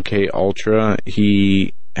of MK Ultra.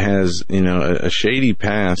 He has, a shady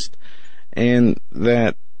past, and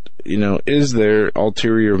that, is there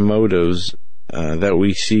ulterior motives that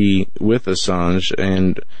we see with Assange,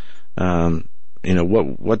 and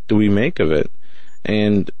what do we make of it?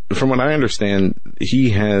 And from what I understand,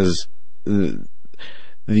 he has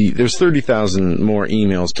there's 30,000 more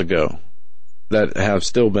emails to go that have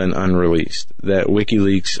still been unreleased, that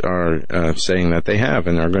WikiLeaks are saying that they have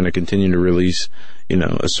and are going to continue to release,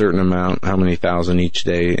 a certain amount, how many thousand each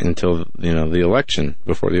day until, the election,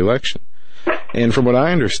 before the election. And from what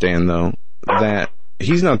I understand, though, that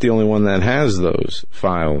he's not the only one that has those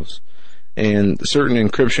files. And certain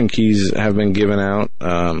encryption keys have been given out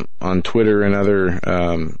on Twitter and other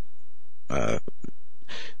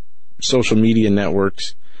social media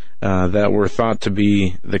networks that were thought to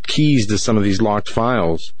be the keys to some of these locked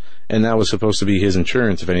files. And that was supposed to be his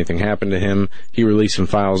insurance if anything happened to him. He released some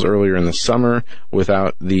files earlier in the summer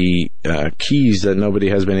without the keys that nobody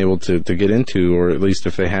has been able to get into, or at least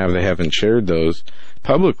if they have, they haven't shared those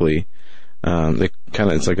publicly.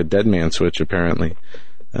 It's like a dead man switch, apparently.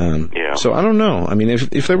 So I don't know. I mean,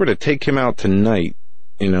 if they were to take him out tonight,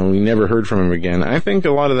 we never heard from him again, I think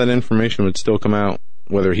a lot of that information would still come out,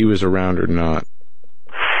 whether he was around or not.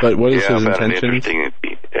 But what is his intention? An interesting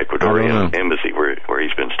Ecuadorian embassy where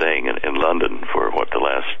he's been staying in London for the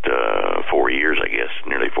last 4 years, I guess,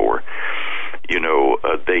 nearly 4.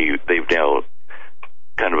 They've now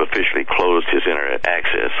kind of officially closed his internet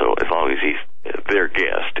access. So as long as he's their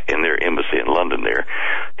guest in their embassy in London,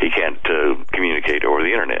 he can't communicate over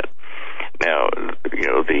the internet. Now,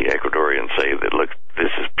 the Ecuadorians say that, look,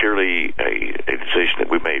 this is purely a decision that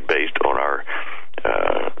we made based on our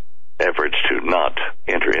efforts to not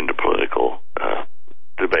enter into political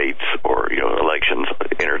debates or elections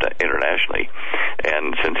internationally.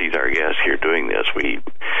 And since he's our guest here doing this,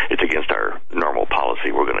 it's against our normal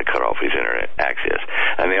policy. We're going to cut off his internet access.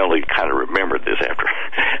 And they only kind of remembered this after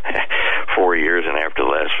 4 years and after the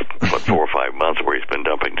last 4 or 5 months where he's been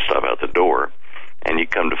dumping stuff out the door. And you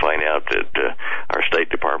come to find out that our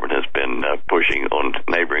State Department has been pushing on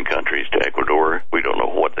neighboring countries to Ecuador. We don't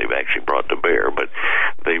know what they've actually brought to bear, but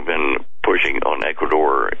they've been pushing on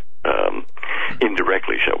Ecuador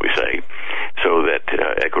indirectly, shall we say, so that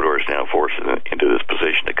Ecuador is now forced into this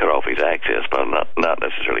position to cut off his access, but not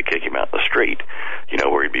necessarily kick him out in the street,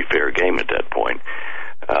 where he'd be fair game at that point.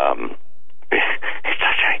 It's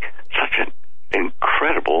such an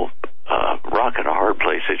incredible rock and a hard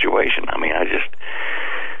place situation. I mean,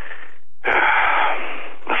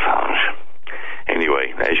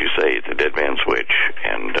 anyway, as you say, it's a dead man switch,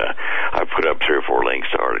 and I put up 3 or 4 links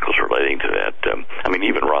to articles relating to that.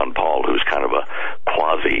 Even Ron Paul, who's kind of a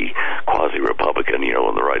quasi-Republican,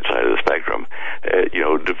 on the right side of the spectrum,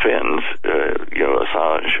 defends,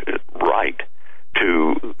 Assange's right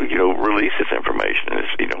to, release this information.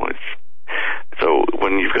 So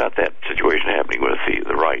when you've got that situation happening with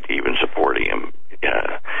the right even supporting him,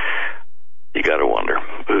 you got to wonder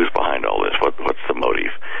who's behind all this. What's the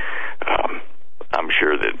motive? I'm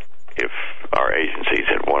sure that if our agencies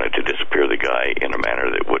had wanted to disappear the guy in a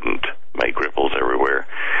manner that wouldn't make ripples everywhere,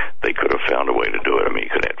 they could have found a way to do it.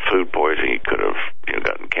 He could have had food poisoning. He could have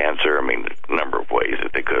gotten cancer. There's a number of ways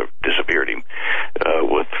that they could have disappeared him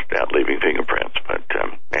without leaving fingerprints. But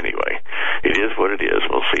anyway, it is what it is.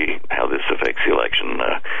 We'll see how this affects the election.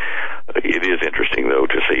 It is interesting, though,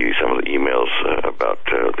 to see some of the emails about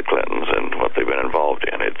the Clintons and what they've been involved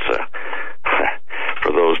in. It's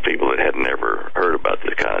for those people that had never heard about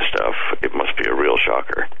this kind of stuff, it must be a real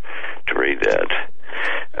shocker to read that.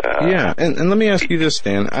 And let me ask you this,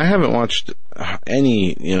 Dan. I haven't watched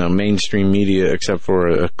any, mainstream media except for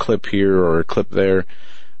a clip here or a clip there.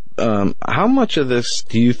 How much of this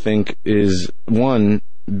do you think is, one,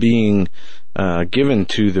 being given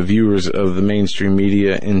to the viewers of the mainstream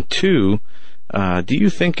media, and two, do you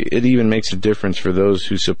think it even makes a difference for those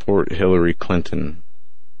who support Hillary Clinton?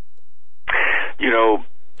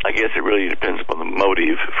 I guess it really depends upon the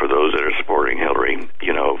motive for those that are supporting Hillary.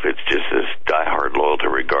 If it's just this diehard loyalty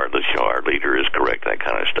regardless, our leader is correct, that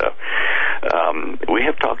kind of stuff. We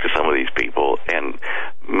have talked to some of these people, and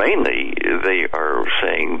mainly they are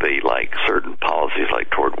saying they like certain policies, like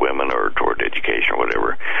toward women or toward education or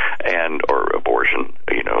whatever, or abortion,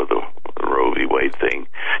 the Roe v. Wade thing.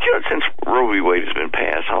 Since Roe v. Wade has been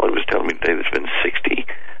passed, Holly was telling me today there's been 60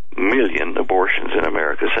 million abortions in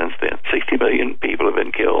America since then. 60 million people have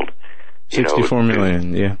been killed. 64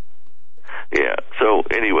 million, yeah. Yeah. So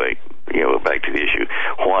anyway, back to the issue.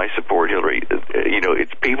 Why support Hillary?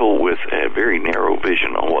 It's people with a very narrow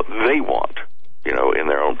vision on what they want, in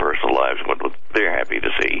their own personal lives, what they're happy to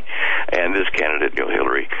see. And this candidate,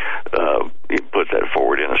 Hillary, puts that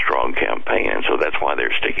forward in a strong campaign, and so that's why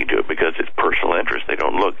they're sticking to it, because it's personal interest. They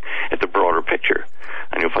don't look at the broader picture.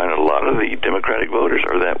 And you'll find a lot of the Democratic voters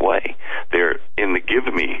are that way. They're in the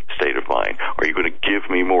give me state of mind. Are you going to give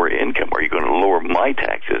me more income? Are you going to lower my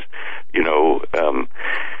taxes?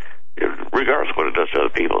 regardless of what it does to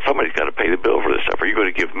other people, somebody's got to pay the bill for this stuff. Are you going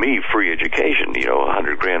to give me free education,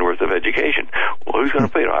 $100,000 worth of education? Well, who's going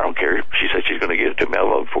to pay it? I don't care. She said she's going to give it to me.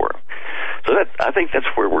 I'll vote for her. So I think that's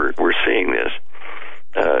where we're seeing this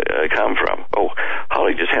come from. Oh,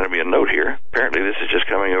 Holly just handed me a note here. Apparently this is just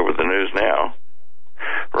coming over the news now.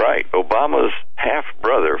 Right. Obama's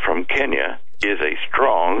half-brother from Kenya is a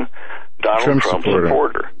strong Donald Trump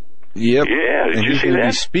supporter. Yep. Yeah, did you see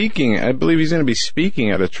that? I believe he's going to be speaking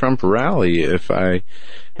at a Trump rally, if I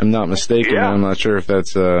am not mistaken. Yeah. I'm not sure if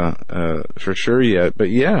that's for sure yet, but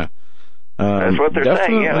yeah. That's what they're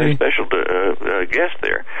definitely saying. Yeah, a special guest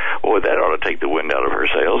there. Boy, that ought to take the wind out of her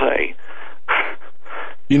sails, hey?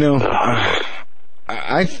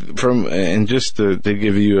 And just to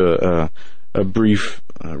give you a brief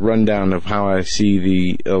rundown of how I see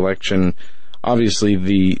the election. Obviously,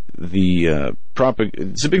 Zbigniew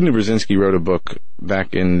Brzezinski wrote a book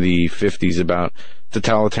back in the 50s about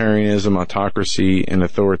totalitarianism, autocracy, and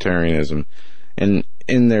authoritarianism. And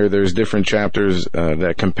in there's different chapters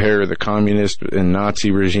that compare the communist and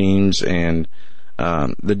Nazi regimes and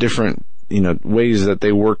the different ways that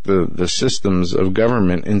they work the systems of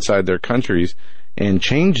government inside their countries and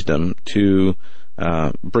change them to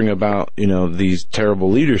bring about these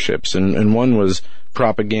terrible leaderships. And one was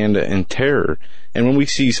propaganda and terror. And when we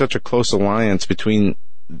see such a close alliance between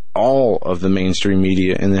all of the mainstream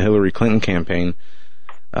media and the Hillary Clinton campaign,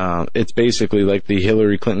 it's basically like the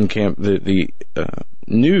Hillary Clinton the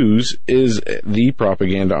news is the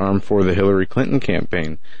propaganda arm for the Hillary Clinton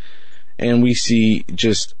campaign. And we see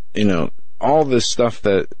just, all this stuff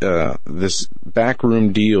that, this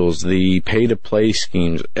backroom deals, the pay-to-play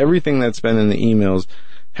schemes, everything that's been in the emails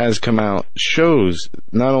has come out, shows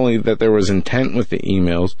not only that there was intent with the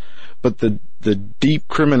emails, but the deep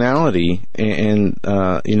criminality and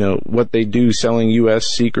what they do selling U.S.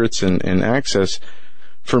 secrets and access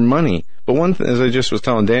for money. But one thing, as I just was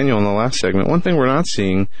telling Daniel in the last segment, one thing we're not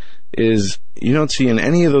seeing is you don't see in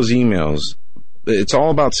any of those emails, it's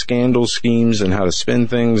all about scandal schemes and how to spin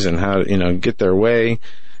things and how to, get their way,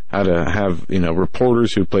 how to have,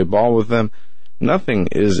 reporters who play ball with them. Nothing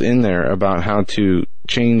is in there about how to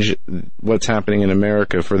change what's happening in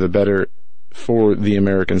America for the better for the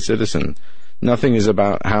American citizen. Nothing is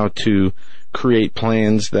about how to create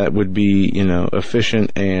plans that would be,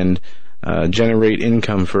 efficient and generate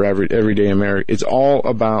income for everyday America. It's all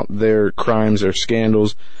about their crimes, their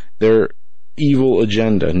scandals, their evil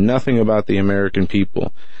agenda. Nothing about the American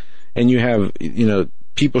people. And you have,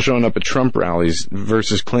 people showing up at Trump rallies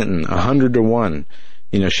versus Clinton, 100-1.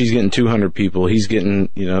 She's getting 200 people. He's getting,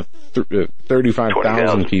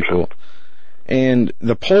 35,000 people. And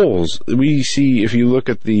the polls, we see, if you look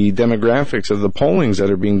at the demographics of the pollings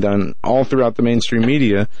that are being done all throughout the mainstream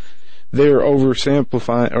media, they're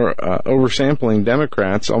oversampling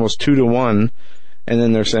Democrats almost 2-1. And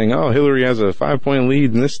then they're saying, oh, Hillary has a 5-point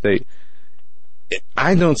lead in this state.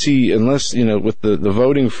 I don't see, unless, with the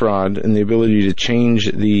voting fraud and the ability to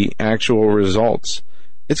change the actual results,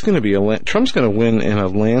 it's going to be Trump's going to win in a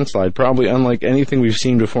landslide, probably unlike anything we've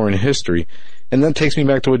seen before in history. And that takes me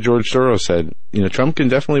back to what George Soros said. Trump can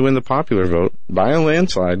definitely win the popular vote by a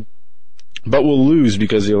landslide, but will lose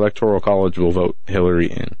because the Electoral College will vote Hillary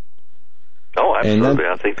in. Oh, absolutely.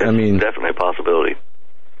 I think that's definitely a possibility.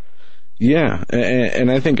 Yeah, and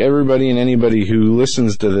I think everybody and anybody who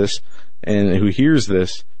listens to this and who hears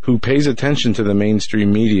this, who pays attention to the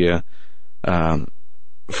mainstream media,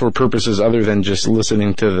 for purposes other than just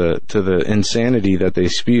listening to the insanity that they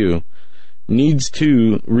spew, needs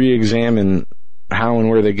to re-examine how and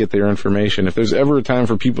where they get their information. If there's ever a time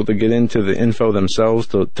for people to get into the info themselves,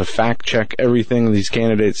 to fact check everything these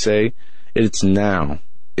candidates say, it's now,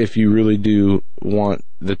 if you really do want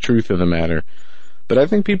the truth of the matter. But I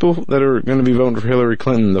think people that are going to be voting for Hillary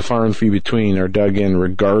Clinton, the far and few between, are dug in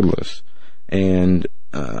regardless. And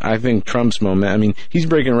I think Trump's he's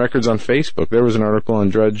breaking records on Facebook. There was an article on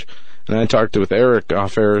Drudge, and I talked with Eric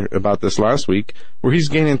off air about this last week, where he's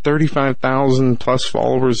gaining 35,000 plus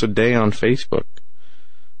followers a day on Facebook.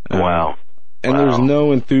 Wow. And there's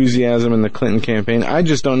no enthusiasm in the Clinton campaign. I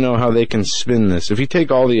just don't know how they can spin this. If you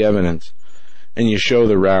take all the evidence and you show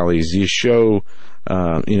the rallies, you show,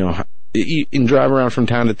 you can drive around from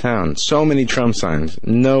town to town, so many Trump signs,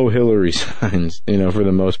 no Hillary signs, for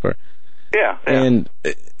the most part. Yeah. And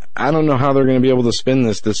I don't know how they're going to be able to spin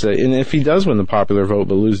this to say, and if he does win the popular vote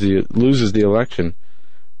but loses the election,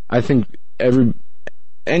 I think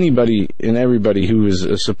anybody and everybody who is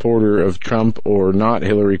a supporter of Trump or not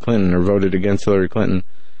Hillary Clinton or voted against Hillary Clinton,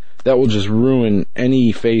 that will just ruin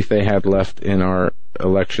any faith they had left in our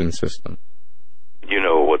election system. You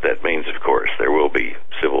know what that means, of course. There will be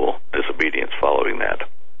civil disobedience following that.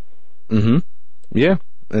 Mm-hmm. Yeah,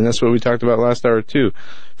 and that's what we talked about last hour, too.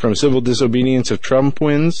 From civil disobedience if Trump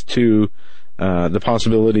wins to the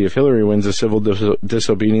possibility if Hillary wins a civil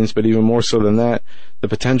disobedience, but even more so than that, the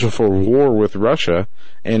potential for war with Russia,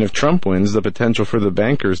 and if Trump wins, the potential for the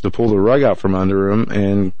bankers to pull the rug out from under him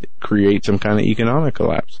and create some kind of economic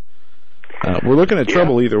collapse. We're looking at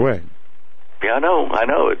trouble either way. Yeah, I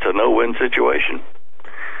know. It's a no-win situation.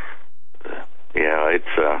 It's,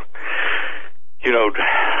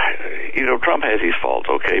 Trump has his faults,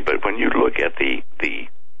 okay, but when you look at the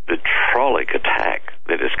trollic attack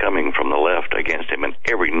that is coming from the left against him in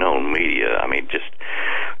every known media, I mean, just,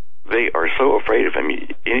 they are so afraid of him.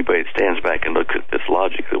 Anybody that stands back and looks at this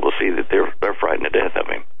logic will see that they're frightened to death of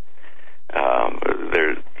him.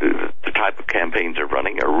 The type of campaigns they're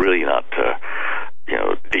running are really not,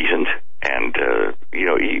 decent. And,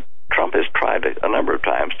 Trump has tried a number of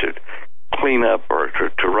times to clean up or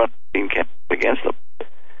to run against them.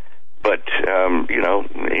 But, in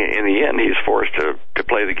the end, he's forced to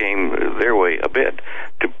play the game their way a bit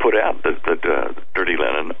to put out the dirty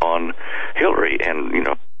linen on Hillary and,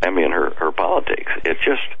 her politics. It's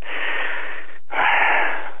just,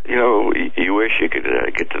 you wish you could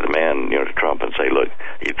get to the man, to Trump and say, look,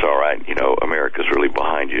 it's all right, America's really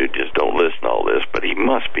behind you, just don't listen to all this. But he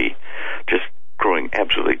must be just growing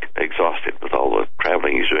absolutely exhausted with all the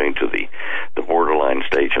traveling he's doing to the borderline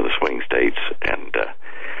states and the swing states. And,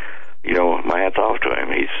 my hat's off to him.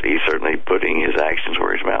 He's certainly putting his actions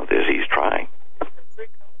where his mouth is. He's trying.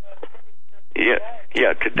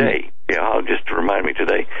 Yeah, today. Yeah, just to remind me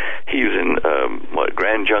today, he was in,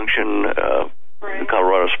 Grand Junction,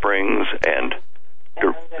 Colorado Springs, and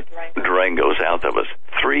Durango south of us.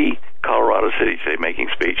 3 Colorado cities today making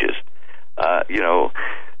speeches.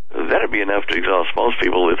 That'd be enough to exhaust most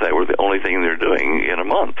people if that were the only thing they're doing in a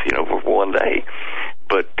month, for one day.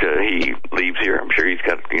 But he leaves here. I'm sure he's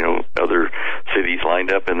got, other cities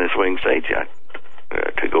lined up in the swing states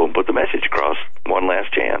to go and put the message across one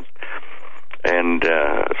last chance. And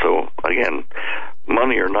so, again,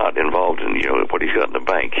 money or not involved in, what he's got in the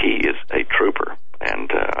bank, he is a trooper.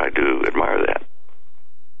 And I do admire that.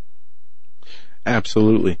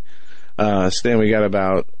 Absolutely. Stan, we got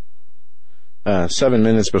about 7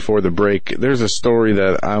 minutes before the break. There's a story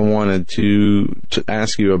that I wanted to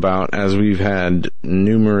ask you about, as we've had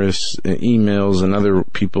numerous emails and other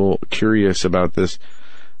people curious about this.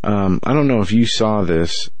 I don't know if you saw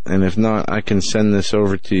this, and if not, I can send this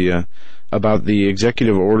over to you, about the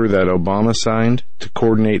executive order that Obama signed to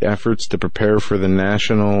coordinate efforts to prepare for the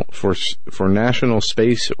national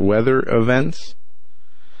space weather events,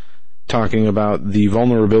 talking about the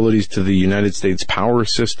vulnerabilities to the United States power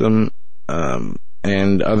system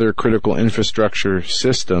and other critical infrastructure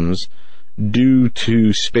systems due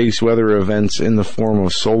to space weather events in the form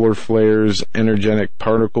of solar flares, energetic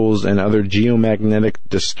particles, and other geomagnetic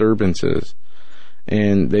disturbances.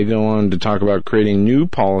 And they go on to talk about creating new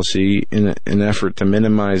policy in an effort to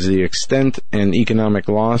minimize the extent and economic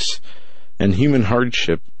loss and human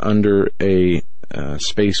hardship under a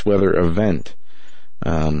space weather event.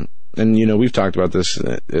 And, we've talked about this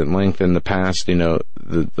at length in the past.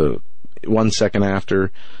 The 1 Second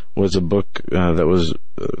After was a book that was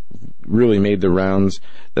really made the rounds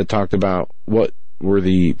that talked about what were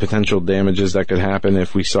the potential damages that could happen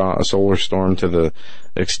if we saw a solar storm to the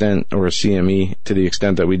extent, or a CME to the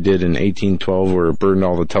extent that we did in 1812, where it burned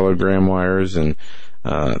all the telegram wires. And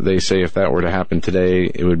they say if that were to happen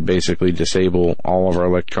today, it would basically disable all of our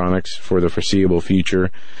electronics for the foreseeable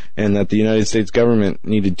future, and that the United States government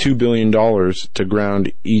needed $2 billion to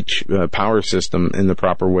ground each power system in the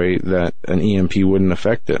proper way that an EMP wouldn't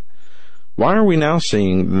affect it. Why are we now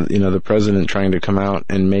seeing, the president trying to come out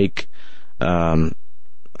and make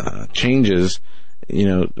changes,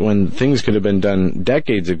 when things could have been done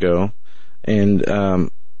decades ago, and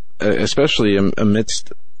especially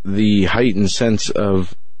amidst the heightened sense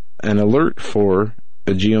of an alert for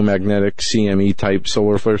a geomagnetic CME type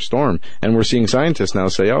solar flare storm? And we're seeing scientists now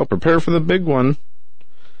say, prepare for the big one.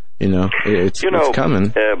 It's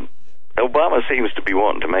coming. Obama seems to be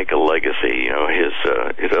wanting to make a legacy.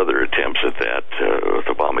 His other attempts at that with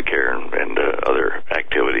Obamacare and other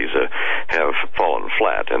activities have fallen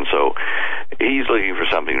flat, and so he's looking for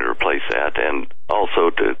something to replace that, and also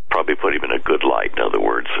to probably put him in a good light. In other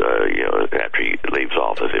words, after he leaves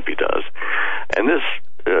office, if he does. And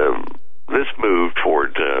this move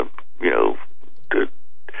toward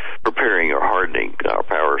preparing or hardening our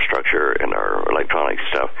power structure and our electronic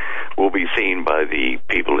stuff will be seen by the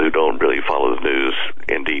people who don't really follow the news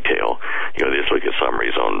in detail. They just look at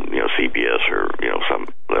summaries on, CBS or, some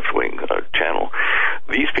left-wing channel.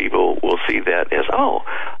 These people will see that as,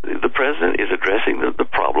 the president is addressing the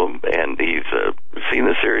problem, and he's seen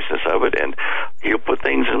the seriousness of it, and he'll put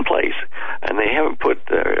things in place. And they haven't put,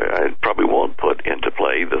 probably won't put into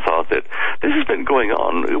play the thought that this has been going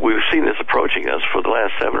on. We've seen this approaching us for the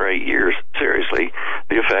last 7 or 8 years, seriously,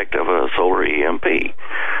 the effect of a solar EMP.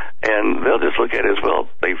 And they'll just look at it as, well,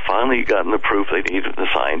 they've finally gotten the proof they need from the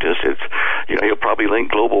scientists. It's, you'll probably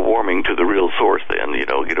link global warming to the real source then,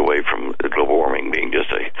 get away from global warming being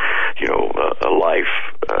just a life,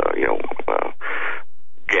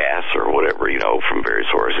 gas or whatever, from various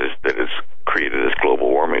sources that has created this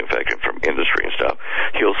global warming effect from industry and stuff.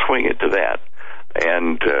 He'll swing it to that.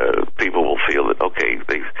 And people will feel that, okay,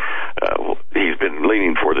 he's been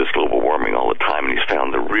leaning toward this global warming all the time, and he's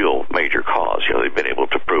found the real major cause. They've been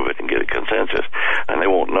able to prove it and get a consensus. And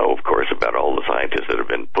they won't know, of course, about all the scientists that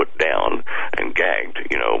have been put down and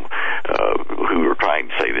gagged, who were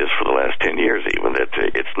trying to say this for the last 10 years even, that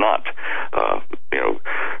it's not,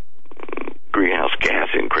 greenhouse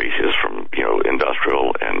gas increases from,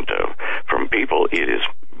 industrial and from people. It is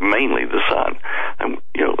mainly the sun. And,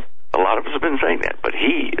 a lot of us have been saying that, but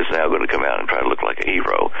he is now going to come out and try to look like a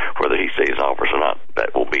hero. Whether he stays in office or not,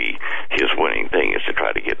 that will be his winning thing, is to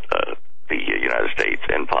try to get the United States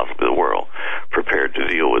and possibly the world prepared to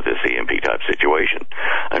deal with this EMP-type situation.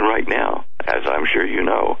 And right now, as I'm sure you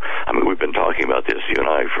know, we've been talking about this, you and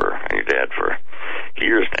I, and your dad, for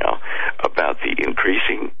years now, about the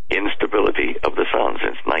increasing instability of the sun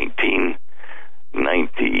since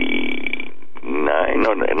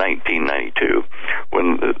 1992,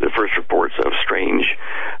 when the first reports of strange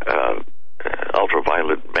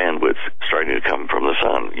ultraviolet bandwidths starting to come from the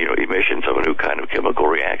sun, emissions of a new kind of chemical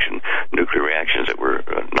reaction, nuclear reactions that were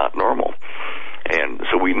not normal. And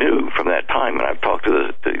so we knew from that time, and I've talked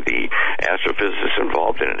to the astrophysicists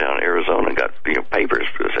involved in it down in Arizona and got papers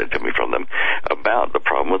sent to me from them about the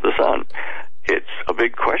problem with the sun. It's a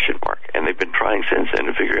big question mark, and they've been trying since then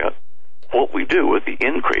to figure out what we do with the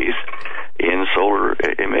increase in solar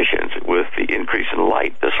emissions, with the increase in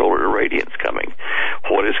light, the solar irradiance coming.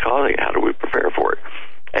 What is causing it? How do we prepare for it?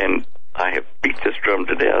 And I have beat this drum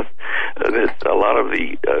to death, that a lot of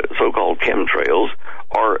the so-called chemtrails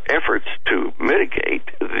are efforts to mitigate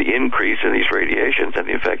the increase in these radiations and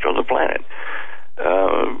the effect on the planet.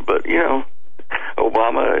 But,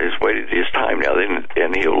 Obama has waited his time now,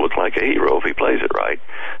 and he'll look like a hero if he plays it right,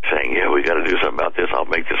 saying, we got to do something about this. I'll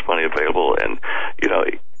make this money available. And, you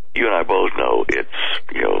and I both know it's,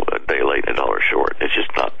 a day late and a dollar short. It's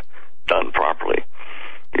just not done properly.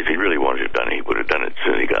 If he really wanted it done, he would have done it as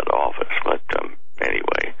soon as he got to office. But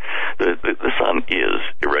anyway, the sun is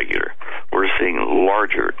irregular. We're seeing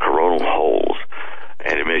larger coronal holes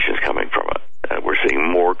and emissions coming from it. We're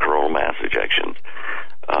seeing more coronal mass ejections.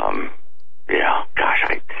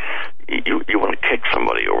 You want to kick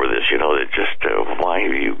somebody over this, that just, why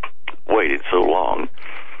have you waited so long?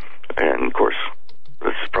 And, of course,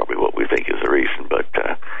 this is probably what we think is the reason, but,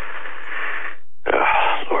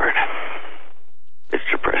 Lord, it's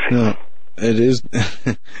depressing. No, it is,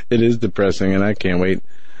 it is depressing, and I can't wait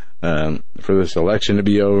for this election to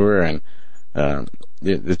be over, and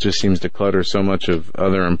it just seems to clutter so much of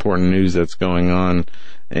other important news that's going on,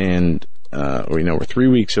 and we're 3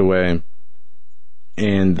 weeks away,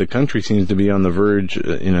 and the country seems to be on the verge,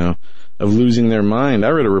 of losing their mind. I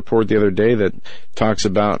read a report the other day that talks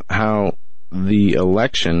about how the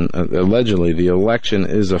election, allegedly the election,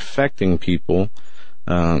 is affecting people,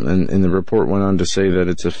 and the report went on to say that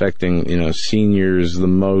it's affecting, seniors the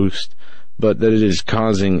most, but that it is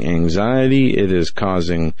causing anxiety, it is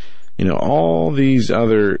causing, all these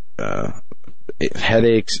other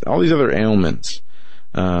headaches, all these other ailments,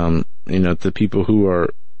 to people who are,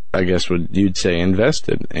 I guess what you'd say,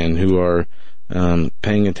 invested, and who are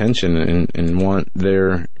paying attention and want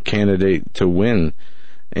their candidate to win.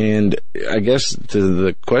 And I guess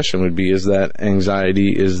the question would be, is that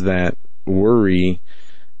anxiety, is that worry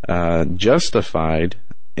justified?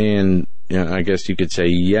 And I guess you could say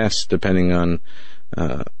yes, depending on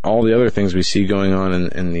all the other things we see going on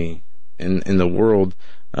in the world.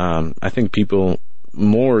 I think people,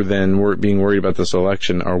 more than being worried about this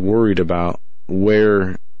election, are worried about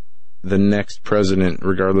where the next president,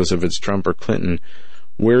 regardless if it's Trump or Clinton,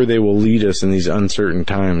 where they will lead us in these uncertain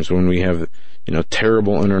times when we have,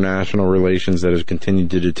 terrible international relations that have continued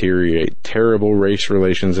to deteriorate, terrible race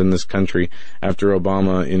relations in this country after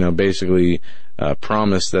Obama, basically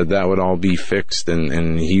promised that would all be fixed,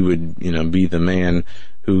 and he would, be the man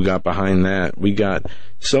who got behind that. We got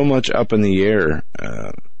so much up in the air,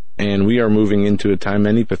 and we are moving into a time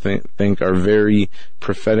many think are very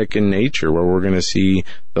prophetic in nature, where we're going to see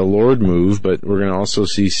the Lord move, but we're going to also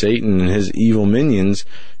see Satan and his evil minions,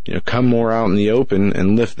 come more out in the open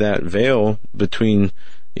and lift that veil between,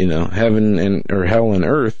 heaven or hell and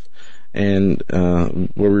earth. And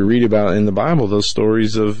where we read about in the Bible those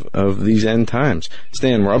stories of these end times.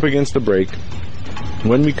 Stan, we're up against the break.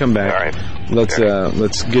 When we come back,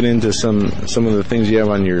 let's get into some of the things you have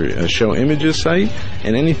on your show images site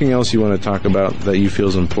and anything else you want to talk about that you feel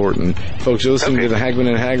is important. Folks, you're listening to the Hagmann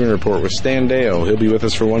and Hagmann Report with Stan Deyo. He'll be with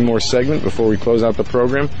us for one more segment before we close out the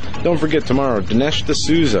program. Don't forget, tomorrow, Dinesh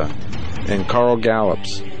D'Souza and Carl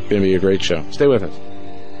Gallup's going to be a great show. Stay with us.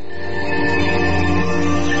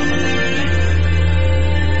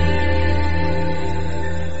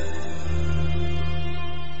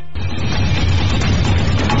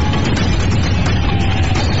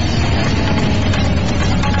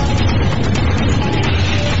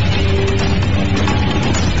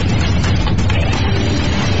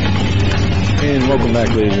 Welcome back,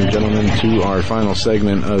 ladies and gentlemen, to our final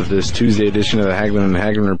segment of this Tuesday edition of the Hagmann and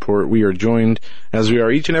Hagmann Report. We are joined, as we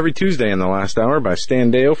are each and every Tuesday in the last hour, by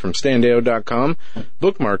Stan Deyo from StanDeyo.com.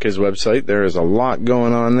 Bookmark his website. There is a lot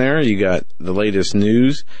going on there. You got the latest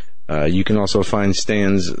news. You can also find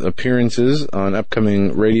Stan's appearances on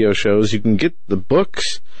upcoming radio shows. You can get the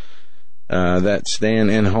books that Stan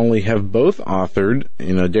and Holly have both authored.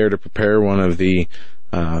 Dare to Prepare, one of the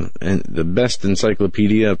best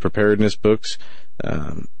encyclopedia of preparedness books,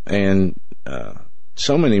 and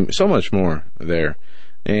so much more there.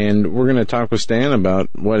 And we're going to talk with Stan about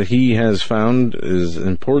what he has found is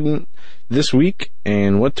important this week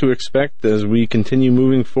and what to expect as we continue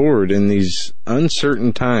moving forward in these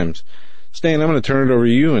uncertain times. Stan, I'm going to turn it over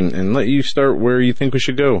to you and let you start where you think we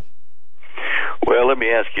should go. Well, let me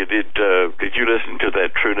ask you, did you listen to that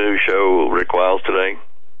True News show, Rick Wiles, today?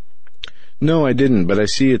 No, I didn't, but I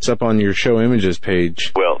see it's up on your show images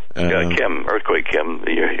page. Well, Earthquake Kim,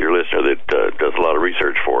 your listener that does a lot of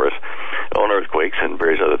research for us on earthquakes and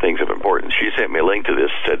various other things of importance, she sent me a link to this,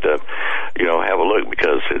 said, have a look,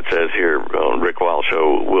 because it says here on Rick Wiles'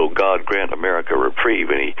 show, will God grant America reprieve?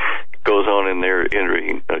 And he goes on in there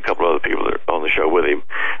interviewing a couple other people that are on the show with him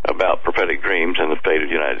about prophetic dreams and the fate of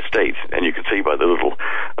the United States. And you can see by the little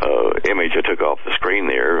image I took off the screen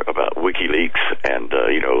there about WikiLeaks and,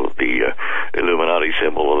 the Illuminati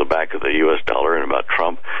symbol on the back of the U.S. dollar, and about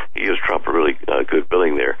Trump. He gives Trump a really good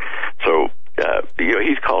billing there. So,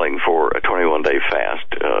 he's calling for a 21-day fast,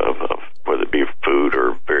 whether it be food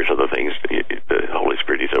or various other things. The Holy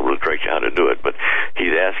Spirit, he's able to direct you how to do it. But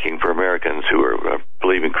he's asking for Americans who are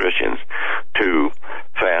believing Christians to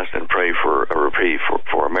fast and pray for a reprieve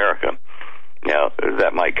for America. Now,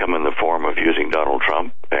 that might come in the form of using Donald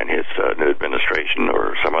Trump and his new administration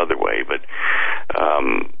or some other way, but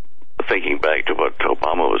thinking back to what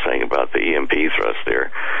Obama was saying about the EMP thrust there,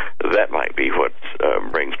 that might be what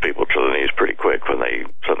brings people to their knees pretty quick when they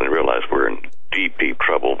suddenly realize we're in deep, deep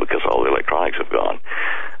trouble because all the electronics have gone.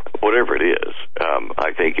 Whatever it is, I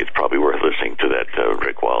think it's probably worth listening to that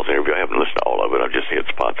Rick Wiles interview. I haven't listened to all of it. I've just hit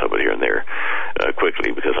spots of it here and there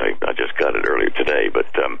quickly because I just got it earlier today. But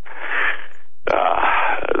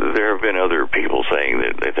there have been other people saying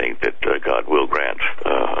that they think that God will grant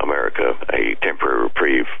America a temporary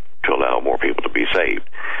reprieve to allow more people to be saved.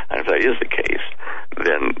 And if that is the case,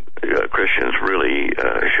 then Christians really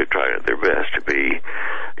should try their best to be,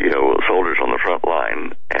 soldiers on the front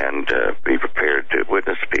line and be prepared to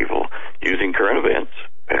witness to people using current events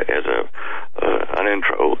as an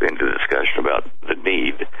intro into the discussion about the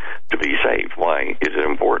need to be saved. Why is it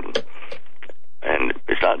important? And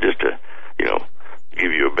it's not just to,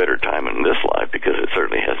 give you a better time in this life, because it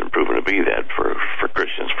certainly hasn't proven to be that for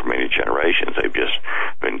Christians for many generations. They've just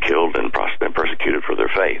been killed and persecuted for their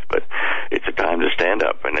faith. But it's a time to stand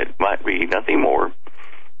up, and it might be nothing more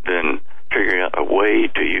than figuring out a way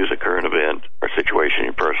to use a current event or situation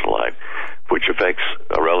in your personal life which affects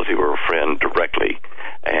a relative or a friend directly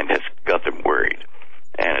and has got them worried.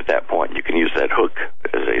 And at that point, you can use that hook,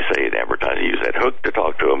 as they say in advertising, use that hook to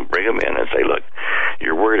talk to them, bring them in and say, look,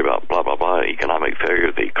 you're worried about blah, blah, blah, economic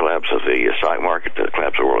failure, the collapse of the stock market, the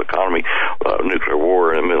collapse of the world economy, nuclear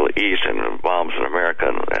war in the Middle East, and bombs in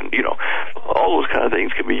America, and all those kind of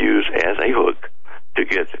things can be used as a hook to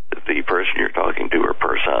get the person you're talking to or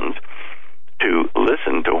persons to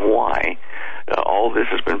listen to why all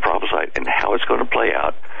this has been prophesied and how it's going to play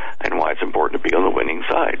out and why it's important to be on the winning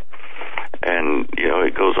side. And,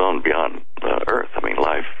 it goes on beyond Earth. I mean,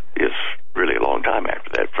 life is really a long time after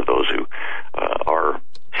that for those who are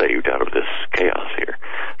saved out of this chaos here.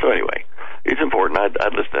 So anyway, it's important.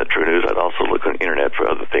 I'd listen to that True News. I'd also look on the Internet for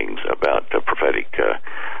other things about prophetic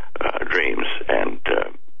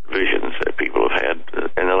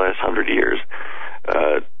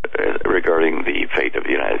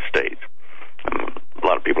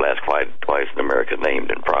twice in America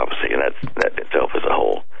named in prophecy, and that itself is a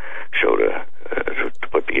whole show to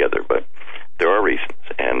put together. But there are reasons,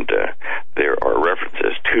 and there are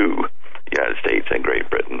references to the United States and Great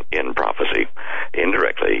Britain in prophecy,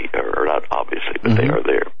 indirectly, or not obviously, but they are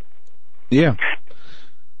there. Yeah,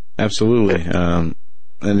 absolutely.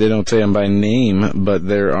 And they don't say them by name, but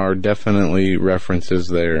there are definitely references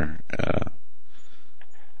there.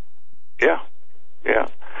 Yeah.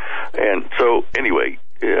 And so, anyway,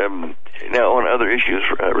 now on other issues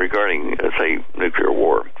regarding, say, nuclear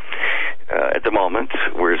war, at the moment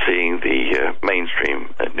we're seeing the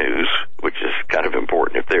mainstream news, which is kind of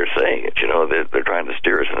important if they're saying it. They're trying to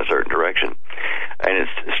steer us in a certain direction, and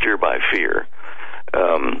it's steered by fear.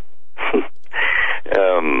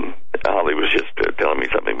 Holly was just telling me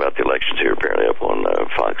something about the elections here, apparently up on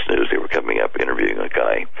Fox News. They were coming up interviewing a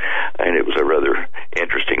guy, and it was a rather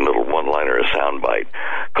interesting little one-liner, a soundbite,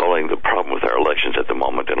 calling the problem with our elections at the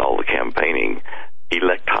moment and all the campaigning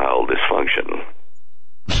electile dysfunction.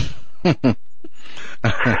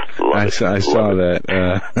 I saw that.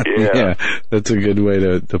 Yeah, that's a good way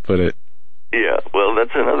to put it. Yeah, well,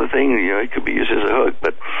 that's another thing, it could be used as a hook.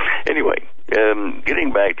 But anyway,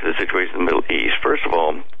 getting back to the situation in the Middle East, first of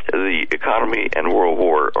all, the economy and world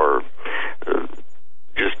war are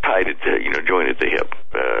just tied to, joined at the hip.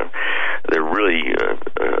 They really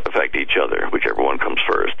affect each other, whichever one comes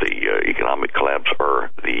first, the economic collapse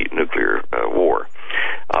or the nuclear war.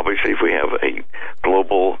 Obviously, if we have a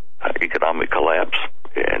global economic collapse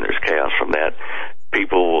and there's chaos from that,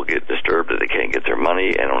 people will get disturbed that they can't get their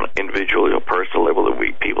money, and on an individual, personal level, there will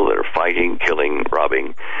be people that are fighting, killing,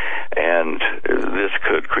 robbing, and this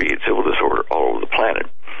could create civil disorder all over the planet.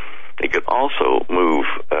 It could also move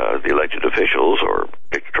the elected officials or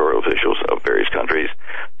dictatorial officials of various countries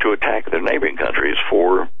to attack their neighboring countries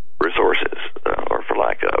for resources or for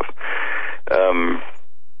lack of.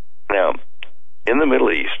 Now, in the Middle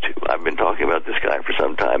East, I've been talking about this guy for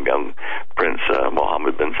some time, young Prince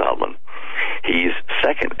Mohammed bin Salman. He's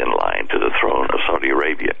second in line to the throne of Saudi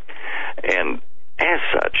Arabia, and as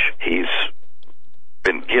such, he's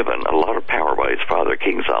been given a lot of power by his father,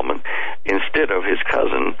 King Salman, instead of his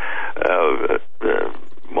cousin,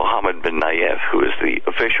 Mohammed bin Nayef, who is the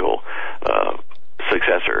official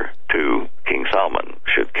successor to King Salman,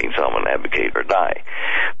 should King Salman abdicate or die.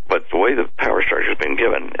 But the way the power structure has been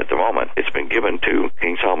given at the moment, it's been given to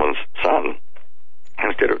King Salman's son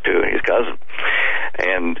instead of to his cousin.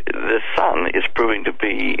 And this son is proving to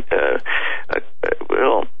be,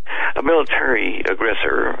 a military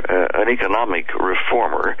aggressor, an economic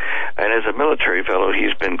reformer, and as a military fellow,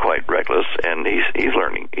 he's been quite reckless, and he's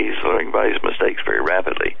learning by his mistakes very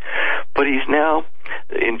rapidly. But he's now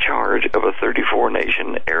in charge of a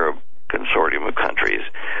 34-nation Arab consortium of countries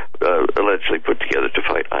allegedly put together to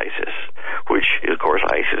fight ISIS, which, of course,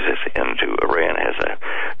 ISIS is into Iran, has a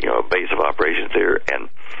base of operations there, and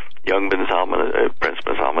young bin Salman, Prince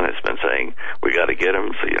bin Salman, has been saying, we got to get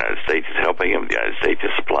him. So the United States is helping him. The United States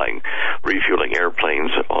is supplying refueling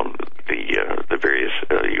airplanes on the various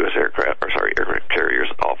U.S. aircraft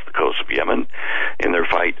carriers off the coast of Yemen in their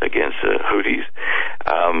fight against the Houthis.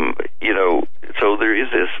 So there is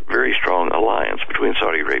this very strong alliance between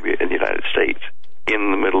Saudi Arabia and the United States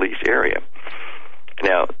in the Middle East area.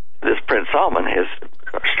 Now, this Prince Salman has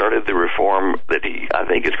started the reform that I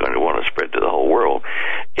think is going to want to spread to the whole world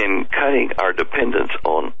in cutting our dependence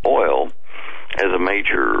on oil as a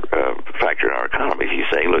major factor in our economy. He's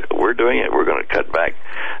saying, look, we're doing it. We're going to cut back,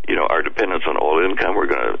 our dependence on oil income. We're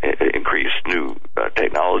going to increase new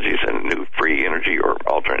technologies and new free energy or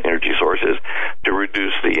alternate energy sources to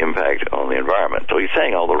reduce the impact on the environment. So he's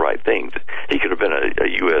saying all the right things. He could have been a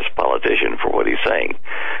U.S. politician for what he's saying.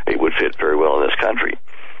 It would fit very well in this country.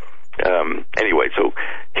 Anyway, so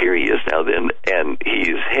here he is now then, and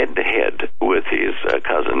he's head-to-head with his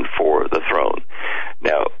cousin for the throne.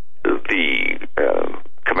 Now, the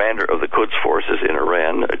commander of the Quds forces in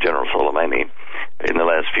Iran, General Soleimani, in the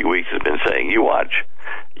last few weeks has been saying, you watch,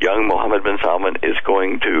 young Mohammed bin Salman is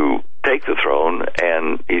going to take the throne,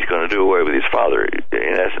 and he's going to do away with his father.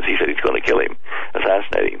 In essence, he said he's going to kill him,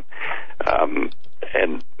 assassinate him.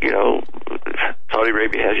 And, Saudi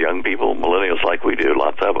Arabia has young people, millennials like we do,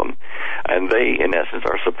 lots of them, and they, in essence,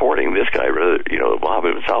 are supporting this guy,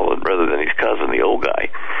 Mohammed bin Salman, rather than his cousin, the old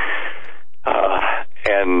guy.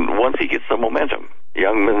 And once he gets the momentum,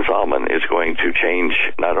 young bin Salman is going to change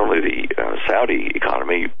not only the Saudi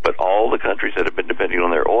economy, but all the countries that have been depending on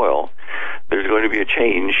their oil. There's going to be a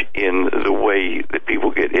change in the way that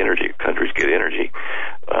people get energy, countries get energy.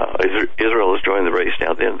 Israel has joined the race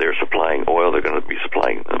now. Then they're supplying oil. They're going to be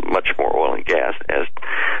supplying much more oil and gas as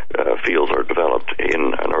fields are developed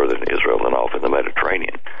in northern Israel and off in the Mediterranean.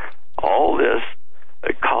 Ukrainian. All this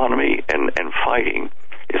economy and fighting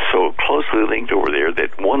is so closely linked over there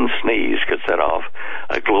that one sneeze could set off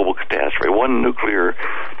a global catastrophe. One nuclear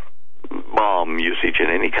bomb usage in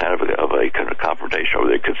any kind of a confrontation over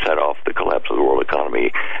there could set off the collapse of the world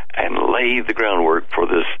economy and lay the groundwork for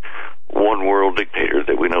this one world dictator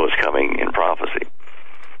that we know is coming in prophecy.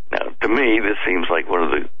 Now, to me, this seems like one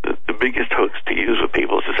of the biggest hooks to use with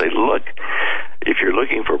people is to say, look, if you're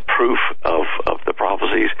looking for proof of the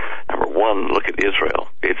prophecies, number one, look at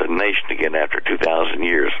Israel. It's a nation again after 2,000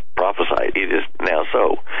 years prophesied. It is now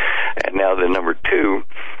so. And now then, number two,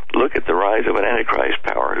 look at the rise of an Antichrist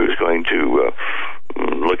power who's going to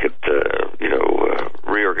look at,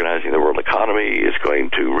 reorganizing the world economy, is going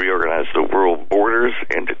to reorganize the world borders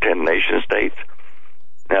into 10 nation states.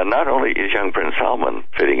 Now, not only is young Prince Salman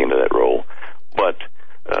fitting into that role, but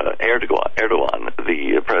Erdogan,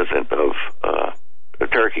 the president of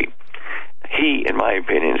Turkey, he, in my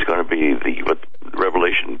opinion, is going to be what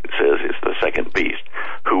Revelation says is the second beast,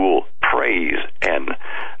 who will praise and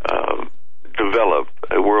develop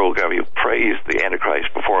a world government, praise the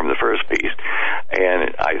Antichrist before him, the first beast.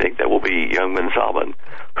 And I think that will be young Bin Salman,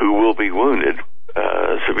 who will be wounded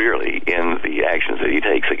severely in the actions that he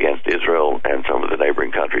takes against Israel and some of the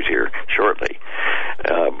neighboring countries here shortly.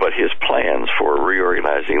 But his plans for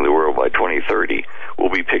reorganizing the world by 2030 will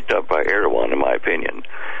be picked up by Erdogan, in my opinion.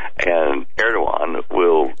 And Erdogan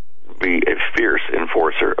will be a fierce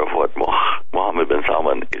enforcer of what Mohammed bin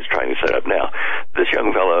Salman is trying to set up now. This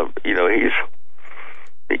young fellow,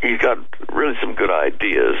 he's got really some good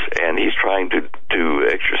ideas, and he's trying to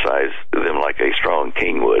exercise them like a strong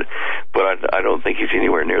king would. But I don't think he's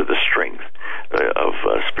anywhere near the strength of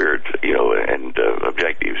spirit, and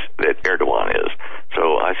objectives that Erdogan is.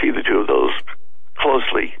 So I see the two of those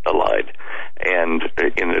closely allied, and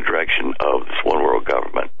in the direction of this one world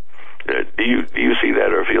government. Do you see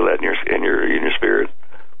that or feel that in your spirit?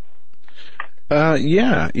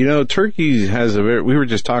 Yeah. Turkey has we were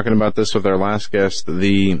just talking about this with our last guest,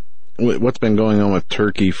 what's been going on with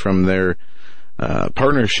Turkey from their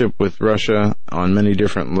partnership with Russia on many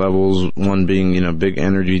different levels, one being, big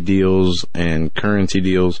energy deals and currency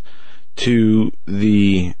deals, to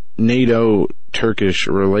the NATO-Turkish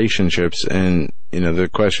relationships. And, the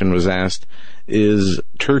question was asked, is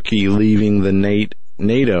Turkey leaving the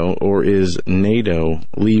NATO, or is NATO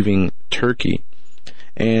leaving Turkey?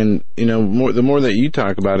 And, the more that you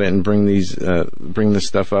talk about it and bring this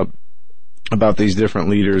stuff up about these different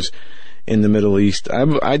leaders in the Middle East,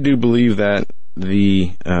 I do believe that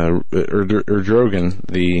the Erdogan,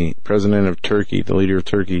 the president of Turkey, the leader of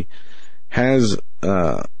Turkey, has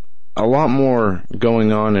a lot more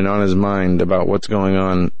going on and on his mind about what's going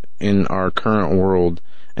on in our current world,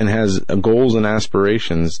 and has goals and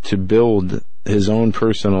aspirations to build his own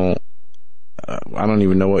personal, I don't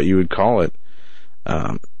even know what you would call it,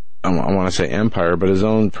 I want to say empire, but his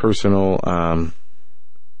own personal,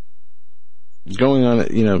 going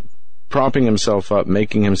on, propping himself up,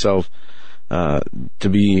 making himself to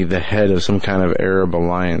be the head of some kind of Arab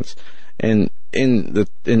alliance. And through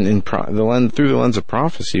the lens of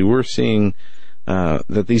prophecy, we're seeing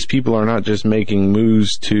that these people are not just making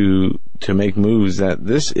moves to make moves, that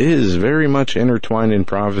this is very much intertwined in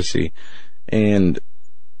prophecy. And,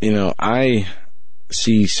 I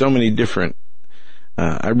see so many different,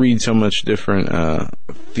 I read so much different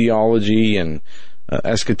theology and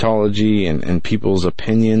eschatology and people's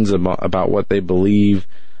opinions about what they believe,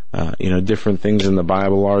 different things in the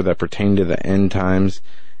Bible are that pertain to the end times.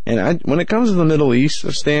 And when it comes to the Middle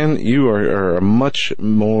East, Stan, you are a much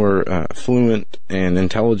more fluent and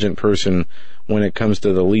intelligent person when it comes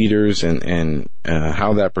to the leaders and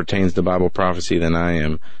how that pertains to Bible prophecy than I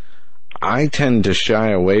am. I tend to shy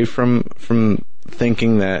away from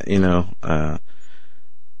thinking that,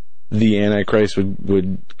 the Antichrist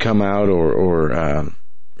would come out, or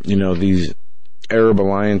these Arab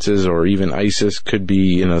alliances or even ISIS could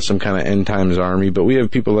be, some kind of end times army. But we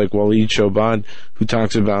have people like Waleed Shobad who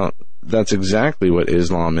talks about that's exactly what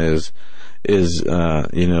Islam is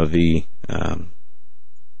the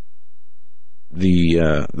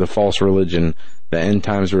false religion, the end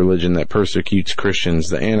times religion that persecutes Christians,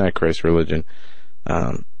 the Antichrist religion.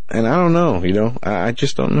 And I don't know, I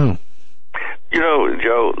just don't know.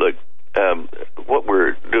 Joe, look, what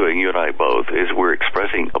we're doing, you and I both, is we're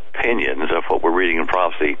expressing opinions of what we're reading in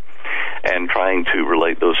prophecy and trying to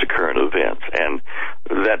relate those to current events. And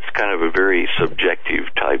that's kind of a very subjective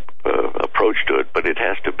type approach to it, but it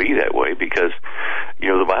has to be that way because,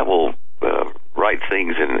 the Bible writes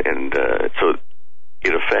things and so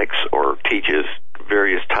it affects or teaches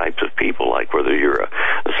various types of people, like whether you're a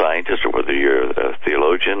scientist or whether you're a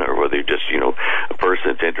theologian or whether you're just, a person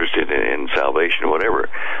in salvation, whatever.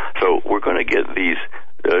 So we're going to get these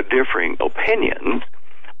differing opinions.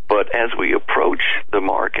 But as we approach the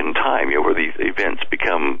mark in time, where these events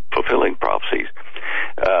become fulfilling prophecies,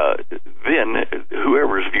 then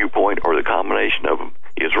whoever's viewpoint or the combination of them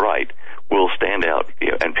is right will stand out,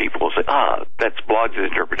 and people will say, that's Blogg's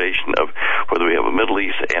interpretation of whether we have a Middle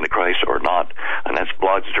East Antichrist or not, and that's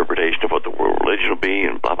Blogg's interpretation of what the world religion will be,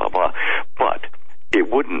 and blah, blah, blah. But they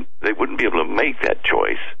wouldn't be able to make that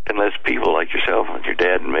choice unless people like yourself and your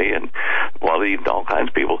dad and me and Waleed and all kinds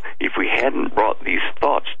of people, if we hadn't brought these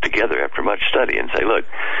thoughts together after much study and say, look,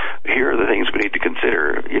 here are the things we need to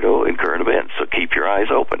consider, in current events, so keep your eyes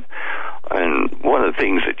open. And one of the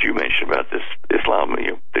things that you mentioned about this Islam,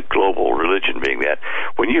 the global religion being that,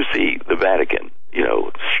 when you see the Vatican,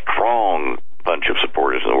 strong bunch of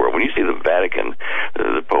supporters in the world, when you see the Vatican,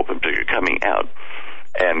 the Pope in particular, coming out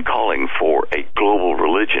and calling for a global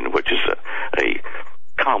religion, which is a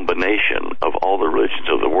combination of all the religions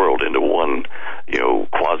of the world into one,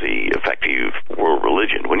 quasi-effective world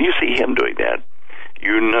religion. When you see him doing that,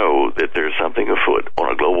 you know that there's something afoot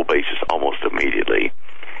on a global basis almost immediately.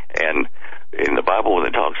 And in the Bible, when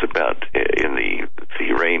it talks about in the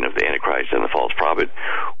reign of the Antichrist and the false prophet,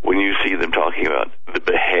 when you see them talking about the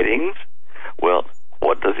beheadings, well,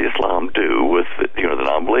 what does Islam do with the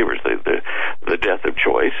non-believers? The death of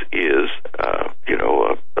choice is a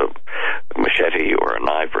machete or a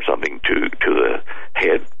knife or something to the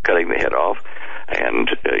head, cutting the head off, and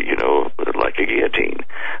like a guillotine.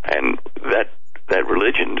 And that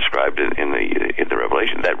religion described in the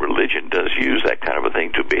Revelation, that religion does use that kind of a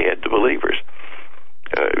thing to behead the believers.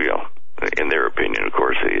 In their opinion, of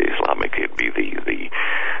course, Islamic would be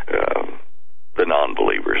the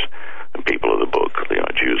non-believers, the people of the book,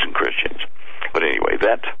 Jews and Christians. But anyway,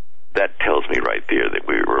 that tells me right there that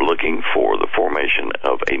we were looking for the formation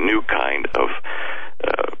of a new kind of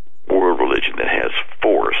world religion that has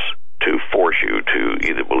force to force you to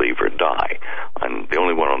either believe or die. And the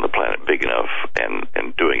only one on the planet big enough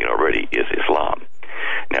and doing it already is Islam.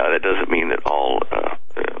 Now, that doesn't mean that all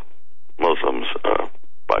Muslims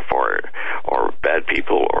by far are bad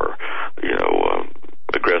people or,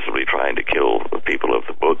 aggressively trying to kill the people of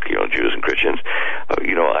the book, Jews and Christians.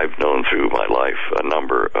 I've known through my life a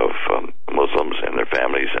number of Muslims and their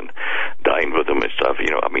families and dined with them and stuff.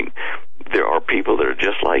 There are people that are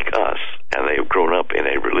just like us, and they've grown up in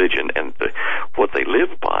a religion, and what they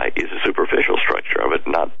live by is a superficial structure of it,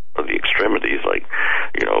 not the extremities like,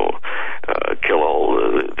 kill all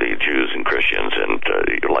the Jews and Christians, and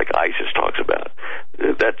like ISIS talks about.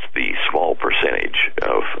 That's the small percentage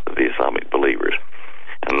of the Islamic believers.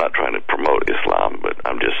 I'm not trying to promote Islam, but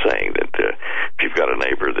I'm just saying that if you've got a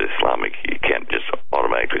neighbor that's Islamic, you can't just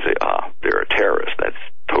automatically say, they're a terrorist. That's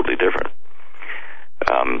totally different.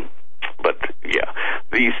 But yeah,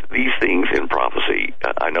 these things in prophecy,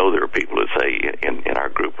 I know there are people that say in our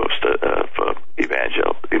group of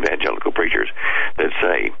evangelical preachers that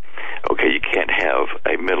say, okay, you can't have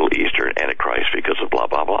a Middle Eastern Antichrist because of blah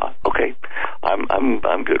blah blah. Okay,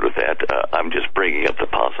 I'm good with that. I'm just bringing up the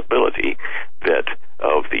possibility that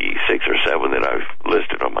of the 6 or 7 that I've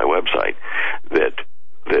listed on my website, that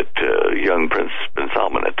young Prince bin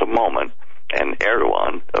Salman at the moment and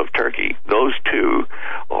Erdogan of Turkey, those two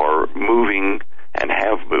are moving and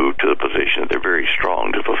have moved to the position that they're very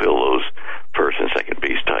strong to fulfill those first and second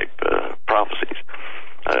beast type prophecies.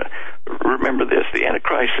 Remember this: the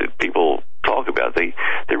Antichrist that people talk about,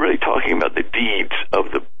 they're really talking about the deeds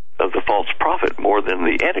of the false prophet more than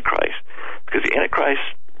the Antichrist, because the Antichrist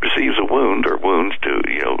receives a wound or wounds to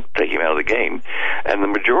take him out of the game, and the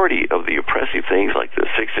majority of the oppressive things like the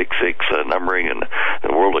 666 numbering and the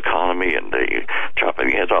world economy and the chopping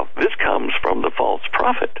heads off, this comes from the false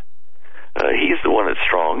prophet. He's the one that's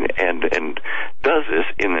strong and does this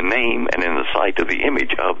in the name and in the sight of the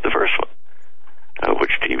image of the first one,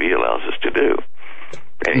 which TV allows us to do.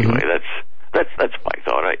 Anyway, that's my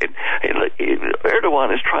thought.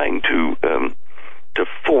 Erdogan is trying to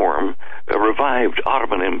form a revived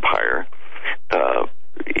Ottoman Empire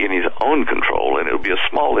in his own control, and it'll be a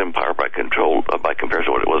small empire by comparison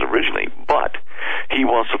to what it was originally. But he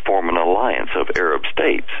wants to form an alliance of Arab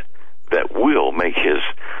states that will make his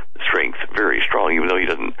strength very strong, even though he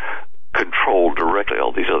doesn't control directly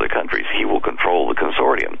all these other countries. He will control the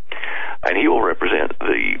consortium, and he will represent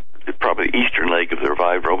probably the eastern leg of the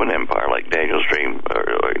revived Roman Empire, like Daniel's dream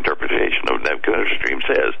or interpretation of Nebuchadnezzar's dream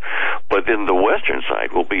says. But then the western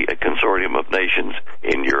side will be a consortium of nations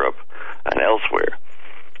in Europe and elsewhere.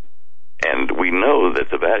 And we know that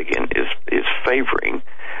the Vatican is favoring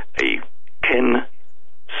a 10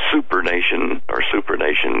 supernation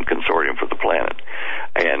consortium for the planet.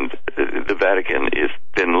 And the Vatican has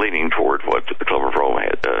been leaning toward what the Club of Rome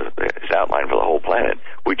has outlined for the whole planet,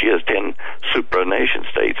 which is 10 supranation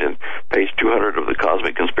states. And page 200 of the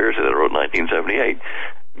Cosmic Conspiracy that I wrote in 1978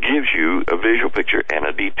 gives you a visual picture and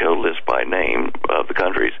a detailed list by name of the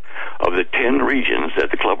countries of the 10 regions that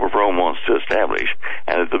the Club of Rome wants to establish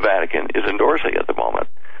and that the Vatican is endorsing at the moment.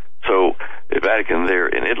 So the Vatican there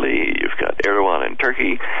in Italy, you've got Erdogan in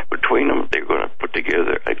Turkey. Between them, they're going to put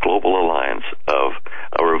together a global alliance of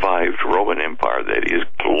a revived Roman Empire that is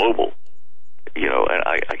global. And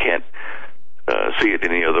I can't see it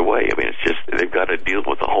any other way. I mean, it's just they've got to deal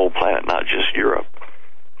with the whole planet, not just Europe.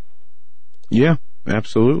 Yeah,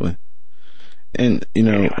 absolutely. And,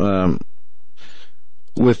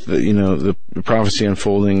 with the prophecy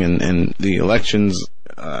unfolding and the elections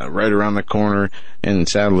right around the corner, and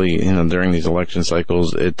sadly, during these election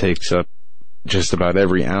cycles, it takes up just about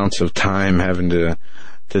every ounce of time having to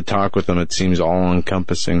talk with them. It seems all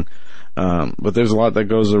encompassing. But there's a lot that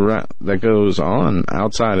goes on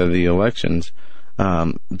outside of the elections.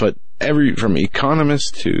 But from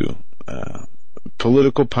economists to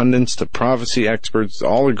political pundits to prophecy experts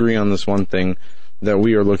all agree on this one thing, that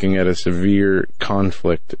we are looking at a severe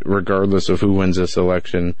conflict regardless of who wins this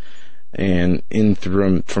election, and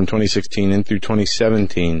from 2016 in through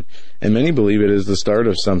 2017. And many believe it is the start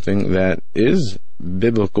of something that is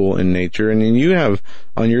biblical in nature. And then you have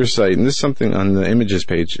on your site, and this is something on the images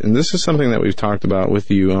page, and this is something that we've talked about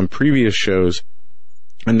with you on previous shows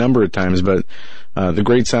a number of times, but the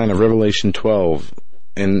great sign of Revelation 12,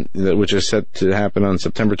 which is set to happen on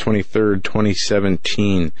September 23rd,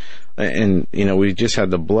 2017. And, we just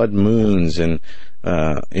had the blood moons, and,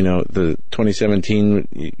 the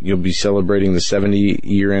 2017, you'll be celebrating the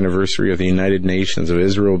 70-year anniversary of the United Nations, of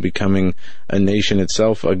Israel becoming a nation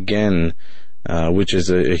itself again, which is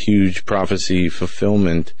a huge prophecy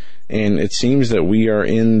fulfillment. And it seems that we are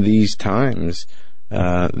in these times,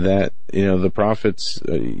 that, the prophets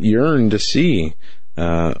yearn to see,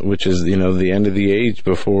 which is, the end of the age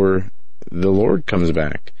before the Lord comes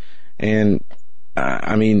back. And,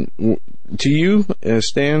 to you,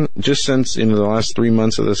 Stan, just since, the last 3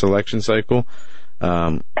 months of this election cycle,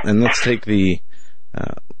 and let's take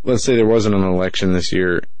let's say there wasn't an election this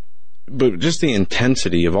year, but just the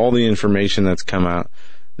intensity of all the information that's come out,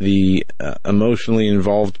 the emotionally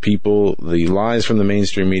involved people, the lies from the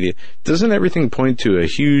mainstream media, doesn't everything point to a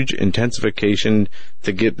huge intensification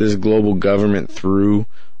to get this global government through,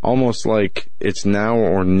 almost like it's now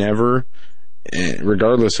or never,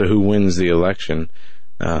 regardless of who wins the election?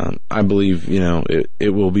 I believe,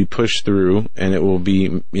 it will be pushed through, and it will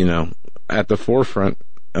be, at the forefront.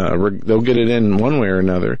 They'll get it in one way or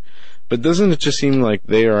another. But doesn't it just seem like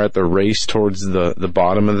they are at the race towards the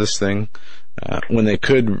bottom of this thing? When they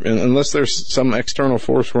could, unless there's some external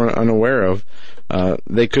force we're unaware of,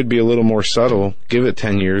 they could be a little more subtle, give it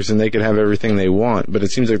 10 years, and they could have everything they want. But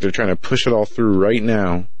it seems like they're trying to push it all through right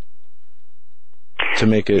now to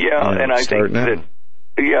make it start now.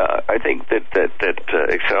 I think that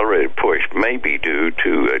accelerated push may be due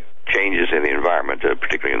to changes in the environment,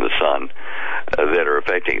 particularly in the sun, that are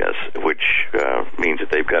affecting us, which means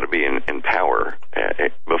that they've got to be in power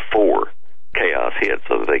before chaos hits,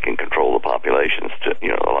 so that they can control the populations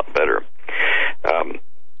a lot better.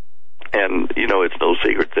 And it's no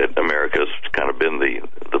secret that America's kind of been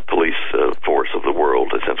the police force of the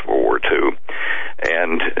world since World War II,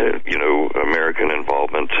 and American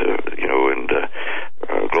involvement, in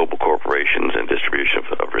global corporations and distribution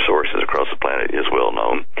of resources across the planet is well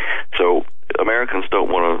known. So Americans don't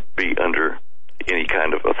want to be under any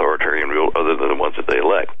kind of authoritarian rule other than the ones that they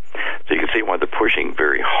elect. So you can see why they're pushing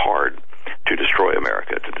very hard to destroy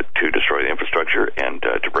America, to destroy the infrastructure, and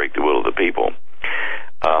to break the will of the people.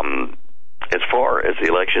 As far as the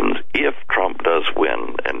elections, if Trump does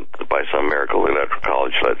win, and by some miracle the Electoral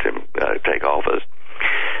College lets him take office,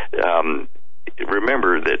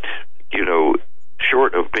 remember that,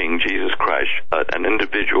 short of being Jesus Christ, an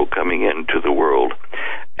individual coming into the world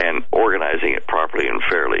and organizing it properly and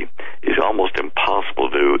fairly is almost impossible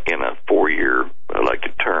to do in a 4-year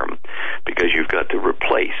elected term, because you've got to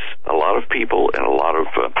replace a lot of people and a lot of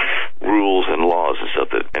rules and laws and stuff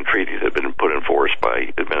and treaties that have been put in force by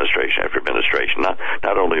administration after administration,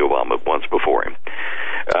 not only Obama, but once before him.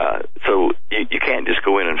 So you can't just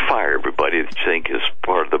go in and fire everybody that you think is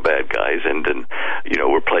part of the bad guys and then,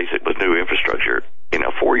 replace it with new infrastructure. In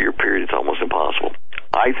a 4-year period, it's almost impossible.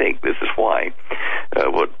 I think this is why,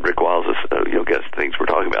 what Rick Wiles is, gets things we're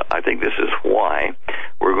talking about. I think this is why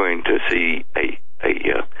we're going to see a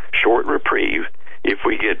short reprieve if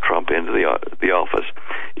we get Trump into the office,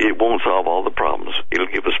 it won't solve all the problems. It'll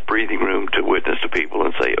give us breathing room to witness to people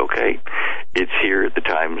and say, okay, it's here. The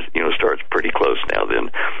time, starts pretty close now then,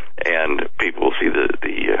 and people will see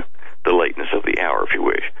the lateness of the hour, if you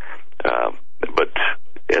wish. But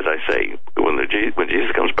as I say, when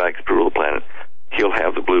Jesus comes back to rule the planet, he'll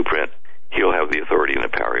have the blueprint. He'll have the authority and the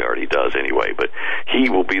power. He already does anyway, but he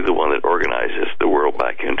will be the one that organizes the world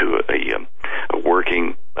back into a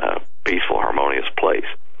working, peaceful, harmonious place.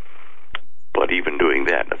 But even doing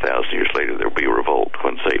that, 1,000 years later, there will be a revolt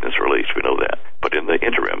when Satan is released. We know that. But in the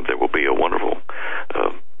interim, there will be a wonderful,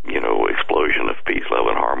 explosion of peace, love,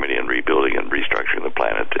 and harmony, and rebuilding and restructuring the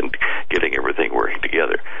planet and getting everything working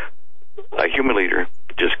together. A human leader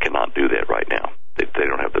just cannot do that right now. They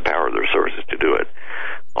don't have the power or the resources to do it,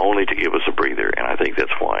 only to give us a breather. And I think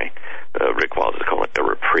that's why Rick Wallace is calling it a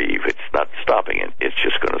reprieve. It's not stopping it. It's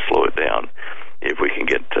just going to slow it down if we can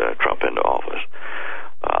get Trump into office.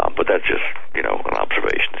 But that's just, an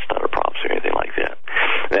observation. It's not a prophecy or anything like that.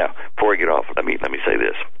 Now, before I get off, let me say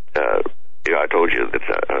this. I told you that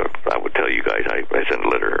I would tell you guys, I sent a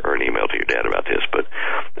letter or an email to your dad about this, but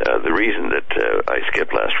the reason that I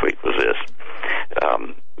skipped last week was this.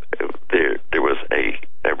 There was a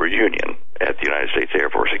reunion at the United States Air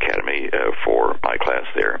Force Academy for my class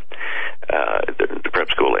there, the prep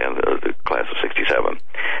school and the class of 67.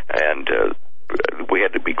 And we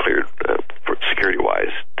had to be cleared for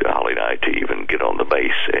security-wise, Holly and I, to even get on the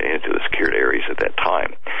base into the secured areas at that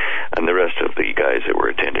time. And the rest of the guys that were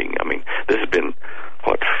attending, this has been,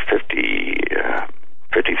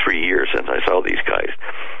 53 years since I saw these guys.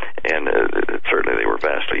 And certainly they were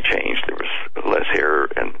vastly changed. There was less hair,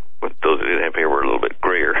 and those that didn't have hair were a little bit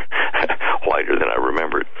grayer, whiter than I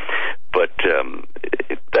remembered. But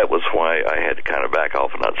that was why I had to kind of back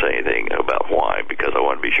off and not say anything about why, because I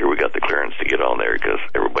wanted to be sure we got the clearance to get on there, because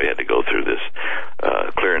everybody had to go through this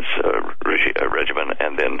clearance regimen.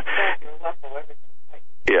 And then,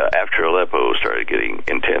 after Aleppo started getting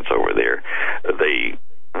intense over there, they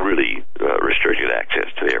really restricted access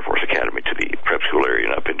to the Air Force Academy, to the prep school area,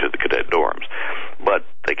 and up into the cadet dorms. But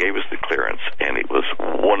they gave us the clearance, and it was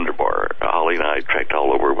wonderbar. Holly and I trekked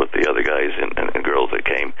all over with the other guys and girls that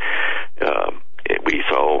came. We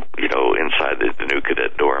saw, inside the new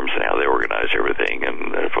cadet dorms and how they organized everything.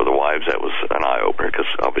 And for the wives, that was an eye-opener, because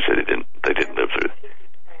obviously they didn't live through it.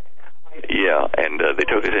 Yeah, and they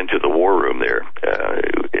took us into the war room there.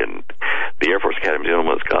 And the Air Force Academy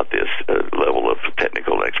gentlemen's got this level of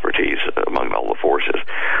technical expertise among all the forces.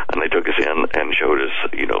 And they took us in and showed us,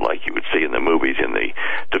 like you would see in the movies in the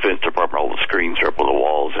Defense Department, all the screens are up on the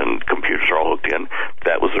walls and computers are all hooked in.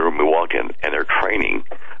 That was the room we walked in, and they're training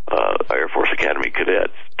Air Force Academy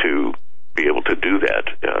cadets to be able to do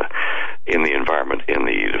that in the environment, in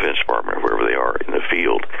the Defense Department, or wherever they are in the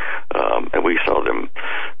field. And we saw them,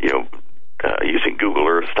 using Google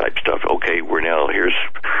Earth type stuff. Okay, we're now, here's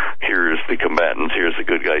the combatants, here's the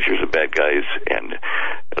good guys, here's the bad guys, and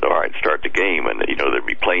all right, start the game. And there'd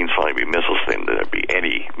be planes flying, there'd be missiles, there'd be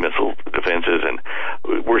anti-missile defenses, and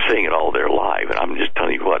we're seeing it all there live. And I'm just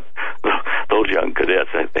telling you what, those young cadets,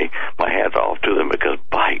 my hat's off to them, because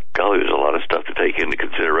by golly, there's a lot of stuff to take into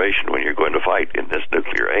consideration when you're going to fight in this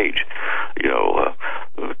nuclear age.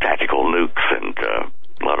 Tactical nukes and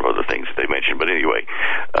a lot of other things that they mentioned. But anyway,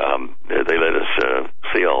 they let us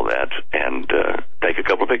see all that and take a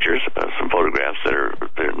couple of pictures, some photographs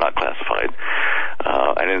they're not classified.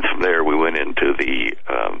 And then from there, we went into the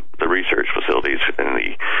research facilities in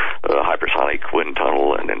the hypersonic wind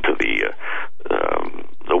tunnel, and into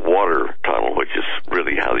the water tunnel, which is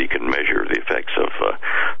really how you can measure the effects of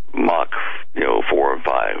Mach 4 and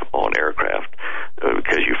 5 on aircraft,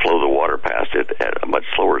 because you flow the water past it at a much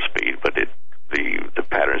slower speed, but the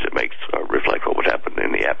patterns it makes reflect what would happen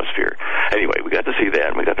in the atmosphere. Anyway, we got to see that,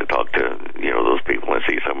 and we got to talk to those people and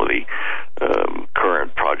see some of the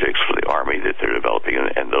current projects for the Army that they're developing,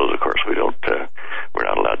 and those, of course, we're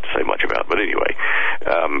not allowed to say much about. But anyway,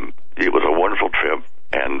 it was a wonderful trip,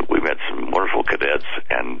 and we met some wonderful cadets,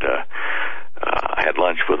 and I had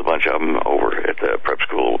lunch with a bunch of them over at the prep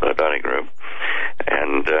school dining room,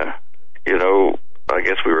 and I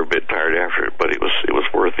guess we were a bit tired after it, but it was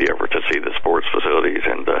worth the effort to see the sports facilities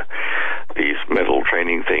and these mental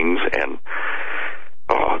training things. And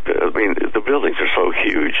the buildings are so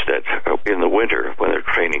huge that in the winter, when they're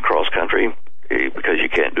training cross country, because you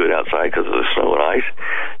can't do it outside because of the snow and ice,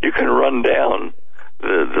 you can run down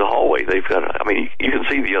the hallway. They've got, you can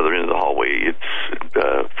see the other end of the hallway. It's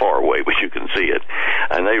far away, but you can see it.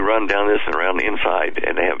 And they run down this and around the inside,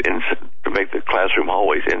 and they have to make the classroom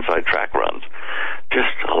hallways inside track runs.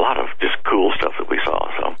 Just a lot of just cool stuff that we saw.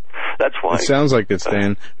 So that's why sounds like it,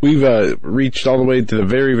 Stan. We've reached all the way to the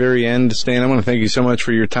very, very end. Stan, I want to thank you so much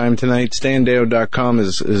for your time tonight. StanDeyo.com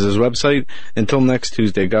is his website. Until next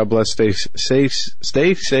Tuesday, God bless,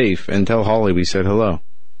 stay safe, and tell Holly we said hello.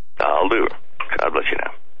 I'll do. God bless you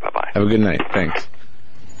now. Bye-bye. Have a good night. Thanks.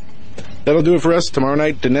 That'll do it for us. Tomorrow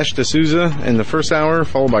night, Dinesh D'Souza in the first hour,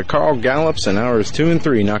 followed by Carl Gallops in hours 2 and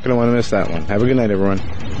 3. Not going to want to miss that one. Have a good night, everyone.